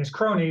Zelensky and his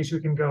cronies who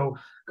can go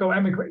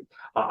emigrate.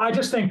 I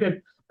just think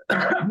that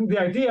the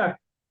idea,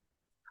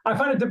 I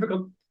find it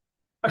difficult.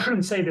 I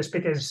shouldn't say this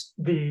because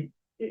the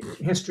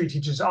history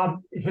teaches,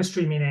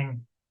 history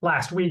meaning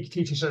last week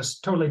teaches us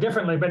totally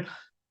differently, but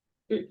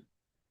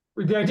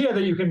the idea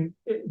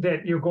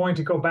that you're going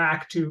to go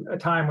back to a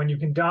time when you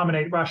can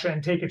dominate Russia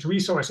and take its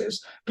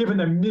resources, given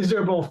the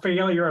miserable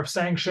failure of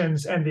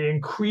sanctions and the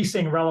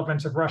increasing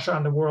relevance of Russia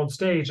on the world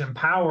stage and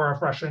power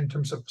of Russia in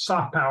terms of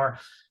soft power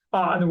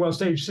on the world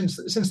stage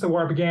since the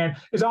war began,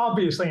 is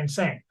obviously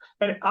insane.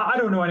 And I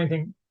don't know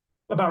anything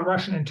about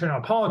Russian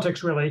internal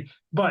politics really,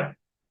 but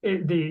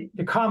the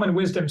common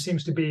wisdom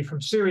seems to be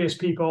from serious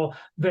people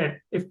that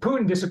if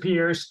Putin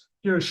disappears,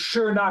 you're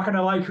sure not going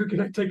to like who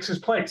takes his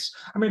place.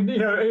 I mean,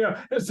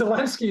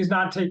 Zelensky is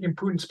not taking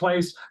Putin's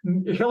place.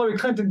 Hillary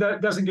Clinton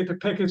doesn't get to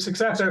pick his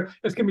successor.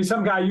 It's going to be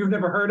some guy you've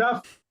never heard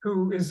of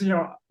who is,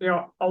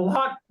 a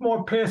lot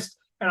more pissed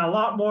and a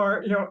lot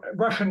more,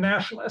 Russian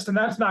nationalist, and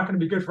that's not going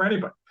to be good for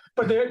anybody.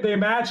 But they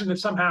imagine that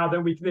somehow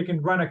that they can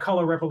run a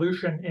color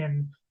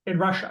revolution in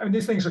Russia. I mean,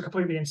 these things are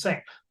completely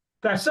insane.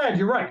 That said,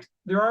 you're right.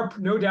 There are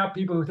no doubt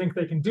people who think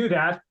they can do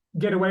that,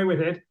 get away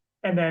with it,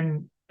 and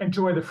then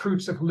enjoy the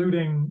fruits of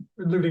looting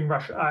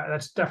Russia.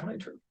 That's definitely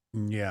true.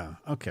 Yeah.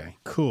 Okay.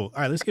 Cool.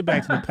 All right. Let's get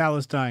back to the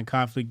Palestine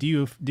conflict.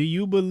 Do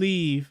you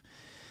believe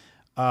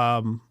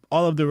all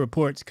of the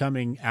reports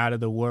coming out of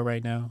the war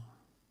right now?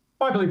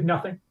 I believe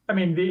nothing. I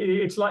mean,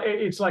 it's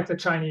like the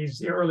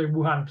Chinese early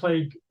Wuhan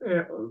plague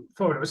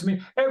photos. I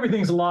mean,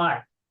 everything's a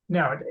lie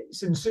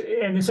nowadays, and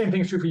the same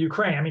thing is true for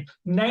Ukraine. I mean,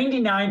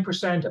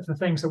 99% of the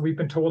things that we've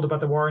been told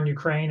about the war in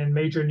Ukraine and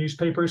major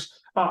newspapers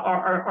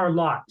are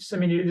lies. I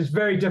mean, it is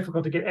very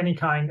difficult to get any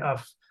kind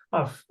of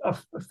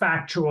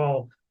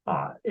factual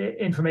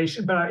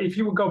information. But if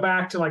you would go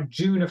back to like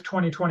June of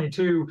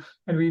 2022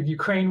 and read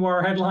Ukraine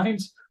war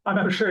headlines, I'm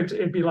not sure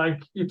it'd be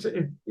like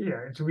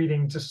it's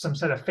reading just some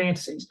set of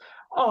fantasies.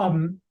 I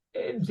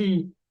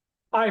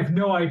have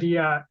no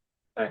idea.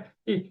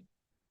 The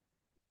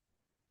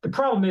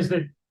problem is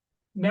that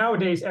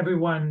nowadays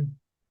everyone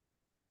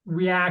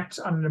reacts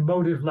on an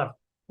emotive level,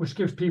 which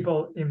gives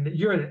people. I mean,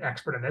 you're the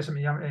expert in this. I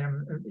mean,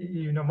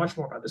 you know much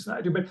more about this than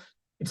I do, but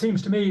it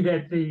seems to me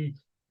that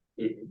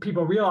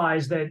people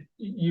realize that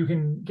you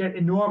can get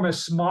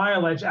enormous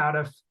mileage out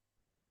of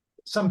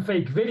some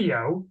fake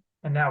video,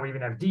 and now we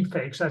even have deep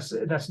fakes.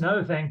 That's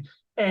another thing.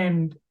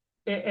 And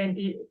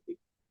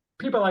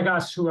people like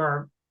us who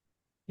are,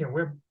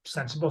 we're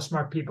sensible,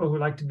 smart people who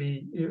like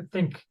to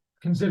think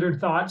considered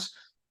thoughts.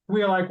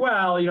 We are like,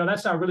 well,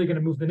 that's not really going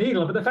to move the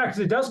needle. But the fact is,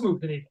 it does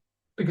move the needle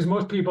because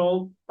most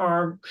people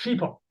are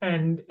sheeple,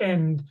 and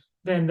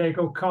then they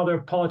go call their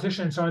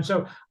politician and so on.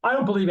 So I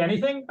don't believe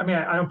anything. I mean,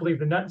 I don't believe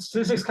the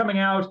statistics coming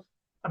out.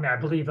 I mean, I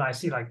believe I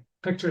see like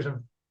pictures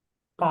of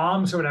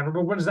bombs or whatever,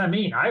 but what does that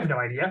mean? I have no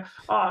idea.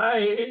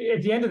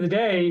 At the end of the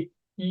day,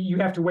 you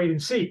have to wait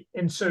and see.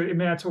 And so, I mean,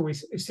 that's what we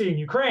see in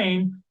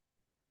Ukraine.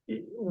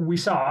 We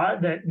saw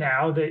that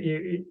now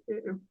that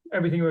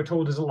everything we were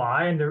told is a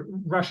lie, and the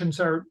Russians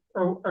are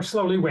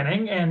slowly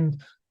winning,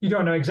 and you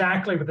don't know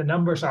exactly what the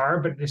numbers are,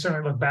 but they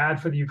certainly look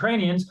bad for the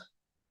Ukrainians.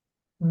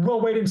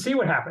 We'll wait and see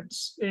what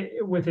happens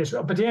with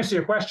Israel. But to answer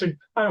your question,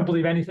 I don't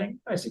believe anything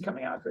I see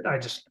coming out of it. I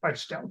just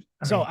don't.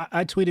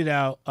 I tweeted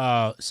out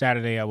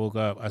Saturday. I woke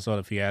up, I saw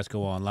the fiasco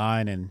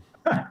online, and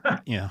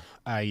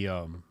I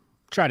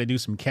tried to do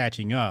some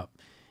catching up.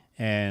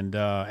 And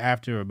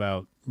after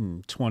about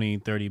 20,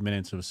 30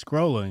 minutes of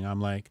scrolling,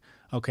 I'm like,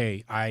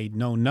 okay, I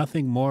know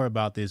nothing more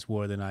about this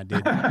war than I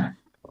did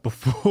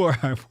before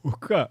I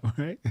woke up,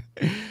 right?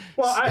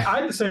 Well, I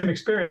had the same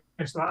experience.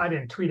 I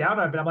didn't tweet out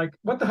on it, but I'm like,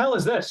 what the hell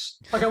is this?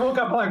 Like, I woke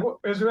up like,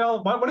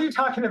 Israel, what are you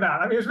talking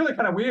about? I mean, it was really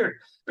kind of weird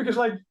because,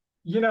 like,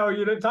 you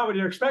didn't know what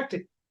you're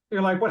expecting.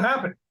 You're like, what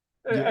happened?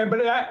 Yeah.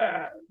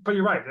 But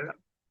you're right.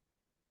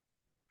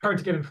 Hard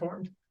to get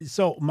informed.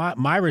 So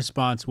my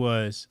response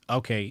was,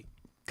 okay,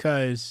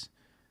 because,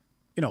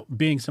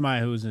 being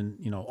somebody who's an,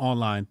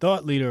 online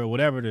thought leader or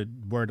whatever the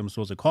word I'm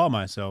supposed to call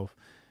myself,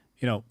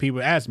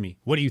 people ask me,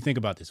 what do you think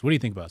about this? What do you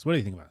think about this? What do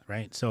you think about it?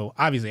 Right. So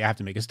obviously I have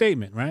to make a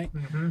statement, right?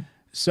 Mm-hmm.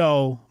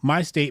 So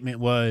my statement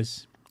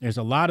was, there's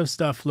a lot of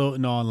stuff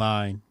floating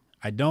online.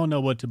 I don't know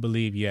what to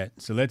believe yet.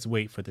 So let's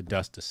wait for the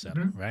dust to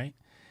settle. Mm-hmm. Right.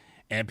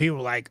 And people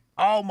were like,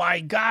 oh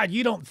my God,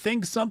 you don't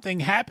think something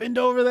happened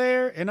over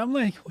there? And I'm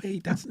like,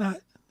 wait, that's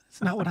not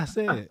what I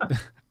said.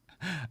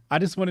 I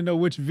just want to know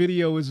which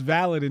video is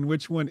valid and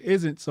which one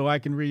isn't so I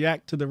can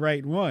react to the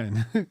right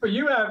one. But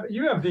you have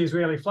the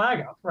Israeli flag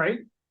up,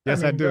 right?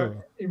 Yes, I do.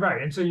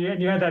 Right. And so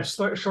you had that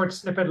short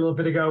snippet a little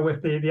bit ago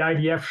with the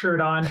IDF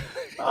shirt on.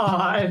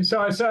 And so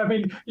I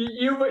mean,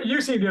 you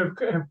seem to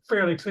have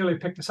fairly clearly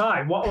picked a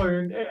side.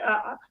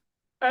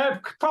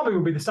 Probably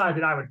would be the side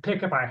that I would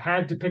pick if I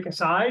had to pick a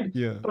side.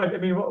 Yeah. But I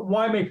mean,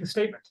 why make the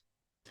statement?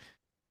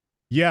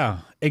 Yeah,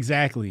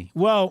 exactly.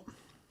 Well,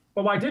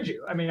 why did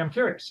you? I mean, I'm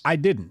curious. I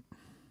didn't.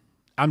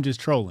 I'm just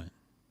trolling.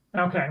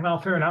 Okay, well,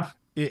 fair enough.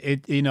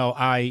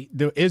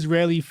 The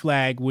Israeli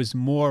flag was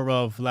more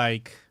of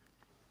like,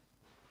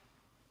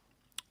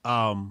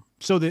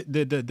 so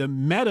the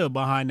meta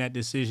behind that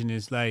decision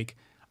is like,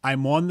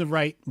 I'm on the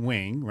right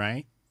wing,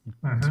 right?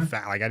 Mm-hmm.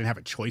 Like I didn't have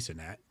a choice in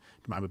that.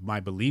 My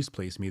beliefs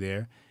placed me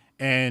there,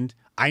 and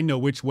I know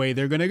which way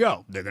they're gonna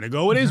go. They're gonna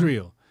go with mm-hmm.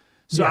 Israel.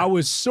 So I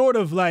was sort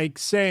of like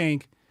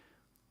saying,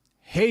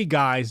 hey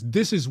guys,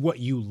 this is what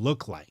you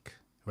look like,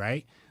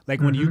 right? Like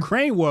when mm-hmm. the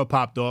Ukraine war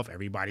popped off,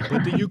 everybody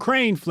put the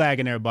Ukraine flag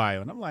in their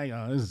bio. And I'm like,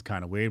 oh, this is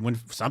kind of weird. When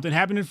something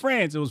happened in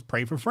France, it was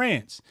pray for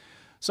France.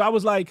 So I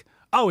was like,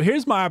 oh,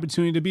 here's my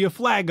opportunity to be a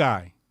flag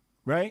guy,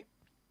 right?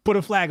 Put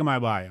a flag in my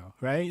bio,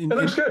 right? That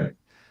looks good.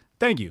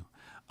 Thank you.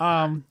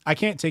 I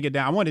can't take it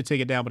down. I wanted to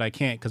take it down, but I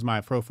can't because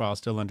my profile is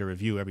still under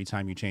review every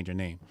time you change your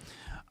name.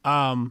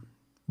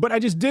 But I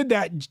just did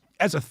that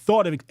as a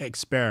thought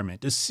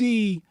experiment to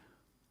see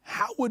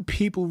how would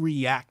people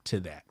react to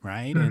that,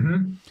 right?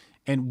 Mm-hmm.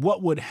 And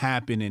what would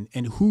happen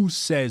and who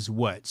says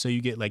what. So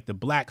you get like the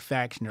black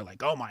faction. They're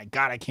like, oh my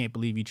God, I can't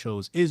believe you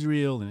chose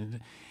Israel.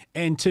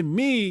 And to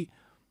me,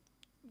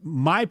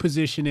 my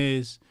position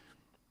is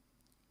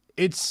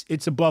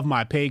it's above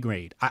my pay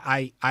grade.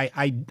 I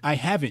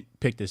haven't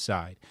picked a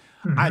side.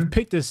 Mm-hmm. I've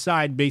picked a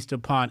side based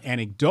upon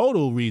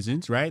anecdotal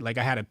reasons, right? Like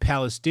I had a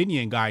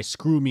Palestinian guy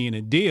screw me in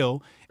a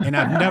deal, and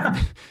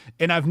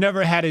I've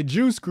never had a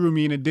Jew screw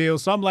me in a deal.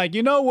 So I'm like,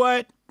 you know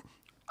what?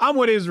 I'm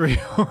with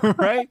Israel,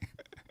 right?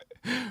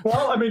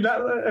 Well, I mean,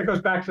 that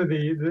goes back to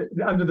the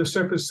under the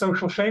surface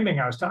social shaming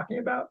I was talking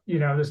about.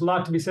 There's a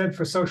lot to be said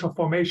for social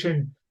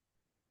formation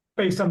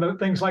based on the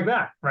things like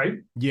that, right?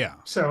 Yeah.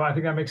 So I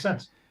think that makes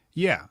sense.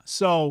 Yeah.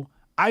 So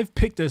I've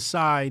picked a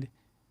side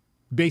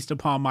based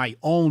upon my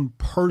own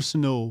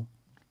personal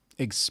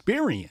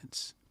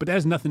experience, but that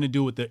has nothing to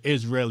do with the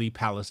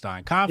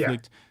Israeli-Palestine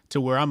conflict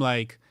to where I'm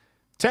like,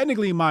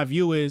 technically my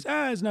view is,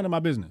 it's none of my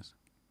business.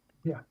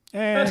 Yeah.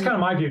 And that's kind of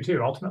my view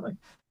too, ultimately.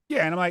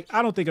 Yeah, and I'm like,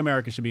 I don't think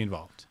America should be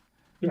involved.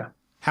 Yeah.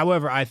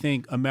 However, I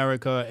think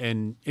America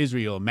and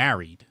Israel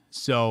married.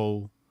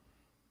 So.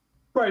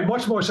 Right,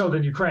 much more so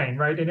than Ukraine,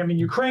 right? And I mean,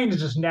 Ukraine is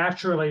just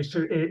naturally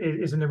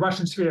is in the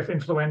Russian sphere of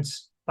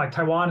influence, like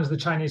Taiwan is the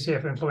Chinese sphere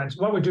of influence.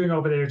 What we're doing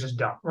over there is just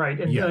dumb, right?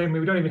 And I mean,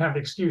 we don't even have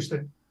the excuse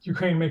that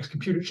Ukraine makes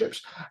computer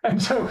chips.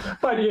 And so,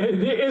 but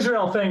the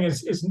Israel thing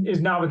is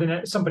not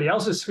within somebody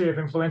else's sphere of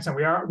influence, and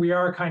we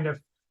are kind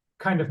of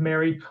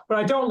married. What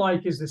I don't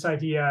like is this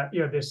idea,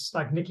 this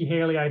like Nikki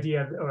Haley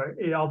idea, or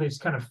all these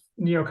kind of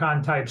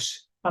neocon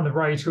types on the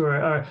right who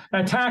are an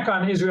attack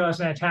on Israel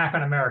as an attack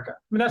on America. I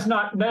mean,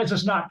 that's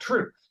just not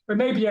true. It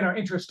may be in our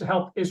interest to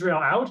help Israel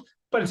out,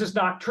 but it's just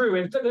not true.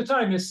 And it's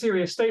not even a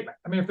serious statement.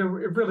 I mean, if it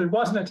really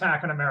was an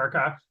attack on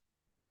America,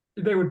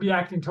 they would be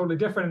acting totally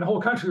different, and the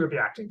whole country would be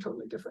acting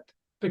totally different.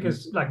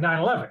 Because like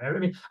 9/11, I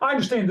mean, I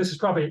understand this is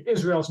probably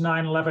Israel's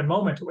 9/11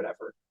 moment or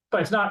whatever,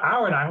 but it's not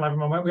our 9/11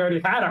 moment. We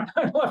already had our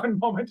 9/11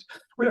 moment.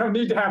 We don't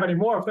need to have any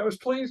more of those,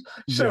 please.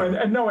 So,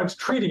 and no one's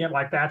treating it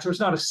like that. So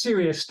it's not a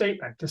serious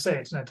statement to say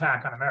it's an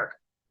attack on America.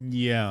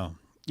 Yeah.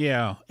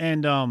 Yeah.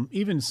 And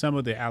even some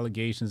of the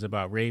allegations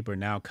about rape are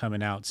now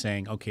coming out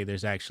saying, okay,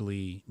 there's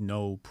actually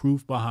no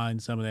proof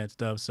behind some of that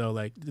stuff. So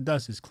like the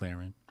dust is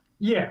clearing.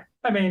 Yeah.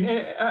 I mean,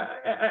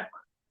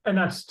 and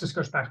that's just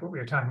goes back to what we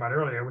were talking about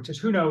earlier, which is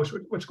who knows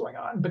what's going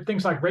on. But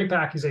things like rape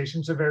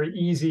accusations are very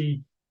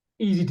easy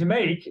to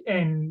make,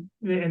 and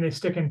they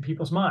stick in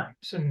people's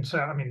minds. And so,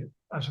 I mean,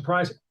 I'm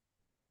surprised.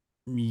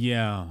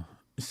 Yeah.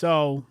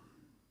 So,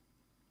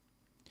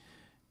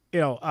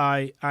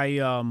 I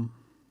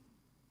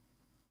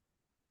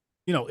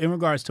in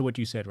regards to what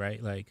you said,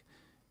 right? Like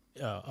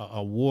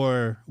a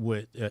war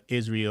with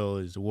Israel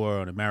is a war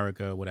on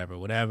America,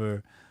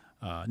 whatever.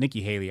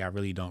 Nikki Haley, I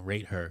really don't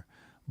rate her,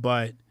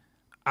 but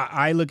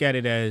I look at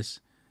it as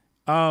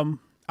I'm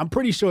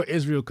pretty sure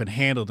Israel could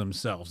handle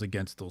themselves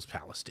against those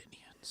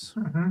Palestinians.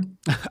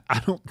 Mm-hmm. I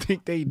don't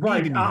think they need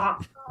right. any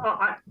help.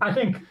 I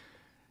think,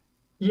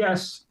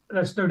 yes,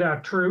 that's no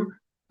doubt true.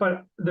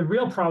 But the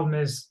real problem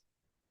is,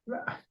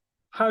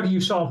 how do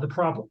you solve the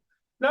problem?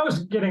 That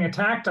was getting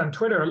attacked on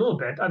Twitter a little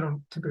bit. I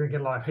don't typically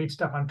get a lot of hate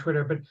stuff on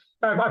Twitter, but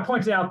I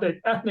pointed out that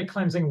ethnic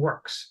cleansing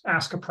works.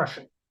 Ask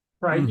oppression.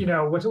 Right,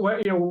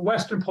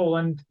 Western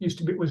Poland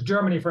was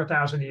Germany for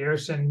 1,000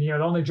 years, and the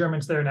only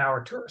Germans there now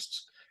are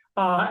tourists,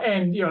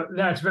 and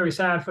that's very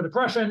sad for the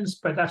Prussians,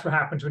 but that's what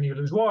happens when you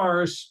lose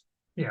wars.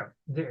 You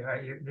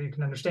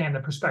can understand the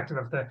perspective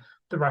of the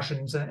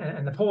Russians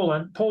and the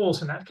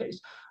Poles in that case,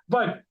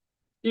 but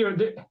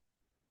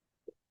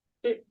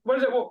what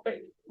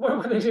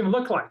do they even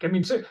look like? I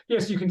mean, so,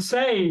 yes, you can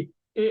say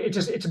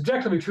it's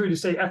objectively true to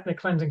say ethnic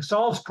cleansing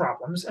solves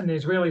problems, and the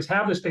Israelis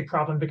have this big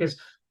problem because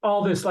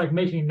all this like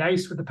making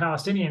nice with the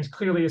Palestinians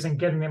clearly isn't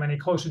getting them any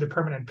closer to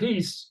permanent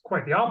peace.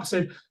 Quite the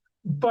opposite.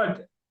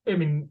 But I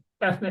mean,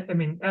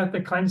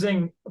 ethnic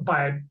cleansing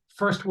by a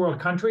first world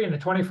country in the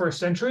 21st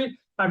century.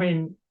 I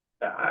mean,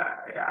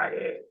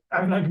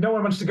 I'm like, no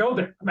one wants to go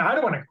there. I mean, I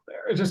don't want to go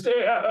there. It's just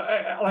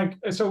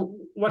so.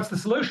 What's the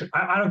solution?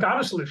 I don't got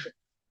a solution.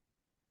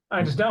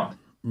 I just don't.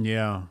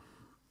 Yeah.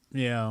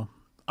 Do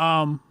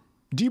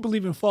you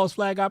believe in false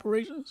flag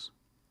operations?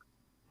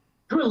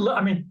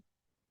 I mean,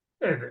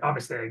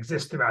 obviously they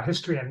exist throughout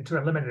history and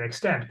to a limited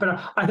extent, but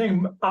I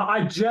think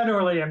I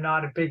generally am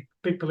not a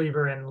big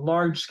believer in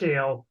large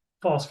scale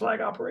false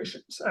flag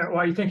operations.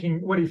 What are you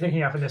thinking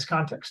of in this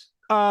context?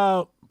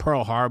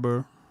 Pearl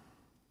Harbor.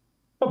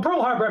 Well,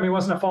 Pearl Harbor, I mean,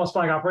 wasn't a false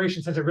flag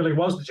operation since it really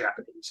was the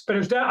Japanese, but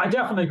I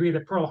definitely agree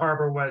that Pearl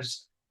Harbor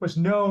was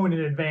known in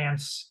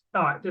advance,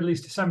 at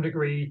least to some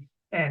degree,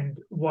 and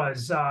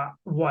was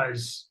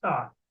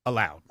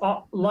allowed,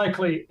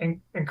 likely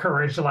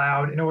encouraged,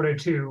 allowed in order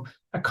to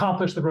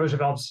accomplish the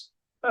Roosevelt's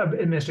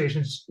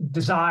administration's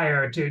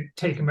desire to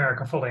take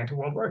America fully into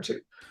World War II.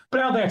 But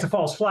I don't think it's a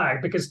false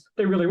flag because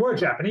they really were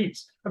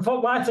Japanese. And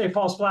when I say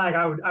false flag,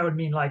 I would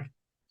mean like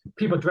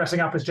people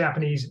dressing up as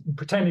Japanese,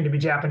 pretending to be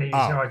Japanese,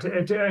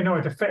 in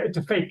order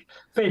to fake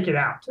it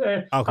out.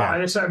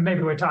 Okay. So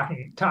maybe we're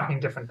talking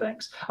different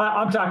things.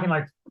 I'm talking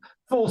like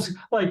false.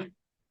 Like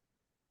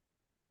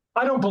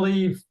I don't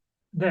believe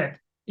that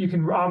you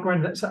can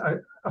run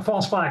a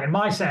false flag, in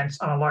my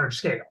sense, on a large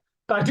scale.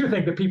 But I do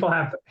think that people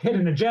have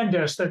hidden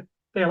agendas that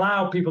they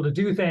allow people to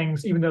do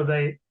things, even though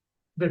they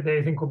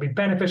think will be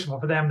beneficial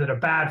for them, that are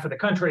bad for the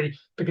country,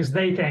 because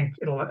they think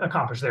it'll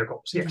accomplish their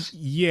goals. Yes.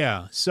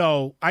 Yeah.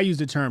 So I use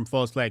the term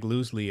false flag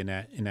loosely in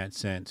that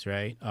sense,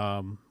 right?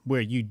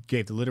 Where you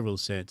gave the literal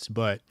sense,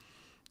 but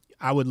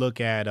I would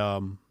look at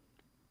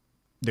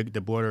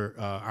the border,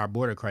 our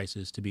border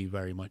crisis, to be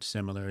very much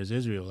similar as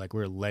Israel. Like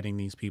we're letting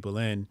these people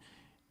in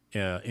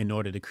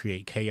order to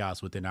create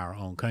chaos within our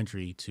own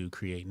country, to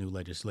create new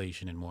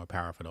legislation and more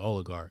power for the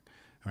oligarch,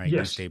 right?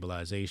 Yes.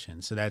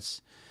 Destabilization. So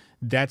that's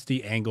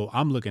the angle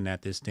I'm looking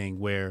at this thing,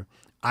 where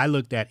I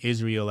looked at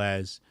Israel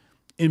as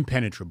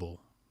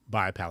impenetrable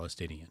by a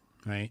Palestinian,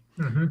 right?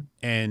 Mm-hmm.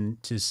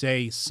 And to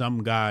say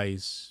some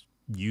guys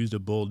used a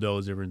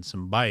bulldozer and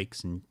some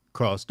bikes and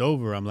crossed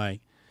over, I'm like,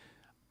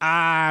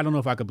 I don't know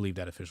if I could believe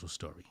that official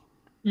story.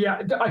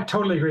 Yeah, I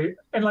totally agree.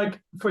 And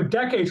like for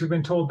decades, we've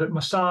been told that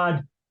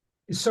Mossad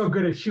is so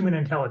good at human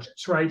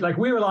intelligence, right? Like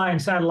we rely on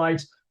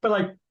satellites, but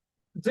like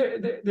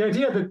the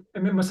idea that, I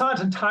mean,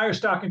 Mossad's entire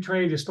stock and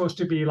trade is supposed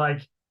to be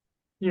like,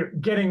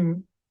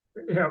 getting,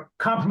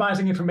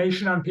 compromising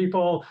information on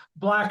people,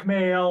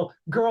 blackmail,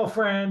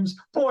 girlfriends,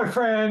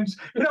 boyfriends,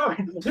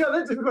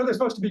 this is what they're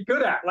supposed to be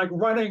good at, like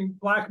running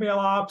blackmail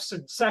ops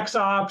and sex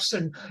ops,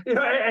 and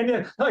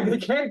like they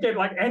can't get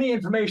like any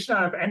information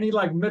out of any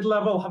like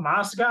mid-level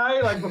Hamas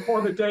guy like before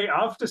the day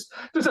of. Just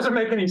doesn't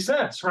make any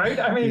sense, right?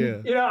 I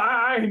mean,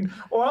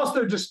 or else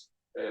they're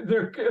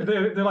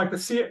like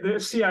the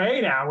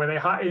CIA now, where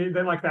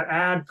they're like that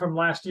ad from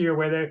last year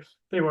where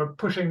they were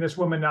pushing this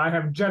woman. I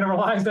have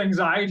generalized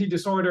anxiety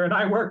disorder and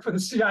I work for the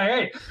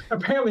CIA.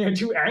 Apparently, I'm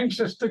too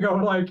anxious to go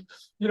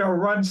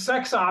run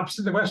sex ops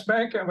in the West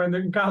Bank and when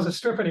the Gaza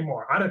Strip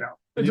anymore. I don't know.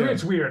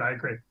 It's weird. I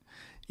agree.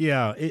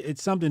 Yeah,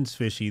 it's something's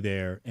fishy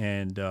there.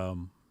 And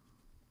all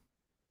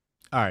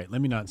right, let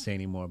me not say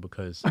anymore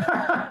because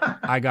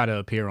I got to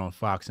appear on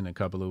Fox in a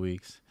couple of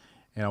weeks.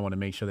 And I want to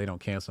make sure they don't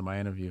cancel my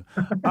interview.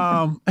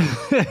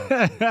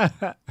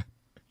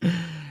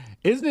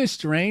 Isn't it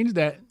strange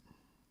that,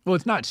 well,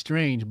 it's not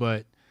strange,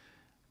 but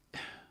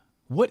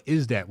what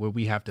is that where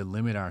we have to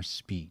limit our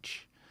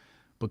speech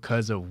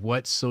because of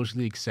what's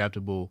socially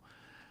acceptable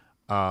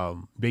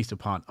based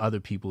upon other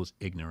people's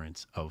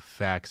ignorance of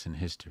facts and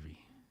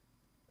history?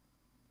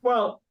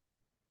 Well,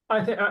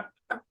 I think,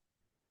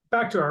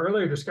 back to our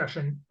earlier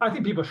discussion, I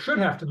think people should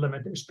have to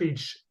limit their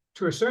speech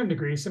to a certain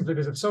degree simply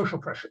because of social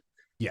pressure.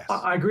 Yes.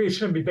 I agree it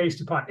shouldn't be based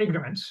upon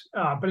ignorance,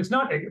 but it's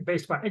not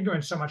based upon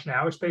ignorance so much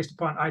now. It's based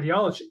upon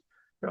ideology.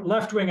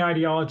 Left-wing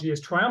ideology is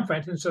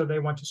triumphant, and so they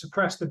want to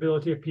suppress the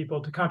ability of people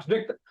to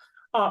contradict them.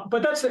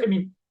 But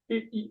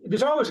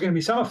there's always going to be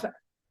some of that.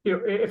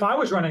 If I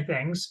was running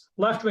things,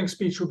 left-wing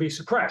speech would be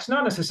suppressed,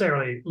 not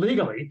necessarily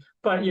legally,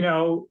 but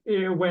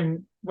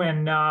when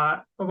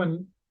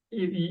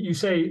you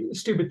say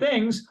stupid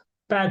things,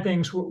 bad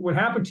things would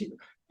happen to you.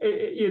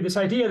 This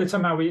idea that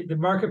somehow the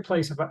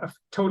marketplace of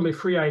totally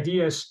free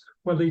ideas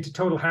will lead to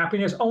total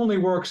happiness only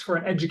works for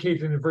an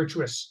educated and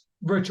virtuous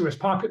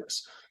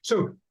populace.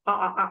 So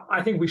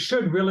I think we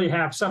should really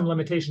have some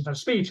limitations on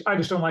speech. I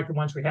just don't like the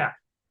ones we have.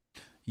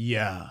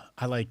 Yeah,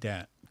 I like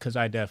that because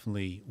I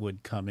definitely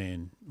would come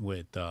in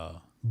with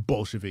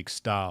Bolshevik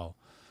style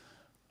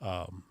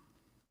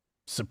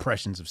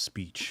suppressions of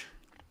speech.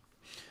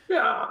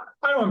 Yeah,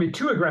 I don't want to be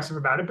too aggressive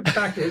about it, but the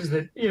fact is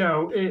that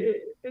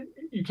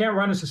you can't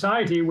run a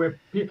society where,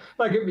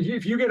 like,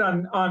 if you get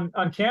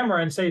on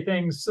camera and say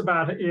things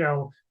about, I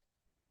don't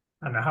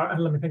know how.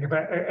 Let me think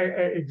about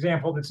an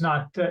example that's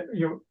not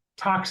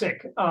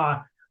toxic.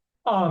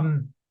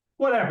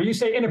 Whatever you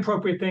say,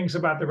 inappropriate things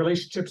about the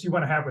relationships you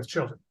want to have with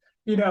children.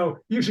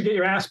 You should get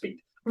your ass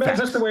beat. I mean, that's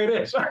just the way it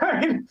is.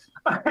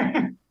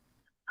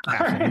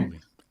 Absolutely.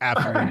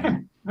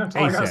 That's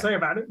all I gotta say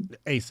about it.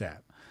 ASAP.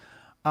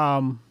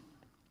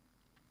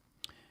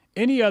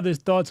 Any other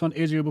thoughts on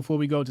Israel before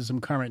we go to some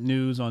current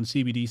news on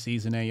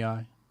CBDCs and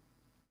AI?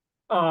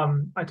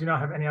 I do not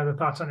have any other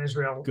thoughts on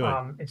Israel.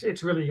 Good.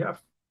 It's really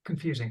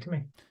confusing to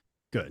me.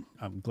 Good.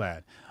 I'm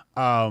glad.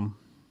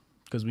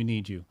 Because we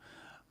need you.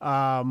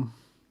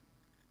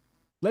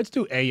 Let's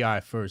do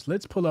AI first.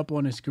 Let's pull up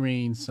on the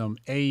screen some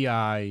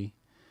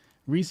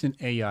recent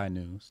AI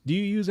news. Do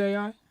you use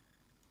AI?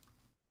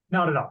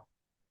 Not at all.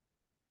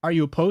 Are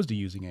you opposed to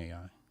using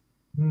AI?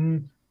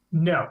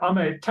 No, I'm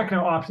a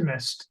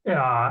techno-optimist, and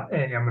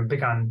I'm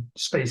big on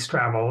space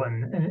travel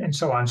and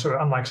so on. So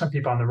unlike some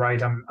people on the right,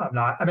 I'm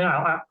not. I mean,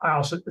 I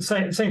also at the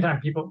same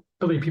time people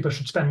believe people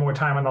should spend more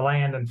time on the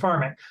land and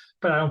farming,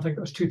 but I don't think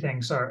those two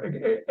things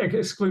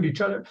exclude each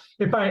other.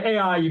 If by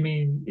AI you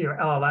mean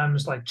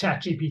LLMs like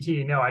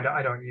ChatGPT, no, I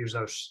don't use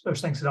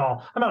those things at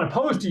all. I'm not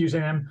opposed to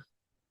using them.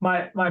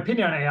 My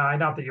opinion on AI,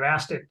 not that you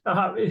asked it,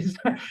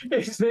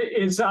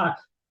 is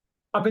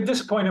I've been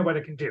disappointed in what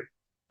it can do.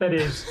 That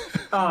is.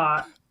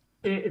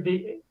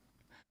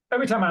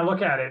 Every time I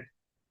look at it,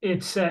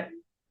 it's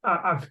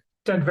I've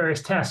done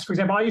various tests. For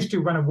example, I used to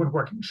run a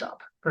woodworking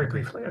shop very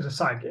briefly as a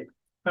side gig.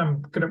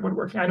 I'm good at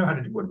woodworking. I know how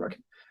to do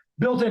woodworking,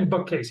 built-in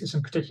bookcases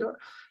in particular.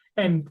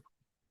 And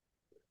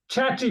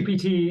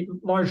ChatGPT,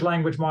 large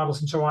language models,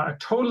 and so on are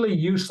totally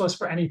useless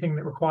for anything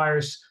that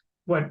requires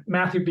what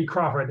Matthew B.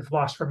 Crawford, the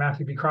philosopher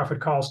Matthew B. Crawford,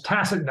 calls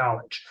tacit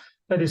knowledge.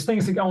 That is,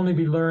 things that can only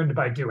be learned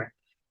by doing.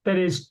 That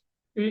is,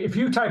 if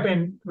you type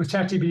in with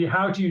ChatGPT,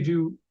 how do you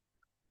do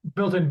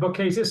built-in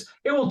bookcases,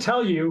 it will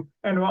tell you,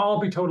 and it will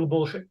all be total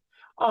bullshit.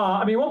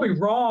 I mean, it won't be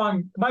wrong.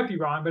 It might be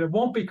wrong, but it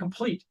won't be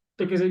complete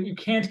because you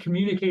can't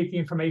communicate the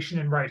information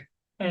in writing.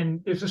 And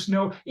there's just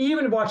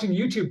even watching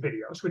YouTube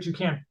videos, which you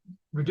can't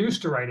reduce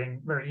to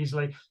writing very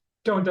easily,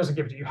 doesn't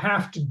give it to you. You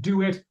have to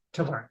do it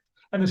to learn.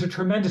 And there's a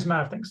tremendous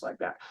amount of things like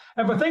that.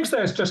 And for things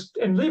that's just,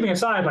 and leaving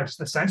aside like just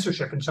the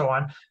censorship and so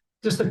on,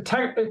 just the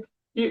tech.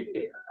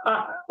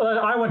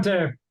 I went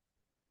to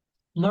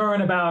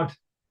learn about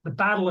the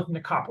Battle of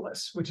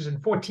Nicopolis, which is in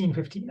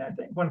 1415, I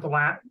think, one of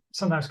the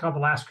sometimes called the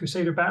Last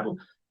Crusader Battle.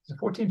 Is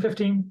it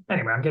 1415?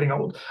 Anyway, I'm getting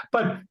old.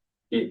 But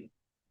it'll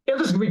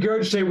just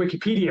regurgitate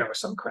Wikipedia or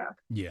some crap,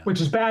 which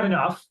is bad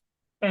enough.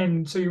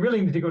 And so you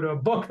really need to go to a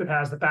book that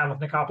has the Battle of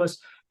Nicopolis.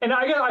 And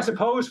I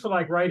suppose for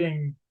like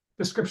writing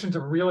descriptions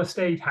of real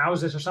estate,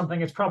 houses or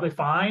something, it's probably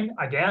fine,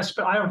 I guess,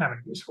 but I don't have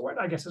any use for it,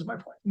 I guess is my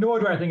point. Nor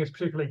do I think it's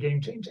particularly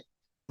game changing.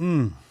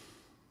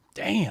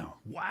 Damn.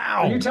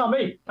 Wow. You tell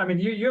me. I mean,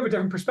 you have a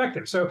different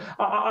perspective. So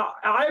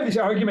I have these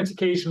arguments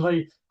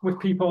occasionally with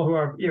people who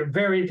are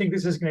very think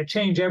this is going to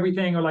change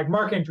everything, or like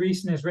Mark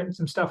Andreessen has written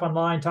some stuff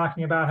online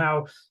talking about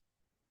how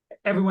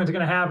everyone's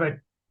going to have a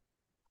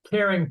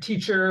caring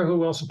teacher who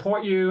will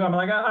support you. I'm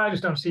like, I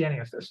just don't see any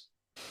of this.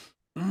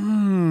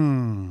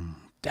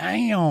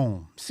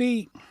 Damn.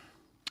 See,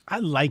 I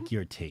like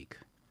your take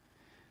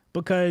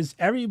because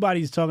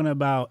everybody's talking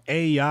about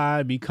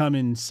AI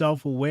becoming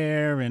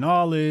self-aware and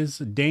all this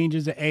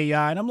dangers of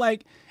AI. And I'm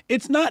like,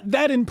 it's not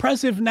that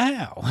impressive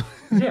now.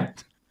 Yeah.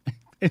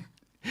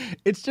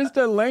 It's just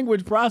a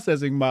language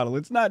processing model.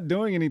 It's not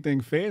doing anything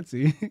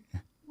fancy.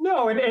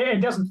 No, and it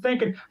doesn't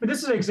think.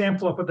 This is an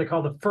example of what they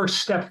call the first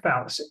step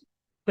fallacy.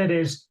 That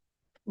is,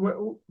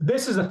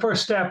 this is the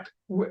first step.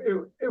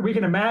 We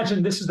can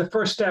imagine this is the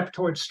first step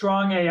towards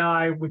strong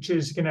AI, which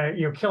is going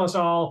to kill us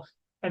all.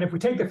 And if we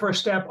take the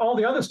first step, all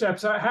the other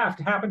steps have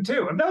to happen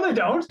too. No, they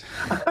don't.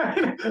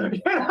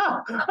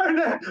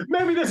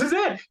 Maybe this is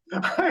it.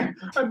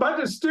 A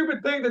bunch of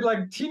stupid thing that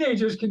like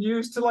teenagers can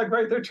use to like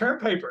write their term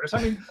papers.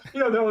 I mean,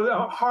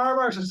 they'll harm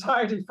our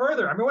society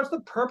further. I mean, what's the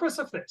purpose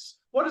of this?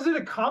 What does it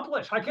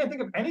accomplish? I can't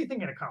think of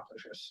anything it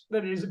accomplishes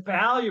that is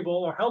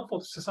valuable or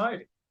helpful to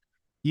society.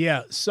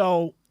 Yeah.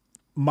 So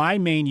my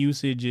main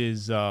usage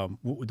is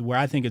where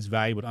I think it's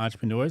valuable to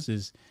entrepreneurs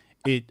is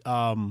it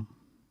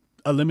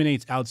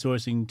eliminates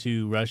outsourcing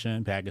to Russia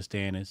and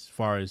Pakistan as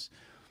far as,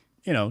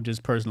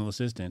 just personal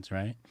assistance,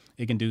 right?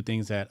 It can do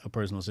things that a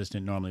personal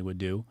assistant normally would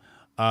do.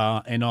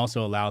 And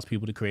also allows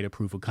people to create a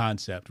proof of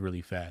concept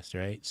really fast,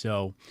 right?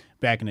 So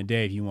back in the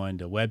day, if you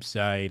wanted a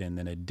website and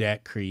then a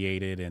deck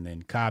created and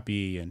then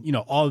copy and,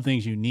 all the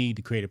things you need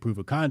to create a proof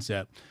of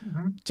concept,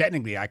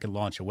 technically I could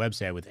launch a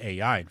website with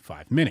AI in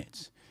 5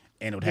 minutes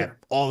and it would have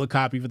all the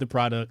copy for the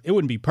product. It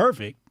wouldn't be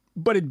perfect,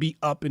 but it'd be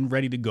up and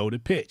ready to go to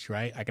pitch,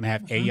 right? I can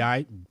have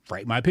AI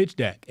write my pitch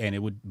deck and it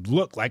would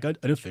look like an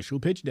official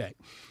pitch deck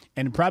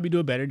and probably do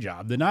a better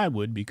job than I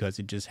would because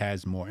it just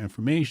has more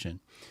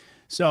information.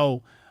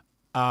 So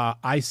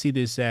I see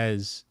this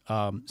as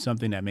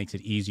something that makes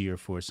it easier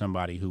for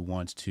somebody who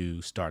wants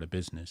to start a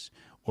business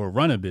or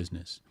run a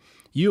business.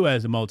 You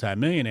as a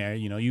multimillionaire,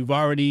 you've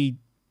already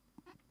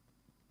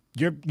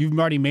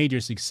made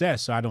your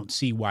success, so I don't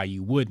see why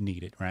you would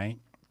need it, right?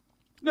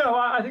 No,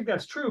 I think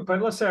that's true.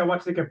 But let's say I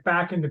want to get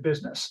back into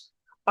business.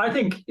 I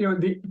think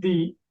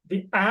the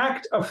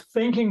act of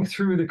thinking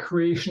through the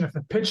creation of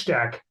the pitch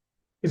deck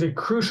is a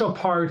crucial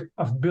part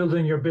of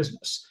building your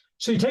business.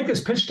 So you take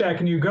this pitch deck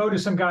and you go to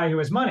some guy who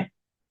has money,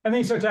 and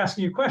then he starts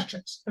asking you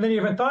questions. And then you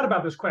haven't thought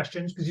about those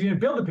questions because you didn't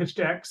build the pitch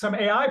deck. Some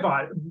AI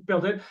bot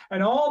built it,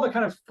 and all the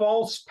kind of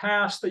false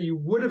paths that you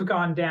would have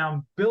gone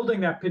down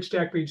building that pitch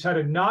deck, but you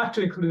decided not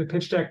to include the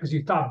pitch deck because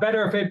you thought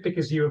better of it,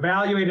 because you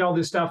evaluated all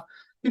this stuff.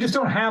 You just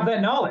don't have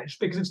that knowledge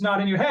because it's not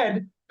in your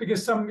head,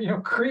 because some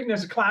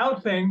cretinous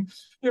cloud thing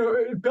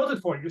built it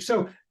for you.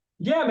 So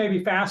yeah,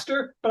 maybe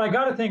faster, but I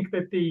got to think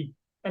that the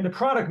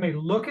product may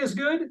look as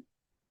good,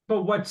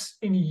 but what's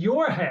in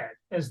your head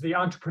as the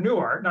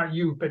entrepreneur, not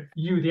you, but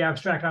you, the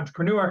abstract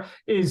entrepreneur,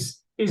 is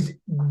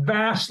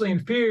vastly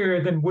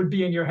inferior than would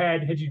be in your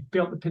head had you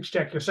built the pitch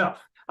deck yourself.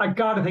 I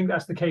got to think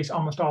that's the case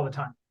almost all the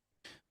time.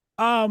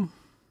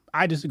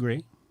 I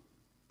disagree,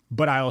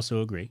 but I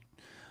also agree.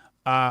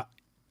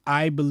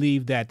 I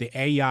believe that the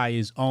AI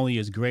is only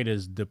as great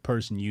as the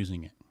person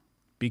using it,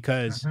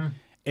 because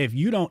if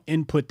you don't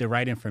input the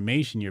right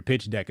information, your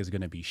pitch deck is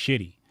going to be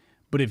shitty.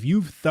 But if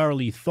you've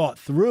thoroughly thought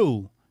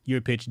through your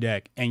pitch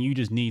deck and you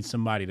just need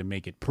somebody to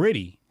make it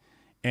pretty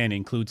and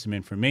include some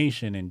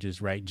information and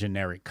just write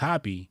generic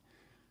copy,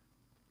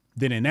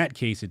 then in that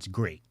case, it's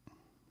great.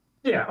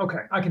 Yeah,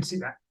 okay, I can see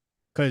that.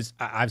 Because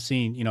I've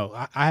seen,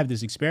 I have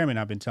this experiment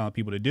I've been telling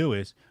people to do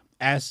is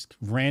ask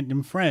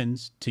random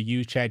friends to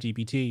use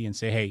ChatGPT and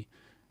say, hey,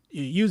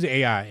 use the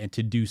AI and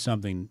to do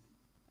something,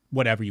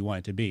 whatever you want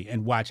it to be,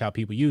 and watch how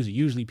people use it.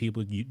 Usually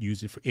people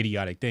use it for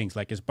idiotic things.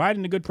 Like, is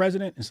Biden a good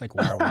president? It's like,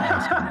 why are we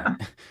asking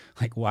that?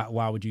 Like,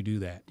 why would you do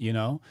that?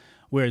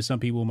 Whereas some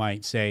people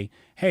might say,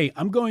 hey,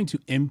 I'm going to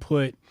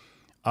input,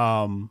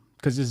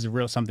 because this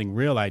is something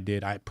real I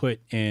did. I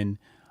put in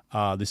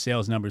the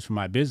sales numbers for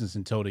my business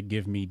and told it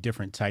give me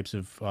different types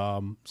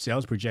of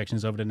sales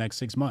projections over the next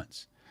 6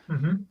 months.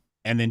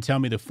 And then tell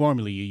me the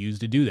formula you use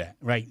to do that,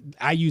 right?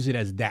 I use it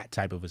as that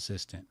type of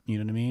assistant. You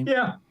know what I mean?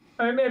 Yeah.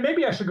 I mean,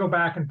 maybe I should go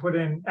back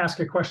and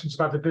ask it questions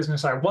about the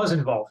business I was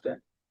involved in,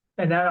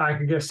 and that I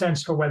could get a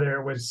sense for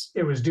whether it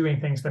was doing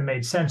things that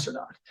made sense or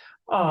not.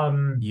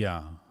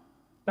 Yeah.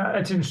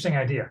 That's an interesting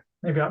idea.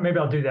 Maybe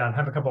I'll do that and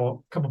have a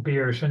couple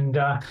beers and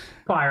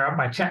fire up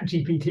my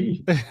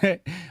ChatGPT.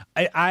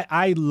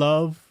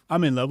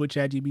 I'm in love with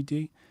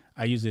ChatGPT.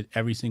 I use it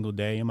every single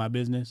day in my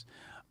business.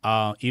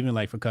 Even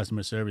like for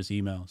customer service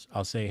emails,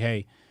 I'll say,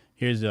 hey,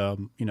 here's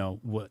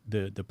what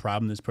the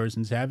problem this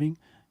person's having.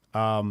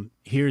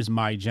 Here's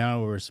my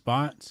general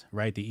response,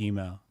 write the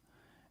email.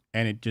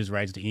 And it just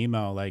writes the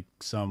email like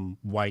some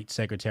white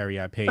secretary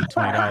I paid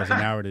 $20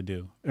 an hour to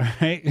do,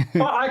 right?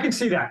 Well, I can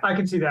see that. I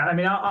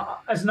mean,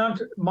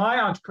 my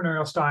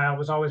entrepreneurial style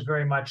was always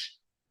very much,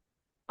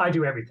 I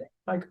do everything.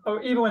 Like,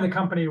 even when the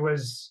company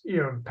was,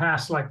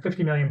 past like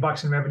 50 million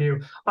bucks in revenue,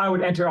 I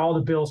would enter all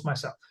the bills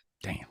myself.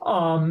 Damn.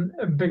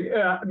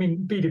 I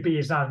mean, B2B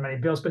is not as many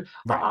bills, but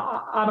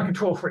right. I'm a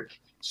control freak.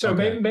 So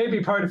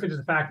maybe part of it is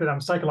the fact that I'm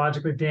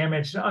psychologically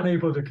damaged,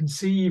 unable to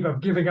conceive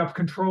of giving up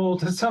control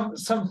to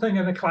something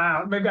in the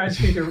cloud. Maybe I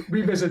just need to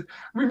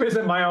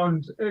revisit my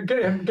own,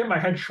 get my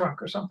head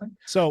shrunk or something.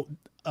 So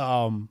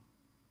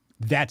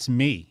that's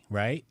me,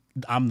 right?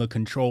 I'm the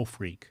control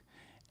freak,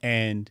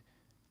 and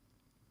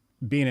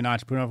being an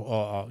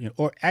entrepreneur,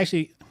 or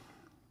actually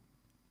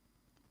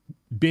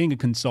being a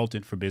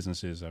consultant for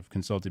businesses. I've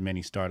consulted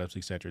many startups,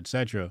 et cetera, et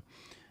cetera.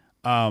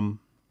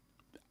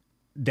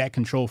 That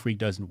control freak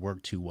doesn't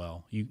work too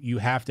well. You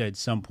have to at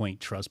some point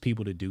trust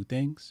people to do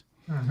things.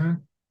 Mm-hmm.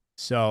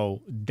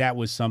 So that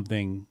was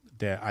something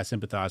that I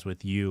sympathize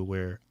with you,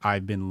 where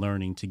I've been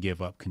learning to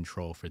give up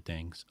control for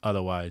things.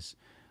 Otherwise,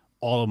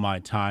 all of my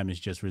time is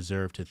just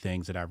reserved to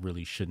things that I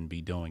really shouldn't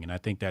be doing. And I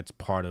think that's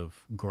part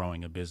of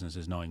growing a business,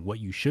 is knowing what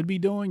you should be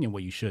doing and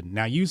what you shouldn't.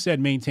 Now, you said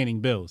maintaining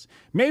bills.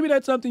 Maybe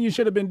that's something you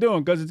should have been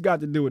doing because it's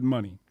got to do with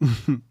money.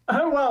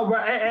 Well,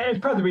 it's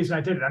part of the reason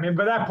I did it. I mean,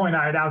 by that point,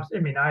 I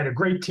had a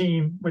great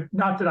team.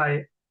 Not that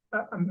I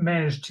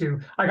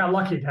I got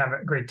lucky to have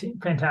a great team,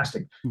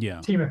 fantastic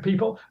team of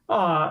people. So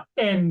I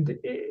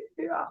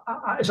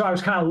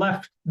was kind of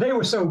left. They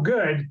were so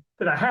good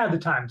that I had the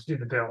time to do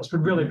the bills,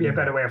 would really be a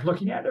better way of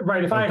looking at it,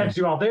 right? If I had to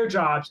do all their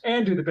jobs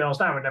and do the bills,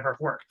 that would never have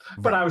worked.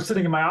 Right. But I was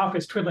sitting in my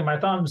office twiddling my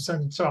thumbs,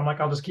 and so I'm like,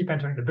 I'll just keep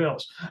entering the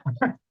bills.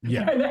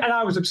 And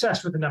I was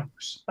obsessed with the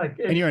numbers.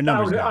 And you're a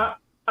numbers guy.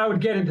 I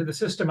would get into the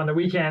system on the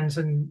weekends,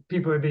 and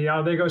people would be,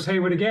 oh, there goes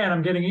Haywood again.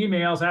 I'm getting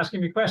emails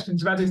asking me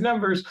questions about these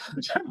numbers.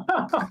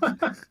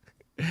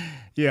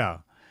 Yeah.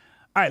 All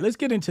right, let's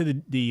get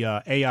into the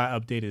AI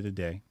update of the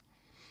day.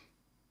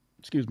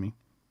 Excuse me.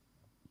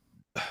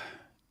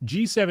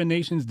 G7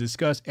 nations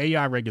discuss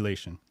AI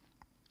regulation.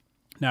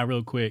 Now,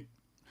 real quick,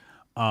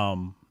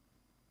 I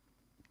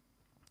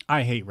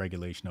hate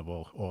regulation of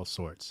all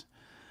sorts.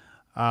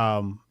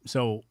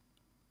 So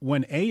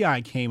when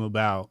AI came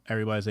about,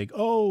 everybody's like,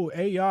 oh,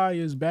 AI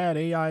is bad,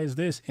 AI is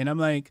this. And I'm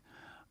like,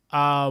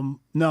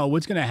 no,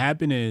 what's going to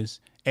happen is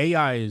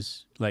AI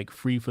is like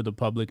free for the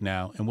public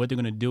now. And what they're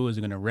going to do is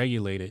they're going to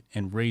regulate it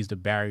and raise the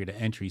barrier to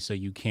entry so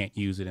you can't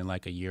use it in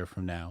like a year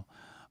from now.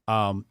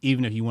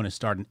 Even if you want to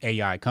start an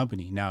AI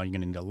company, now you're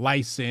going to need a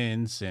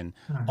license and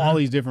all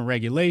these different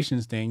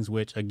regulations things,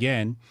 which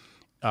again,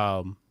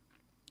 I'm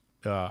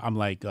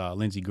like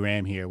Lindsey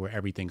Graham here, where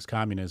everything's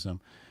communism,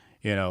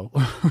 it's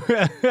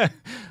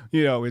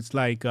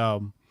like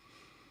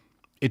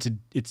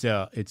it's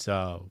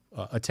a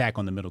attack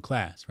on the middle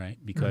class, right?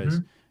 Because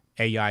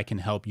AI can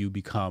help you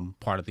become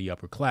part of the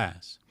upper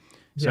class.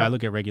 So I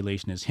look at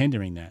regulation as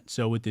hindering that.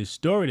 So with this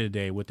story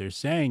today, what they're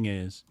saying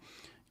is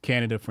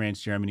Canada,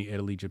 France, Germany,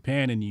 Italy,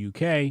 Japan, and the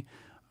UK,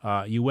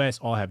 U.S.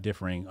 all have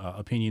differing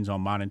opinions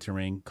on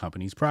monitoring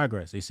companies'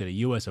 progress. They said the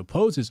U.S.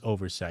 opposes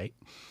oversight,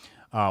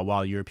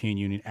 while the European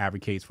Union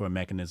advocates for a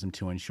mechanism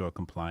to ensure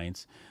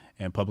compliance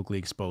and publicly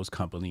expose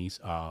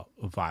companies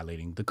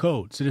violating the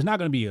code. So there's not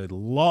going to be a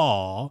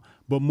law,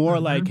 but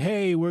more like,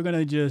 hey, we're going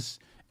to just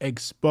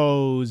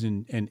expose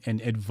and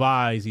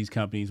advise these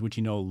companies, which,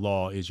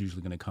 law is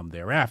usually going to come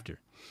thereafter.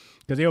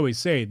 Because they always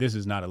say this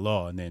is not a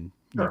law, and then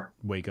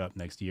wake up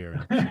next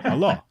year and a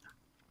law.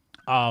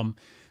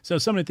 So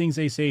some of the things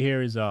they say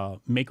here is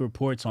make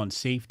reports on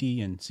safety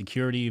and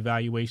security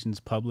evaluations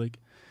public,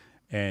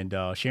 and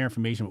share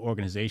information with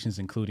organizations,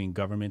 including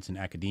governments and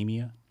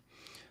academia.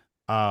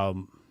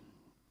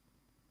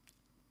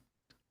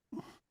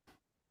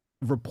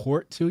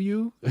 Report to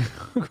you.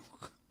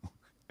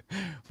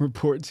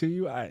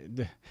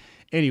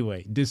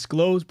 Anyway,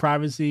 disclose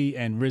privacy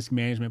and risk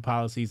management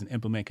policies and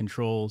implement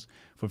controls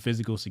for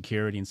physical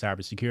security and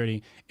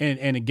cybersecurity.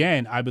 And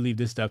again, I believe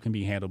this stuff can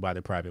be handled by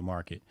the private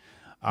market.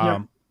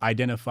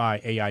 Identify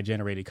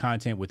AI-generated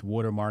content with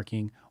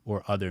watermarking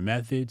or other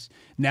methods.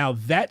 Now,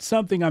 that's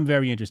something I'm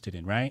very interested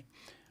in, right?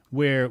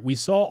 Where we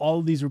saw all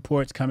of these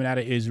reports coming out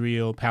of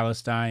Israel,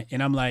 Palestine,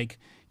 and I'm like,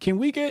 can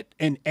we get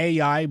an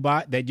AI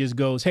bot that just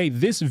goes, hey,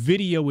 this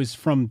video is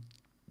from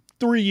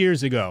 3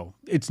 years ago.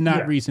 It's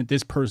not recent.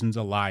 This person's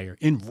a liar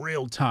in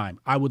real time.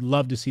 I would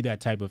love to see that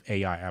type of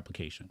AI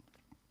application.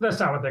 That's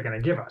not what they're going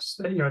to give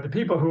us. The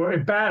people who are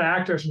bad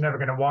actors are never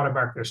going to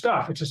watermark their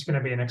stuff. It's just going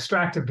to be an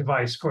extractive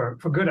device for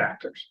good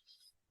actors.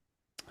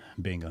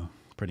 Bingo,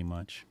 pretty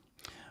much.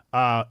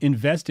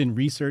 Invest in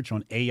research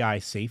on AI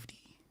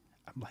safety.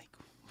 I'm like,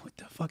 what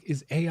the fuck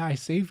is AI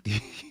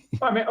safety?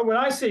 I mean, when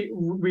I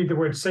read the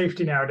word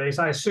safety nowadays,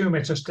 I assume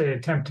it's just an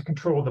attempt to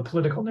control the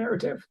political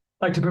narrative.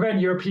 like to prevent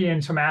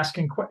Europeans from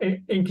asking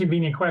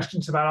inconvenient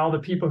questions about all the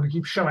people who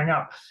keep showing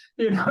up,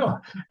 and I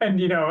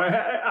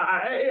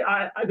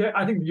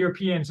think the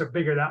Europeans are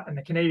bigger that, and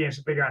the Canadians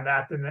are bigger on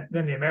that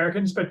than the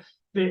Americans, but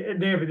they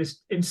have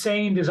this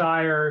insane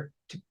desire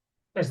to,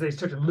 as they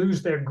start to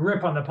lose their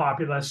grip on the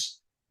populace,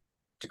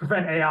 to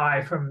prevent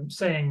AI from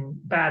saying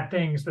bad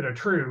things that are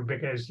true,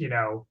 because like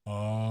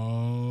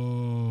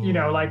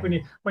when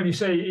you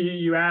say,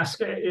 you ask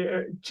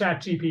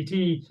Chat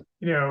GPT,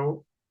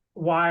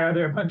 why are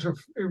there a bunch of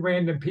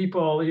random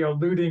people,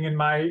 looting in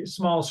my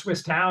small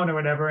Swiss town or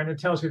whatever, and it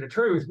tells you the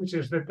truth, which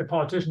is that the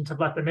politicians have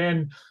let them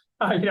in,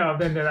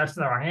 then that's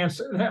the wrong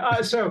answer.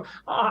 So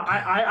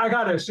I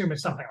got to assume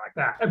it's something like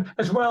that,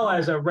 as well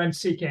as a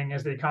rent-seeking,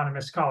 as the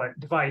economists call it,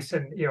 device,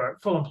 and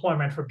full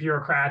employment for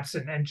bureaucrats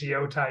and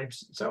NGO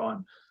types and so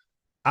on.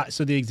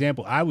 So the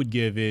example I would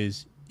give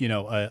is,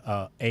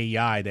 a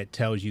AI that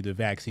tells you the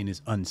vaccine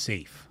is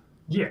unsafe.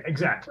 Yeah,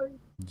 exactly.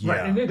 Yeah.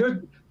 Right. And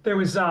there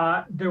was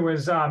some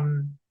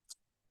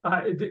headline,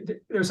 I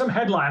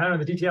don't know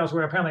the details,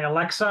 where apparently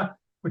Alexa,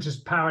 which is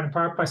powered in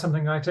part by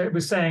something like that, it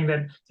was saying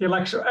that the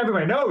election,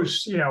 everybody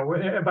knows,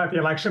 about the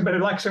election, but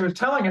Alexa was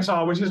telling us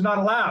all, which is not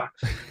allowed,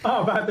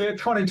 about the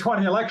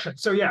 2020 election.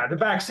 So yeah, the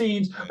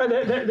vaccines,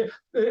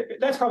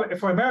 that's probably,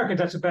 for Americans,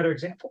 that's a better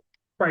example,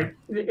 right?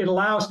 It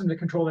allows them to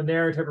control the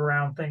narrative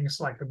around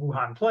things like the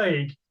Wuhan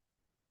plague.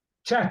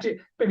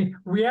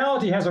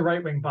 Reality has a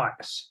right-wing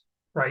bias,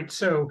 right?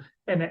 So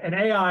an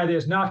AI that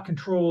is not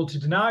controlled to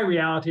deny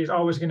reality is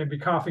always going to be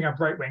coughing up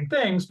right-wing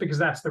things, because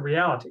that's the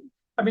reality.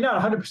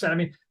 Not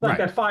 100%. Like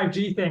that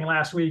 5G thing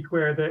last week,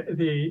 where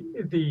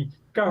the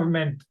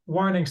government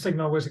warning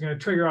signal was going to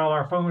trigger all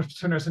our phones to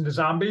turn us into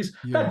zombies.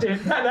 Yeah.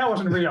 That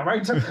wasn't real,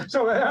 right? So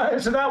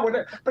that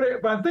would,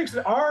 but things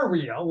that are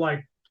real,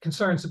 like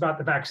concerns about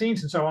the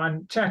vaccines and so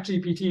on,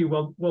 ChatGPT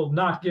will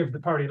not give the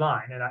party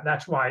line, and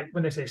that's why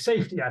when they say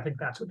safety, I think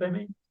that's what they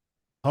mean.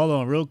 Hold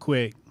on, real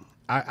quick.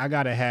 I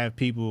gotta have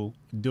people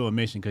do a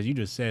mission, because you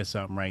just said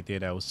something right there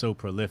that was so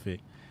prolific.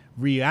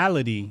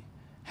 Reality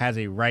has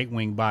a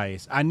right-wing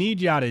bias. I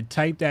need y'all to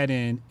type that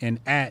in and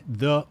at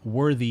The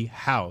Worthy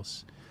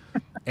House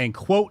and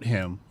quote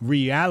him.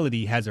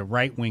 Reality has a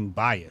right-wing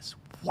bias.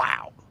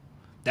 Wow.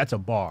 That's a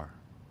bar.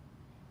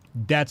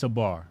 That's a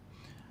bar.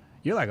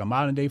 You're like a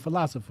modern-day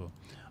philosopher.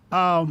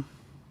 What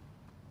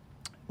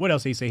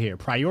else they say here?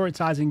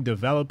 Prioritizing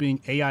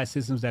developing AI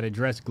systems that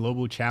address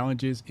global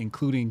challenges,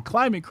 including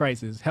climate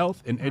crisis,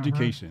 health, and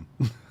education.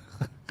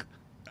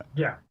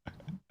 Yeah.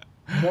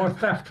 More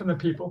theft from the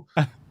people.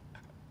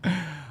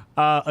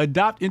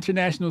 Adopt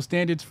international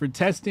standards for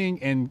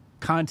testing and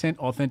content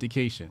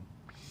authentication.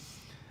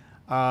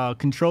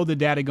 Control the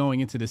data going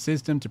into the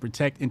system to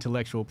protect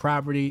intellectual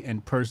property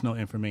and personal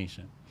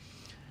information.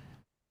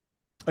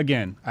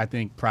 Again, I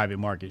think private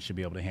markets should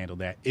be able to handle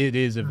that. It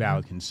is a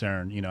valid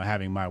concern,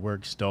 having my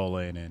work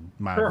stolen and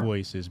my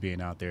voice is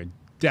being out there.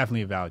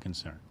 Definitely a valid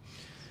concern.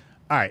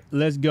 All right,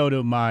 let's go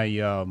to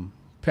my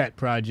pet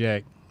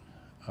project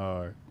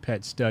or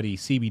pet study,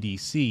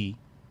 CBDC.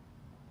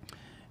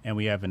 And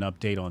we have an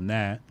update on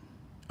that.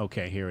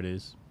 Okay, here it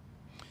is.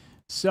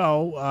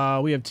 So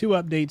we have two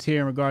updates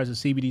here in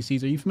regards to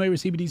CBDCs. Are you familiar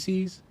with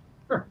CBDCs?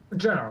 Sure,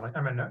 generally.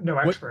 I'm no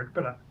expert,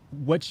 but...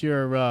 What's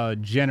your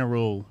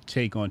general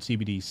take on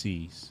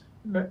CBDCs?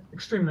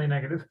 Extremely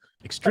negative.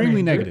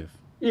 Extremely negative.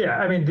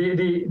 Yeah,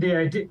 the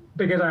idea,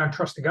 because I don't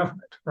trust the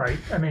government, right?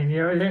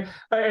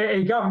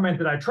 A government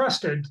that I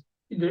trusted,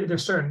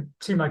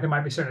 seem like there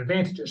might be certain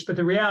advantages, but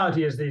the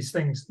reality is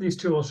these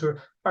tools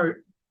are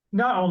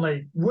not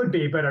only would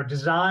be, but are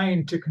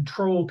designed to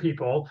control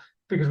people,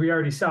 because we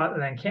already saw it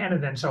in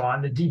Canada and so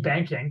on, the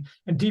debanking.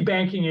 And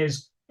debanking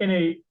is in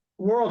a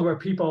world where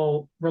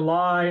people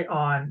rely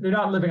on, they're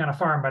not living on a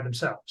farm by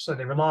themselves, so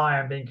they rely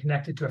on being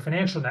connected to a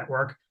financial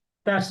network.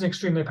 That's an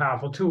extremely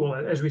powerful tool,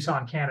 as we saw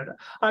in Canada.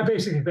 I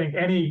basically think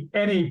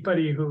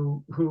anybody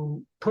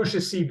who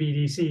pushes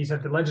CBDCs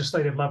at the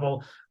legislative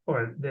level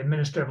or the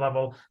administrative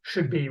level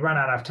should be run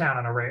out of town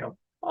on a rail.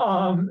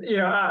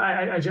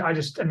 I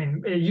just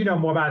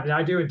more about it than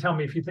I do, and tell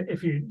me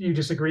if you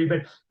disagree.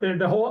 But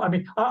the whole,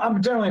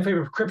 I'm generally in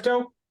favor of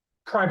crypto,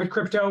 private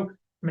crypto.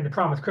 The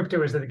problem with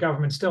crypto is that the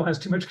government still has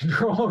too much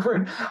control over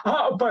it.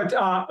 But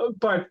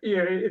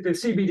the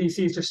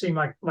CBDCs just seem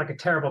like a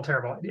terrible,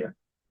 terrible idea.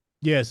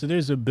 Yeah, so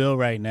there's a bill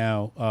right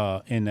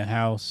now in the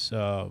House.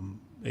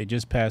 It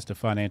just passed the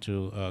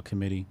Financial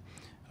Committee.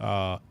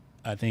 I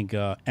think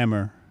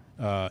Emmer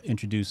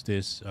introduced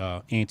this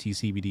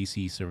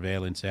anti-CBDC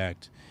Surveillance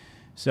Act.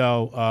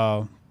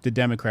 So the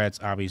Democrats,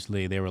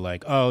 obviously, they were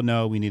like, oh,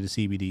 no, we need a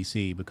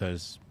CBDC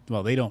because,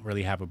 well, they don't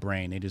really have a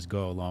brain. They just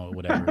go along with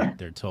whatever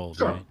they're told,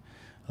 sure. Right?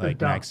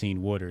 Like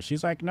Maxine Waters.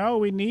 She's like, no,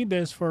 we need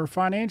this for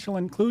financial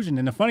inclusion.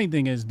 And the funny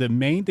thing is, the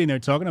main thing they're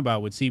talking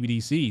about with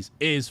CBDCs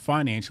is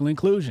financial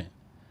inclusion.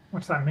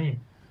 What's that mean?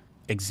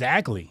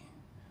 Exactly.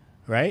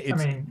 Right?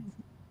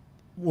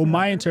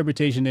 My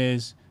interpretation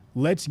is,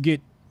 let's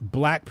get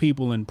black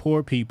people and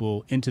poor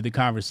people into the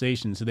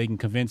conversation so they can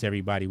convince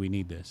everybody we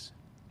need this.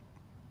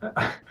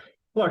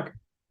 Look,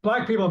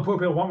 black people and poor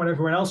people want what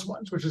everyone else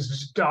wants, which is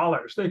just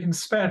dollars they can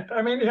spend.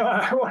 I mean,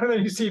 what are they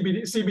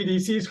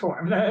CBDCs for?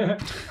 I mean,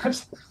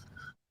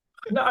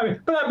 no, I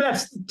mean, but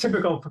that's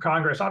typical for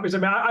Congress. Obviously,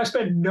 I mean, I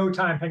spend no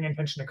time paying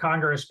attention to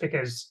Congress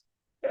because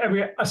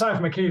aside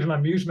from occasional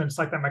amusements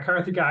like that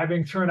McCarthy guy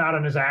being thrown out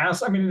on his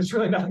ass, I mean, there's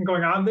really nothing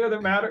going on there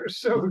that matters.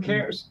 So who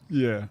cares?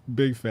 Yeah,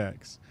 big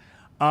facts.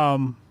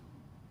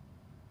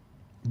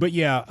 But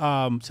yeah,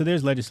 so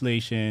there's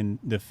legislation.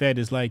 The Fed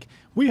is like,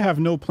 we have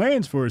no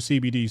plans for a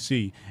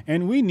CBDC,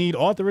 and we need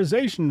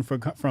authorization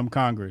from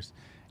Congress.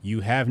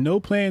 You have no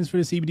plans for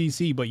the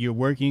CBDC, but you're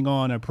working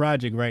on a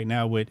project right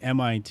now with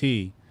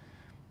MIT.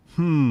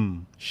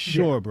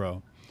 Sure,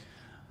 bro.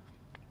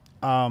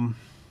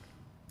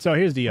 So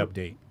here's the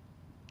update.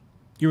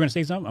 You were going to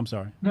say something? I'm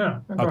sorry.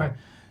 No, go ahead.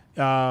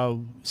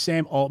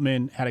 Sam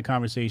Altman had a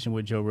conversation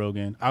with Joe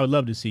Rogan. I would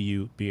love to see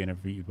you be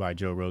interviewed by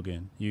Joe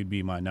Rogan. You'd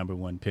be my number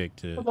one pick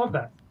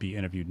to be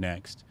interviewed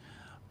next.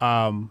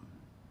 When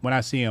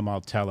I see him,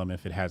 I'll tell him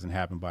if it hasn't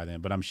happened by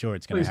then, but I'm sure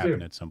it's going to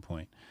happen at some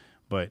point.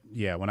 But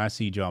yeah, when I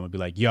see Joe, I'm going to be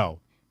like, yo,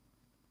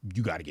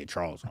 you got to get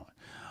Charles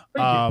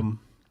on.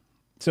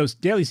 So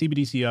daily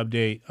CBDC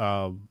update.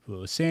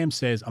 Sam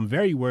says, I'm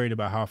very worried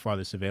about how far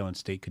the surveillance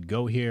state could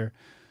go here.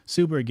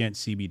 Super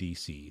against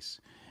CBDCs.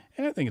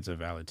 And I think it's a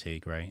valid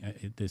take, right?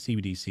 The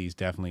CBDC is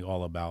definitely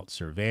all about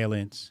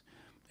surveillance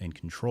and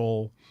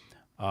control.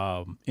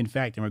 In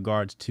fact, in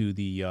regards to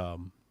the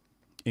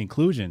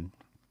inclusion,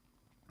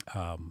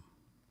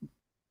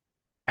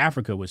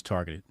 Africa was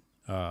targeted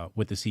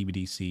with the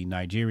CBDC.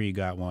 Nigeria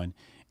got one,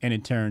 and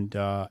it turned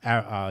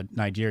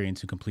Nigeria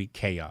into complete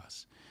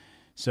chaos.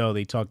 So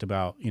they talked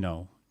about,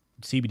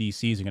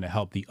 CBDCs are going to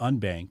help the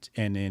unbanked.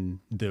 And in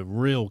the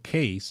real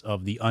case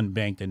of the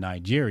unbanked in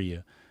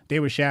Nigeria, they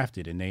were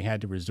shafted and they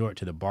had to resort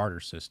to the barter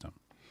system.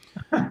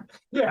 I'm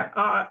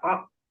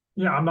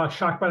not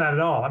shocked by that at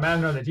all. I mean, I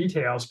don't know the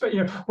details, but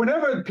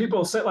whenever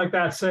people like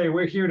that say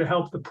we're here to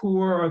help the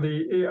poor or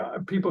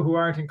the people who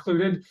aren't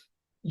included,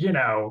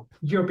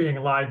 you're being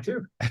lied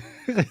to.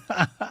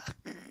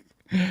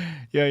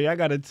 Yeah, I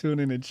got to tune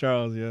in to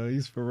Charles.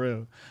 He's for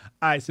real.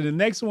 All right, so the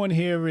next one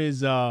here is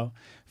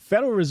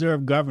Federal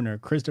Reserve Governor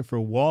Christopher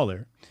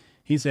Waller.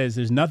 He says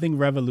there's nothing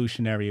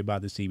revolutionary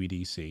about the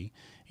CBDC.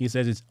 He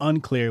says it's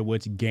unclear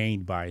what's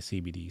gained by a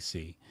CBDC.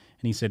 And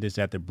he said this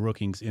at the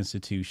Brookings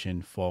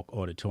Institution Falk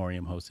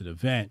Auditorium hosted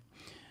event.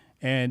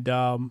 And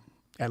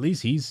at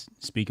least he's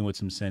speaking with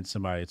some sense.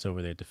 Somebody that's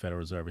over there at the Federal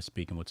Reserve is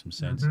speaking with some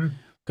sense.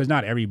 Because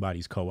not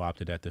everybody's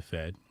co-opted at the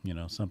Fed.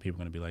 Some people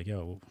are going to be like,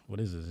 yo, what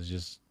is this? It's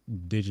just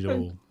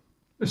digital.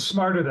 It's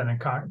smarter than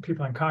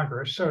people in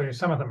Congress. So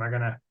some of them are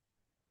going to.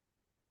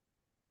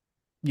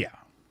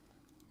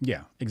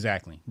 Yeah,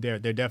 exactly. They're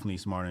definitely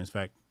smarter. In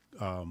fact,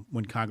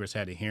 when Congress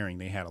had a hearing,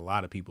 they had a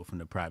lot of people from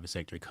the private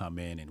sector come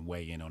in and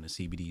weigh in on the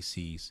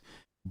CBDCs.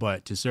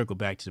 But to circle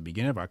back to the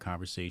beginning of our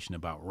conversation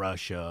about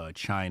Russia,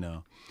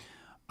 China,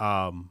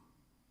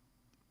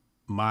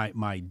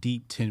 my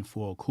deep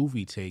tinfoil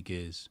Kufi take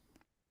is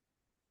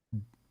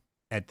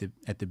at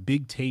the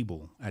big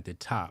table at the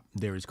top,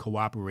 there is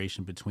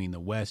cooperation between the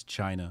West,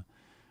 China,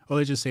 or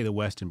let's just say the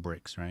West and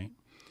BRICS, right?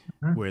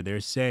 Where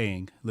they're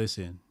saying,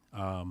 listen,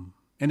 and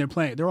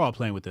they're all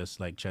playing with us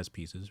like chess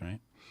pieces, right?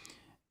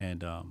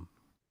 And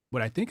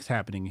what I think is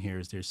happening here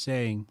is they're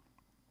saying,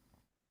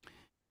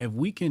 if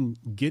we can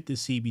get the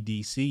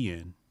CBDC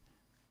in,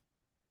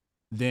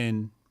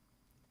 then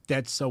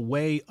that's a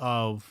way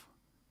of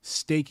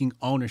staking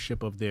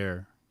ownership of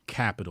their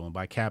capital. And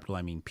by capital,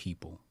 I mean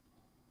people.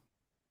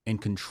 And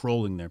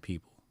controlling their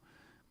people.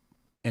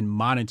 And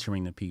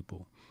monitoring the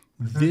people.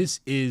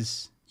 This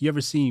is, you ever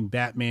seen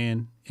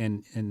Batman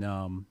and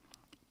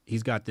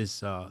he's got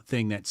this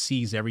thing that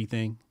sees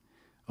everything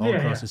all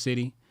across the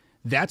city?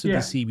 That's what the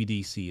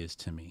CBDC is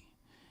to me.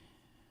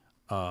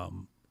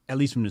 At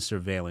least from the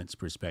surveillance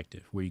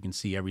perspective, where you can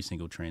see every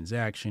single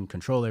transaction,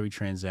 control every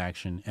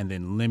transaction, and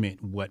then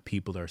limit what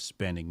people are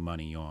spending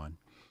money on.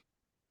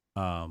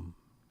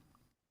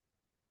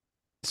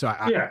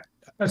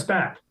 That's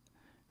bad.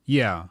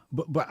 Yeah,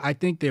 but I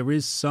think there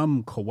is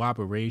some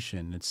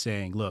cooperation that's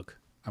saying, look,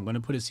 I'm going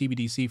to put a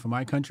CBDC for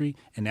my country,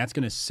 and that's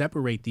going to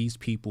separate these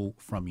people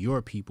from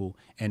your people.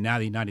 And now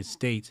the United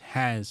States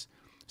has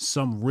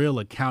some real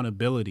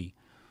accountability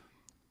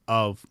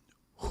of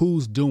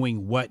who's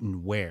doing what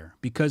and where.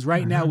 Because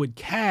right now with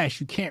cash,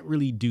 you can't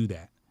really do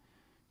that.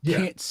 You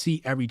can't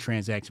see every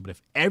transaction. But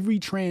if every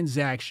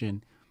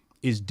transaction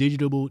is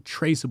digitable,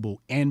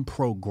 traceable, and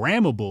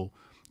programmable,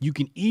 you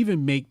can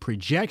even make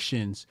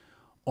projections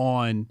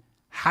on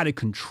how to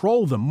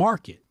control the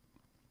market,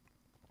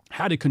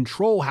 how to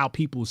control how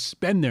people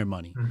spend their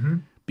money.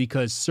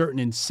 Because certain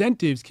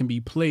incentives can be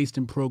placed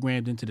and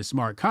programmed into the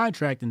smart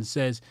contract and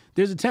says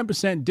there's a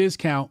 10%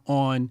 discount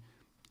on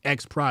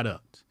X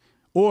product,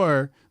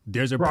 or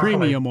there's a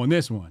premium on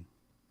this one.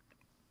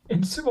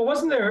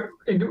 Wasn't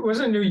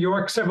New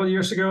York several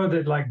years ago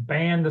that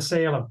banned the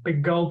sale of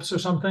big gulps or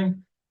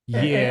something?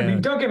 Yeah. I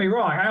mean, don't get me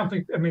wrong. I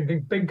think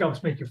big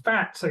gulps make you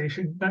fat, so you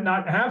should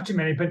not have too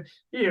many. But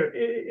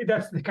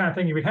that's the kind of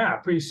thing you would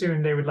have. Pretty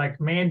soon they would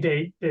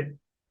mandate that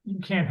you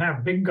can't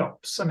have big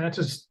gulps. I mean,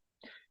 it's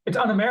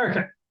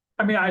un-American.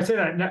 I mean, I say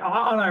that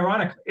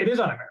unironically. It is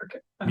un-American.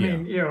 I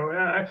mean,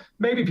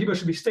 maybe people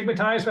should be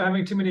stigmatized for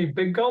having too many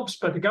big gulps,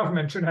 but the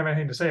government shouldn't have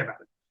anything to say about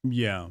it.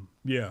 Yeah.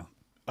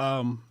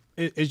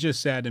 It's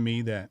just sad to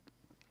me that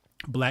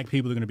black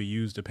people are going to be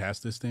used to pass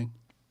this thing.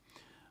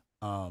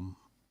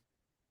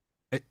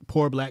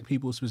 Poor black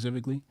people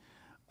specifically,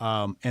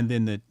 and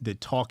then the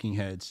talking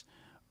heads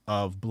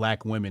of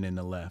black women in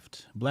the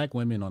left. Black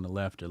women on the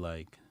left are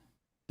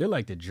they're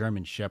like the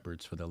German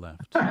shepherds for the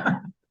left.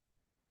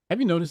 Have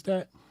you noticed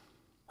that?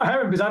 I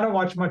haven't, because I don't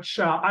watch much.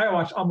 I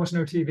watch almost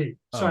no TV,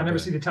 so I never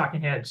good. see the talking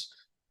heads.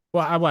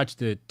 Well, I watch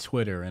the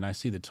Twitter and I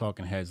see the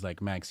talking heads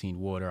like Maxine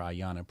Waters,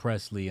 Ayanna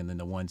Pressley, and then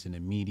the ones in the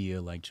media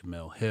like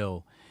Jamel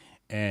Hill,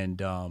 and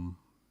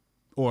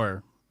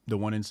or the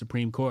one in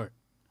Supreme Court,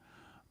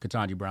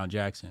 Ketanji Brown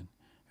Jackson,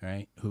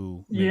 right?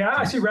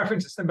 I see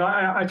references to them, but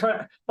I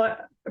try,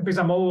 because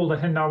I'm old, I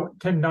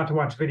tend not to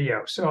watch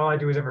video, so all I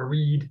do is ever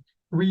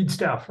read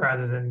stuff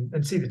rather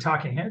than see the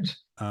talking heads.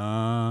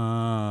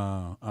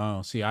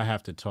 See, I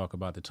have to talk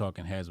about the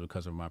talking heads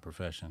because of my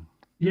profession.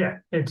 Yeah,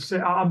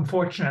 I'm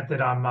fortunate that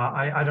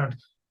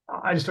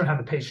I just don't have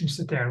the patience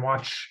to sit there and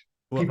watch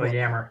people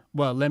yammer.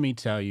 Well, let me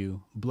tell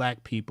you,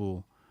 black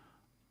people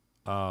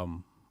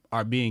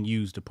are being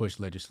used to push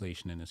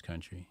legislation in this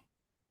country.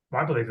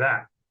 Well, I believe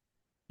that.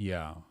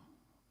 Yeah.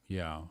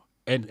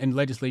 And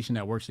legislation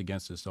that works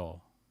against us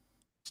all,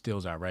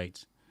 steals our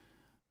rights,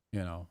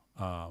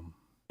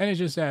 and it's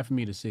just sad for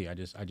me to see. I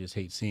just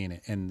hate seeing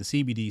it. And the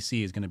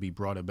CBDC is going to be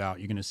brought about.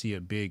 You're going to see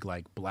a big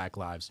Black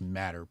Lives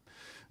Matter,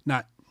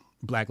 not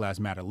Black Lives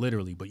Matter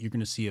literally, but you're going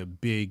to see a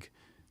big,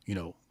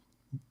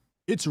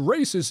 it's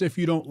racist if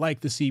you don't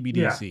like the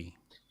CBDC. Yeah.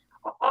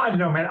 I don't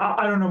know, man.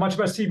 I don't know much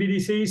about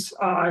CBDCs.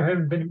 I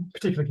haven't been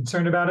particularly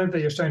concerned about it.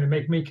 You're starting to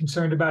make me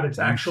concerned about its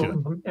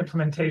actual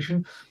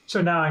implementation.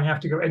 So now I have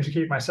to go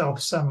educate myself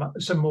some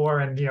more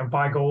and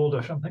buy gold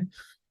or something.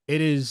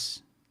 It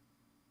is,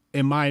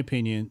 in my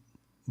opinion,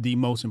 the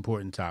most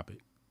important topic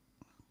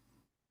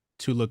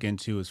to look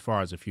into as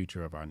far as the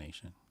future of our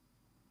nation.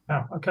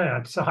 Oh, okay.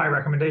 That's a high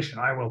recommendation.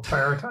 I will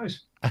prioritize.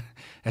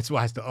 That's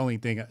why it's the only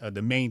thing,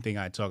 the main thing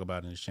I talk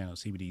about in this channel,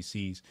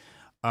 CBDCs.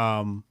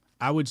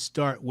 I would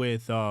start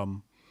with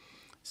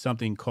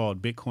something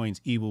called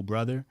Bitcoin's Evil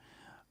Brother.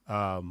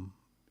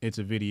 It's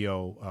a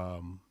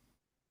video,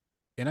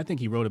 and I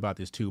think he wrote about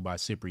this too, by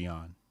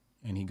Cyprian,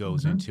 and he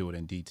goes into it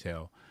in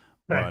detail.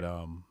 Right.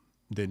 But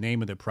the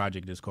name of the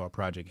project is called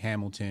Project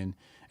Hamilton.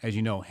 As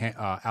you know,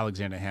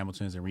 Alexander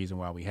Hamilton is the reason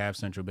why we have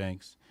central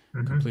banks.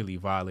 Completely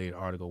violated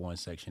Article 1,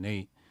 Section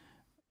 8,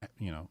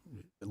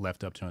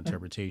 left up to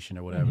interpretation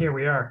or whatever. And here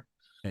we are.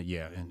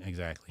 Yeah, and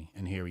exactly.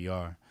 And here we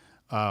are.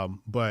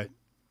 But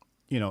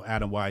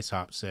Adam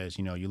Weishaupt says,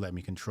 you let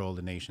me control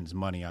the nation's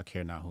money. I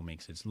care not who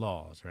makes its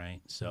laws,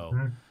 right?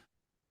 So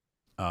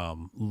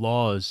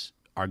laws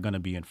are going to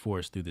be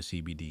enforced through the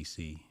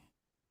CBDC,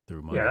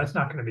 through money. Yeah, that's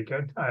not going to be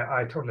good.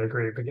 I totally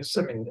agree, because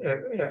I mean,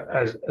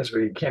 as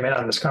we came in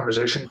on this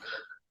conversation,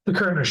 the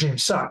current regime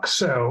sucks.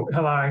 So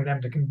allowing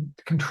them to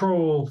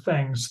control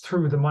things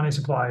through the money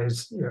supply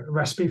is a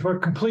recipe for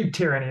complete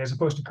tyranny as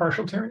opposed to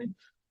partial tyranny.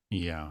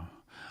 Yeah.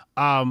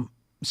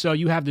 So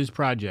you have this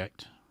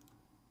project.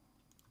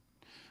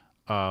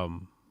 What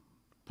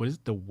is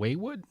it? The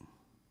Haywood?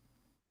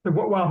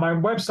 Well, my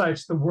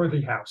website's The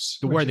Worthy House.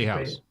 The Worthy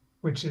House.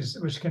 Which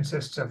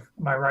consists of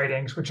my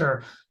writings, which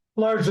are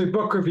largely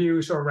book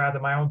reviews, or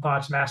rather my own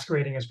thoughts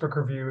masquerading as book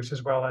reviews,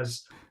 as well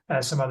as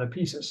some other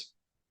pieces.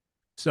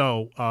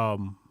 So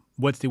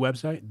what's the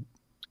website?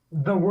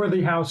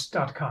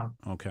 theworthyhouse.com.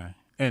 Okay.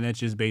 And it's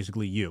just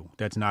basically you.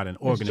 That's not an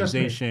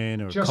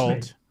organization or just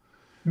cult.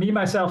 Me,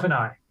 myself, and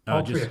I.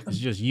 All three of them. It's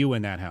just you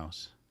in that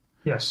house.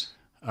 Yes.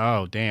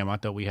 Oh, damn. I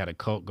thought we had a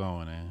cult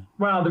going in.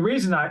 Well, the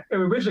reason it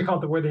originally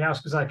called The Worthy House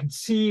because I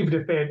conceived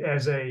of it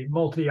as a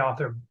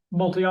multi-author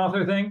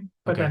thing,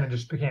 but then it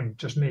just became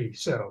just me.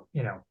 So,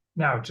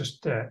 now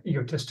just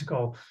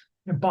egotistical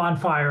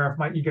bonfire of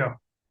my ego.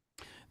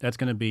 That's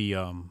going to be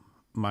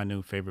my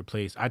new favorite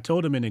place. I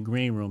told him in the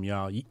green room,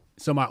 y'all.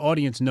 So my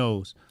audience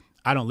knows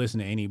I don't listen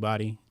to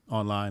anybody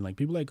online. Like,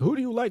 people who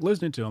do you like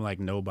listening to? I'm like,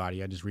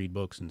 nobody. I just read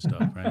books and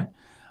stuff, right?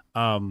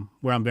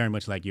 Where I'm very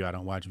much like you. I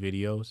don't watch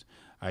videos.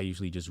 I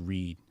usually just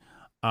read.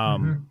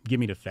 Give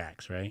me the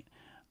facts, right?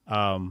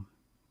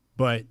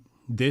 But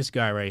this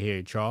guy right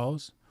here,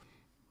 Charles,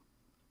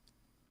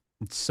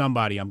 it's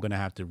somebody I'm going to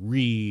have to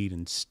read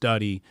and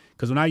study.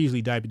 Because when I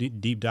usually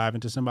deep dive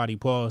into somebody,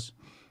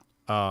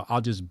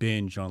 I'll just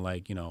binge on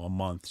a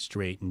month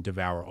straight and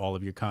devour all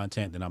of your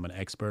content. Then I'm an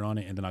expert on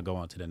it. And then I'll go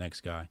on to the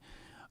next guy.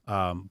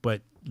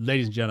 But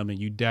ladies and gentlemen,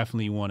 you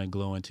definitely want to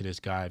glow into this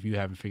guy. If you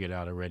haven't figured it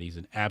out already, he's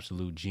an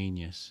absolute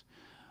genius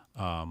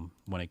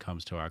when it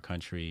comes to our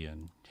country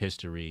and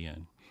history.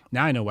 And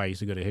now I know why I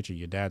used to go to history.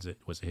 Your dad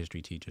was a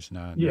history teacher, so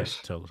now it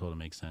totally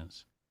makes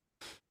sense.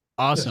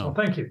 Awesome. Yes,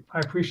 well, thank you. I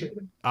appreciate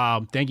it.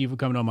 Thank you for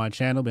coming on my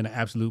channel. Been an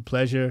absolute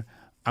pleasure.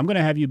 I'm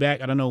gonna have you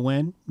back. I don't know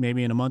when,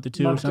 maybe in a month or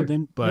two Love or to.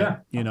 something. But Yeah.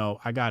 you know,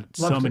 I got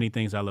Love so to. many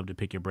things I love to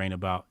pick your brain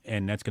about,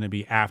 and that's gonna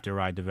be after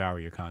I devour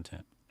your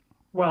content.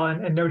 Well,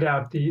 and no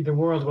doubt the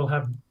world will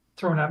have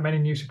thrown out many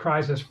new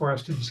surprises for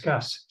us to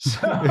discuss.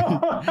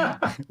 So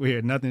We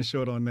had nothing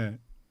short on that.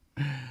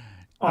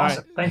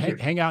 awesome. Thank you.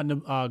 Hang out in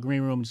the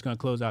green room. I'm just gonna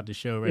close out the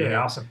show right Yeah, here.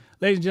 awesome.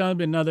 Ladies and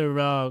gentlemen, another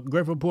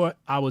Grift Report.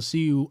 I will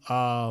see you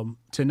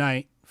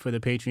tonight for the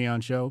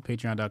Patreon show,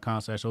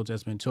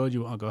 patreon.com/Hotep's told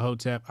you, Uncle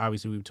Hotep.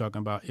 Obviously, we were talking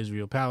about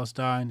Israel,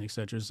 Palestine, et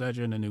cetera,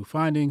 and the new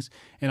findings.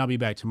 And I'll be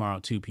back tomorrow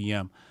at 2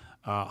 p.m.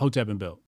 Hotep and Bill.